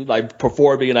of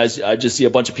performing, and I just see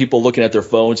a bunch of people looking at their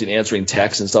phones and answering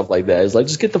texts and stuff like that." He's like,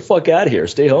 "Just get the fuck out of here.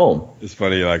 Stay home." It's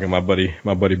funny, like my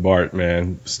buddy Bart,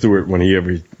 man, Stewart, when he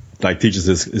ever teaches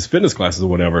his fitness classes or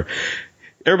whatever,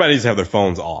 everybody needs to have their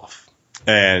phones off.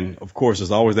 And of course,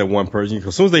 there's always that one person.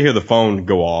 As soon as they hear the phone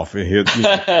go off,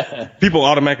 and people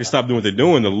automatically stop doing what they're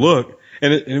doing to look.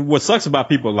 And what sucks about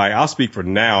people, like I'll speak for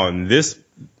now and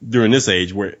during this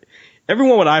age where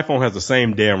everyone with an iPhone has the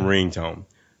same damn ringtone.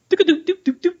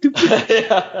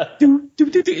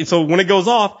 So when it goes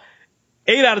off,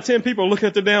 8 out of 10 people are looking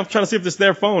at their damn, trying to see if it's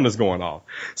their phone that's going off.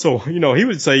 So, he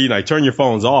would say, turn your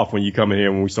phones off when you come in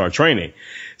here when we start training.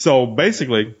 So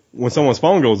basically, when someone's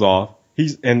phone goes off,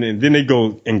 and then they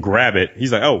go and grab it.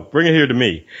 He's like, "Oh, bring it here to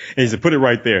me." And he said, "Put it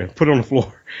right there. Put it on the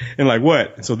floor." And like,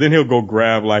 what? So then he'll go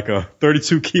grab like a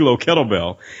 32-kilo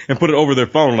kettlebell and put it over their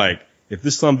phone. Like, if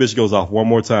this sumbitch goes off one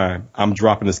more time, I'm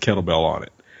dropping this kettlebell on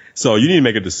it. So you need to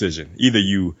make a decision. Either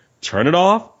you turn it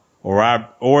off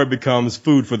or it becomes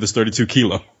food for this 32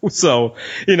 kilo. So,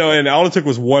 and all it took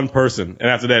was one person. And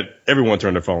after that, everyone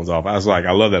turned their phones off. I was like,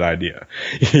 I love that idea.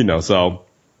 So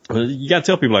you got to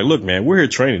tell people, like, look, man, we're here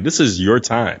training. This is your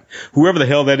time. Whoever the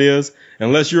hell that is,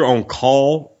 unless you're on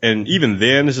call. And even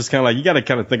then, it's just kind of like, you got to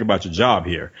kind of think about your job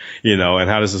here, and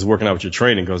how this is working out with your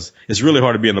training, because it's really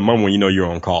hard to be in the moment when you know you're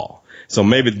on call. So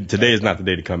maybe today is not the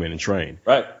day to come in and train.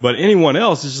 Right. But anyone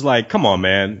else is just like, come on,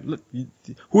 man. Look,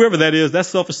 whoever that is, that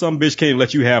selfish some bitch can't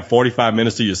let you have 45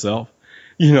 minutes to yourself.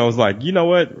 It's like, you know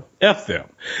what? F them.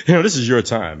 This is your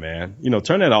time, man.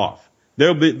 Turn that off.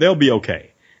 They'll be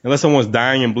okay. Unless someone's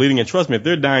dying and bleeding. And trust me, if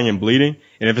they're dying and bleeding,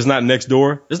 and if it's not next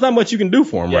door, there's not much you can do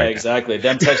for them, right? Yeah, exactly.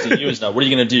 Them texting you is not. What are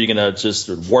you going to do? You're going to just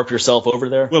warp yourself over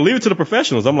there? Well, leave it to the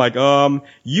professionals. I'm like,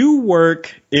 you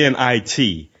work in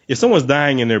IT. If someone's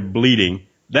dying and they're bleeding,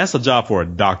 that's a job for a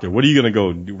doctor. What are you going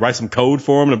to go write some code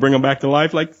for them to bring them back to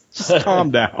life? Like, just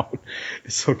calm down.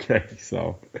 It's okay.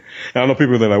 So I know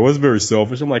people are like, well, it's very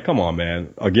selfish. I'm like, come on,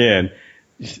 man. Again,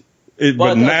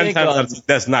 but 9 times out of 10,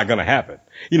 that's not going to happen.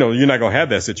 You're not going to have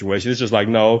that situation. It's just like,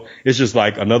 no, it's just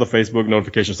like another Facebook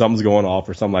notification. Something's going off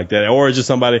or something like that. Or it's just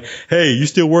somebody, hey, you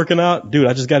still working out? Dude,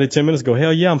 I just got it 10 minutes ago.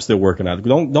 Hell yeah, I'm still working out.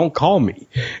 Don't call me.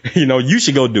 You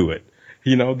should go do it.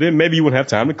 Then maybe you wouldn't have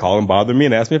time to call and bother me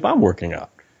and ask me if I'm working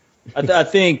out. I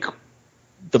think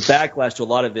the backlash to a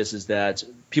lot of this is that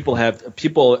people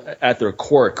at their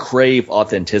core crave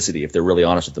authenticity if they're really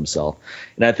honest with themselves.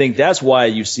 And I think that's why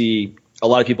you see a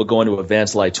lot of people going to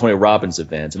events like Tony Robbins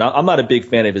events. And I'm not a big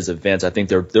fan of his events. I think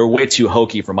they're way too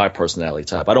hokey for my personality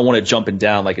type. I don't want to jump and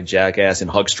down like a jackass and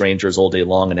hug strangers all day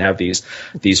long and have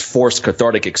these forced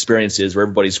cathartic experiences where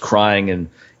everybody's crying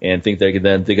and think they're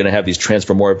going to have these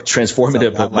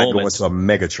transformative moments. Like going to a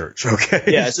mega church, okay?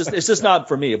 Yeah, it's just not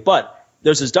for me. But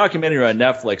there's this documentary on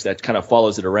Netflix that kind of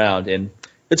follows it around, and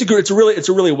it's a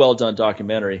really well done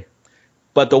documentary.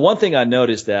 But the one thing I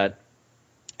noticed that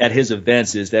at his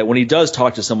events is that when he does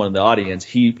talk to someone in the audience,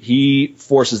 he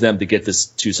forces them to get to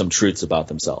some truths about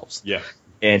themselves. Yeah.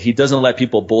 And he doesn't let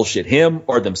people bullshit him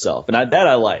or themselves. And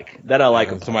I like. A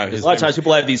lot of times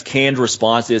people have these canned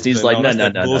responses. He's like, no.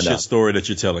 Bullshit story that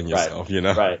you're telling yourself,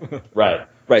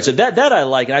 Right. So that I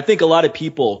like. And I think a lot of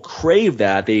people crave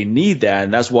that. They need that.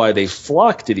 And that's why they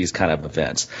flock to these kind of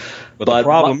events. But the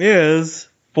problem is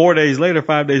 4 days later,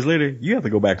 5 days later, you have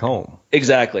to go back home.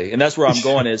 Exactly. And that's where I'm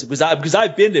going is because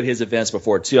I've been to his events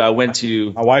before too. I went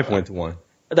to. My wife went to one.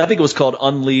 I think it was called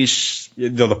Unleash.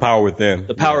 The Power Within.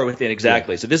 The Power Within,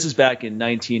 exactly. Yeah. So this is back in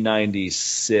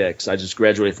 1996. I just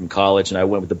graduated from college, and I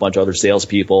went with a bunch of other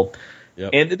salespeople. Yep.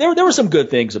 And there were some good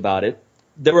things about it.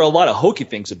 There were a lot of hokey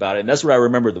things about it, and that's what I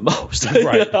remember the most.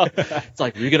 Right. It's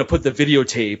like, you're going to put the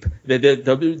videotape.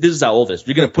 This is how old it is.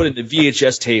 You're going to put in the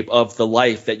VHS tape of the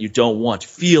life that you don't want.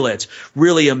 Feel it.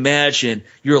 Really imagine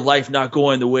your life not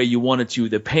going the way you want it to,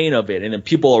 the pain of it. And then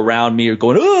people around me are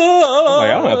going, oh. I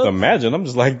don't have to imagine. I'm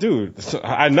just like, dude,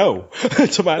 I know.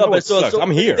 It sucks.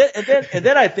 I'm here. And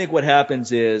then I think what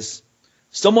happens is,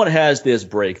 someone has this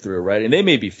breakthrough, right? And they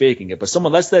may be faking it, but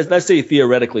someone, let's say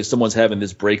theoretically someone's having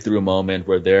this breakthrough moment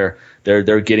where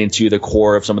they're getting to the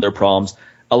core of some of their problems.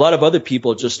 A lot of other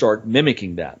people just start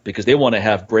mimicking that because they want to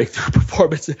have breakthrough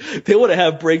performances. They want to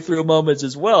have breakthrough moments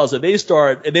as well. So they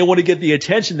start, and they want to get the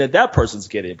attention that person's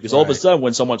getting, because all of a sudden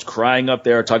when someone's crying up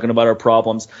there talking about her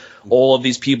problems, all of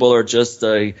these people are just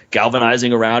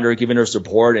galvanizing around her, giving her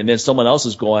support. And then someone else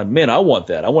is going, man, I want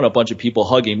that. I want a bunch of people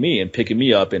hugging me and picking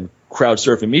me up and crowd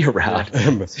surfing me around.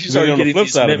 On the flip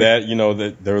side of that,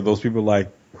 that there are those people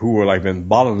who are been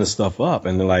bottling this stuff up,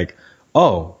 and they're like,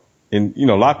 oh. And,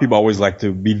 a lot of people always like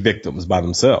to be victims by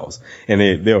themselves.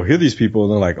 And they'll hear these people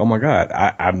and they're like, oh my God,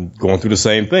 I'm going through the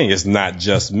same thing. It's not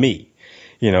just me.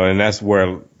 And that's where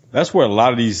a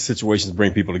lot of these situations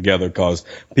bring people together, because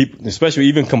people, especially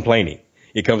even complaining,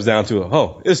 it comes down to,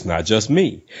 oh, it's not just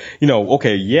me.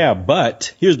 Okay, yeah,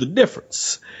 but here's the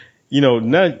difference.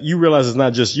 Now you realize it's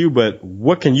not just you, but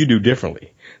what can you do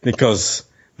differently? Because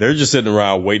they're just sitting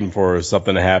around waiting for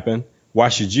something to happen. Why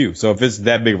should you? So if it's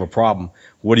that big of a problem,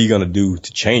 what are you going to do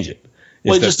to change it?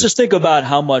 Well, just think about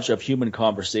how much of human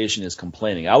conversation is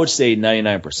complaining. I would say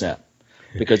 99%,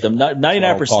 because the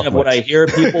 99% of what I hear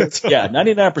people,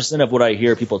 99% of what I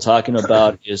hear people talking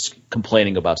about is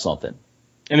complaining about something.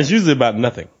 And it's usually about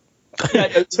nothing.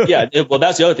 Well, that's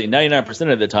the other thing.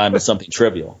 99% of the time it's something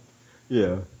trivial.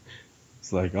 Yeah.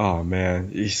 It's like, oh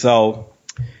man. So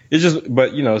it's just,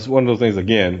 but it's one of those things,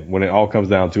 again, when it all comes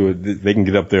down to it, they can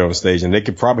get up there on stage and they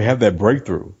could probably have that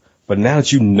breakthrough. But now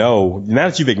that now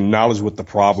that you've acknowledged what the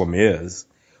problem is,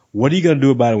 what are you going to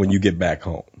do about it when you get back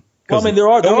home? Well, I mean, there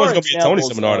are no one's going to be a Tony examples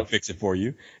seminar to of- fix it for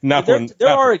you. Not There for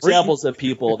not are for free. examples of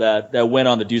people that went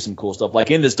on to do some cool stuff.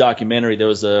 Like in this documentary, there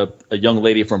was a young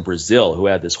lady from Brazil who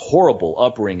had this horrible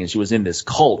upbringing, and she was in this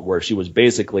cult where she was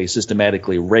basically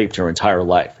systematically raped her entire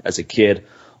life as a kid,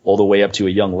 all the way up to a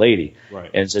young lady. Right.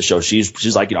 And so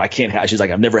she's like, I can't have, she's like,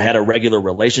 I've never had a regular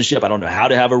relationship. I don't know how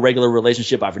to have a regular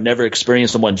relationship. I've never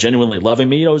experienced someone genuinely loving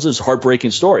me. It was this heartbreaking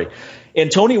story.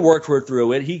 And Tony worked her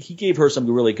through it. He gave her some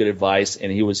really good advice,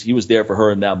 and he was there for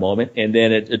her in that moment. And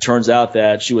then it turns out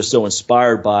that she was so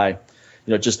inspired by,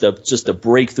 just the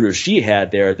breakthrough she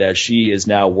had there that she is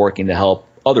now working to help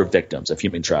other victims of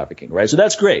human trafficking, right? So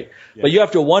that's great. Yeah. But you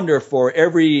have to wonder, for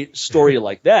every story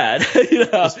like that,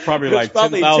 there's probably like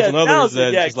 10,000 others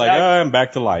that just like, I'm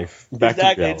back to life.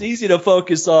 Exactly. It's easy to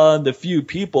focus on the few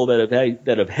people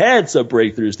that have had some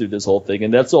breakthroughs through this whole thing,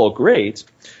 and that's all great.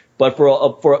 But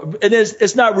and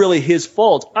it's not really his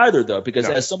fault either, though, because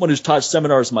as someone who's taught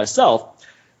seminars myself,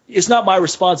 it's not my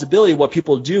responsibility what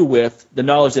people do with the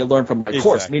knowledge they learn from my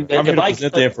course. I mean, I'm going to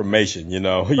present the information,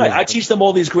 Right, I teach them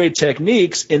all these great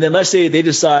techniques, and then let's say they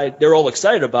decide they're all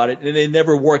excited about it, and they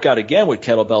never work out again with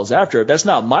kettlebells after. That's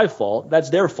not my fault. That's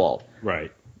their fault.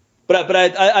 Right. But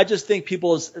I just think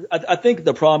I think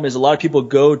the problem is a lot of people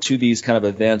go to these kind of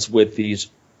events with these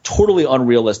totally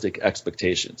unrealistic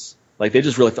expectations. Like they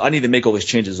just really, I need to make all these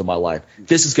changes in my life.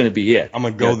 This is going to be it. I'm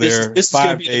going to go there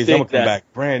 5 days. I'm going to come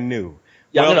back brand new.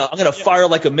 Yeah, well, I'm gonna fire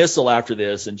like a missile after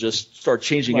this and just start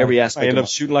changing every aspect. I end up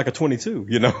shooting like a 22, or a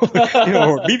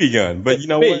BB gun. But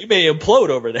what? You may implode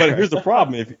over there. But here's the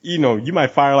problem: if you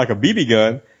might fire like a BB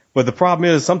gun, but the problem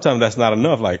is sometimes that's not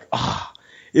enough. Like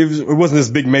it wasn't this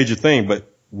big major thing,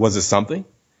 but was it something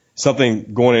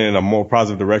going in a more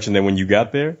positive direction than when you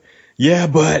got there? Yeah,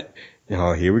 but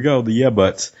here we go, the yeah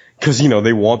buts. Because,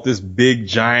 they want this big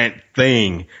giant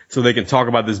thing so they can talk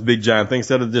about this big giant thing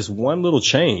instead of just one little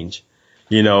change.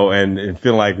 And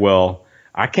feel like, well,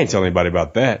 I can't tell anybody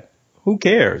about that. Who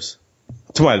cares?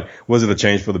 Was it a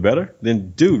change for the better?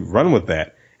 Then, dude, run with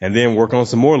that. And then work on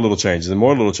some more little changes and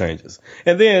more little changes.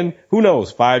 And then, who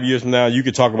knows, 5 years from now, you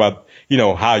could talk about,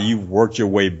 how you worked your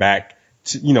way back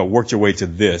to, worked your way to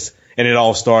this. And it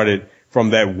all started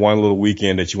from that one little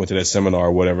weekend that you went to that seminar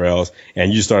or whatever else.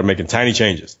 And you started making tiny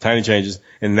changes.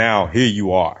 And now here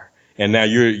you are. And now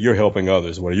you're helping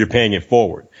others. You're paying it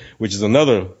forward, which is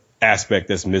another aspect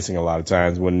that's missing a lot of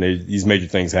times when these major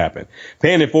things happen.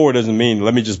 Paying it forward doesn't mean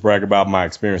let me just brag about my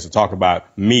experience and talk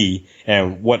about me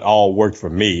and what all worked for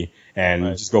me and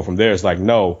just go from there. It's like,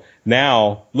 no,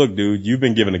 now look, dude, you've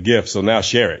been given a gift, so now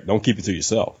share it. Don't keep it to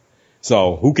yourself.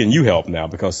 So who can you help now?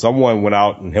 Because someone went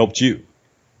out and helped you.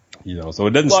 So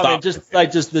it doesn't stop. I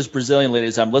mean, just this Brazilian lady,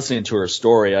 as I'm listening to her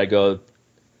story, I go,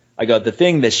 the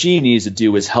thing that she needs to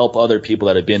do is help other people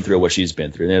that have been through what she's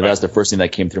been through. And that's the first thing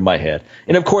that came through my head.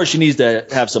 And of course, she needs to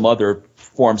have some other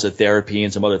forms of therapy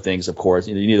and some other things, of course.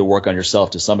 You need to work on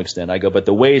yourself to some extent. I go, but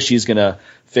the way she's going to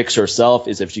fix herself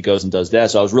is if she goes and does that.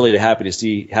 So I was really happy to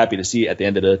see at the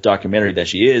end of the documentary that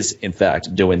she is, in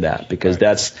fact, doing that, because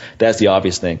that's the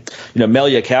obvious thing.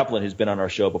 Melia Kaplan, who's been on our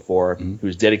show before,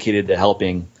 who's dedicated to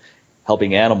helping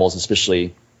animals,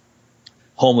 especially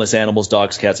homeless animals,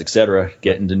 dogs, cats, etc.,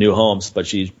 get into new homes.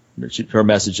 But her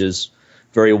message is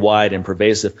very wide and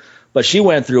pervasive. But she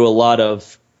went through a lot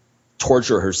of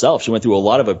torture herself. She went through a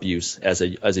lot of abuse as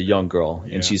a young girl.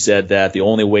 Yeah. And she said that the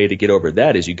only way to get over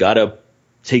that is you got to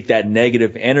take that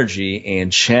negative energy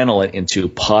and channel it into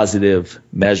positive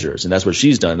measures. And that's what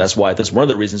she's done. That's one of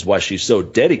the reasons why she's so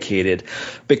dedicated,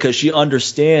 because she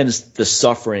understands the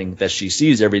suffering that she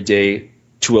sees every day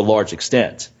to a large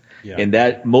extent. Yeah. And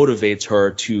that motivates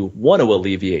her to want to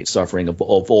alleviate suffering of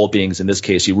all beings. In this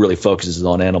case, she really focuses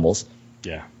on animals.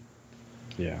 Yeah.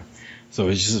 Yeah. So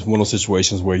it's just one of those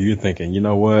situations where you're thinking, you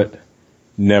know what?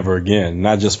 Never again.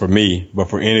 Not just for me, but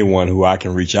for anyone who I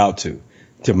can reach out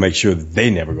to make sure that they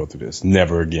never go through this.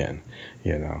 Never again.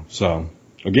 So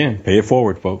again, pay it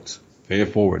forward, folks. Pay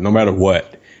it forward, no matter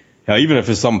what. Now, even if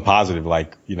it's something positive,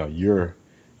 like, you're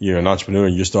an entrepreneur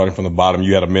and you're starting from the bottom.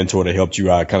 You had a mentor that helped you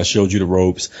out, kind of showed you the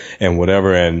ropes and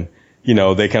whatever. And,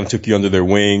 they kind of took you under their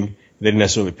wing. They didn't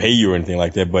necessarily pay you or anything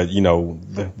like that. But,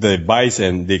 the advice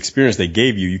and the experience they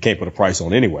gave you, you can't put a price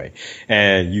on anyway.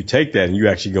 And you take that and you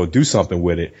actually go do something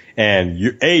with it. And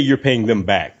you're paying them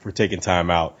back for taking time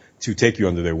out to take you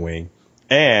under their wing.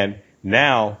 And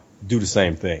now do the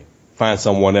same thing. Find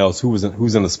someone else who's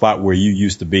in the spot where you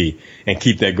used to be and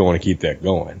keep that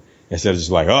going. Instead of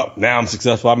just like, oh, now I'm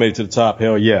successful. I made it to the top.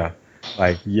 Hell yeah.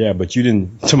 Like, yeah, but you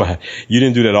didn't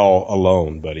do that all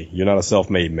alone, buddy. You're not a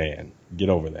self-made man. Get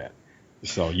over that.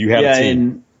 So you have a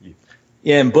team.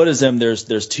 Yeah, in Buddhism,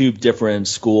 there's two different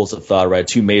schools of thought, right?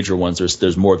 Two major ones.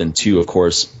 There's more than two, of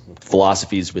course.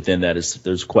 Philosophies within that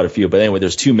there's quite a few, but anyway,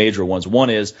 there's two major ones. One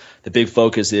is the big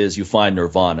focus is you find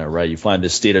nirvana, right? You find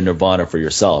this state of nirvana for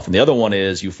yourself, and the other one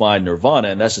is you find nirvana,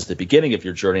 and that's just the beginning of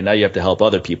your journey. Now you have to help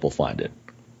other people find it.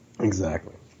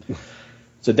 Exactly.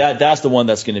 So that's the one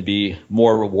that's going to be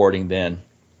more rewarding than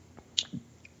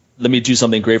let me do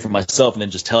something great for myself and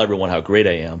then just tell everyone how great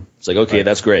I am. It's like, okay,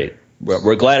 that's great.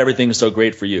 We're glad everything's so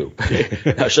great for you.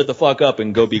 Now shut the fuck up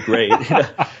and go be great.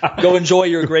 Go enjoy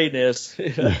your greatness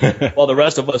while the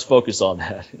rest of us focus on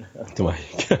that.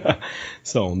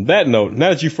 So on that note, now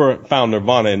that you found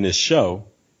nirvana in this show,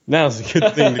 now it's a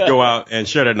good thing to go out and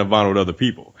share that nirvana with other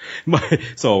people.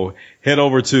 So head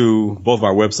over to both of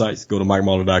our websites. Go to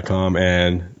MikeMarler.com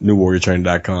and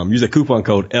NewWarriorTraining.com. Use the coupon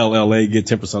code LLA. Get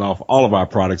 10% off all of our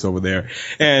products over there.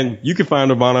 And you can find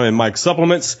nirvana in Mike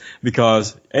supplements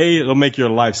because, A, it'll make your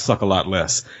life suck a lot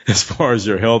less as far as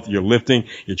your health, your lifting,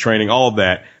 your training, all of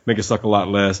that. Make it suck a lot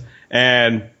less.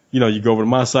 And you know, you go over to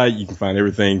my site, you can find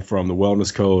everything from the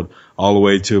wellness code all the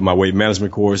way to my weight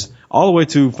management course, all the way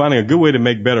to finding a good way to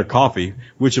make better coffee,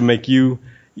 which will make you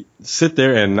sit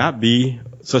there and not be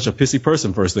such a pissy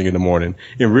person first thing in the morning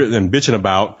and bitching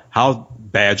about how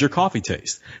bad your coffee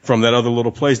tastes from that other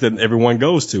little place that everyone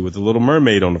goes to with the little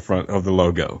mermaid on the front of the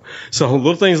logo. So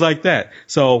little things like that.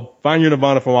 So find your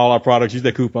nirvana from all our products. Use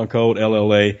that coupon code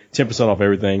LLA, 10% off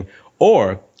everything.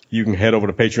 Or you can head over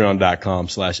to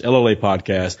patreon.com/LLA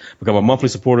podcast, become a monthly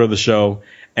supporter of the show.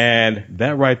 And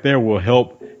that right there will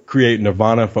help create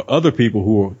nirvana for other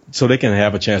people so they can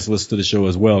have a chance to listen to the show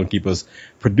as well and keep us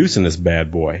producing this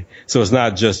bad boy. So it's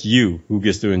not just you who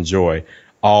gets to enjoy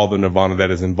all the nirvana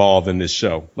that is involved in this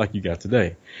show, like you got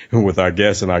today with our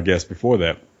guests and our guests before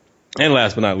that. And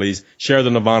last but not least, share the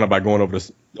nirvana by going over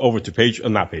to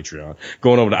Patreon,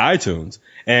 going over to iTunes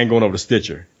and going over to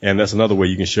Stitcher. And that's another way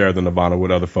you can share the nirvana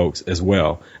with other folks as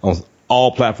well on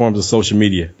all platforms of social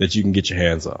media that you can get your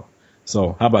hands on.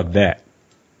 So how about that?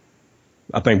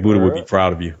 I think Buddha would be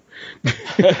proud of you.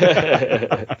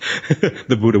 The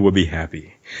Buddha would be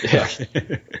happy. Yeah.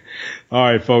 All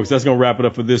right, folks, that's going to wrap it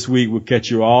up for this week. We'll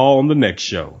catch you all on the next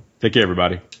show. Take care,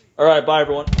 everybody. All right. Bye,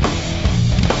 everyone.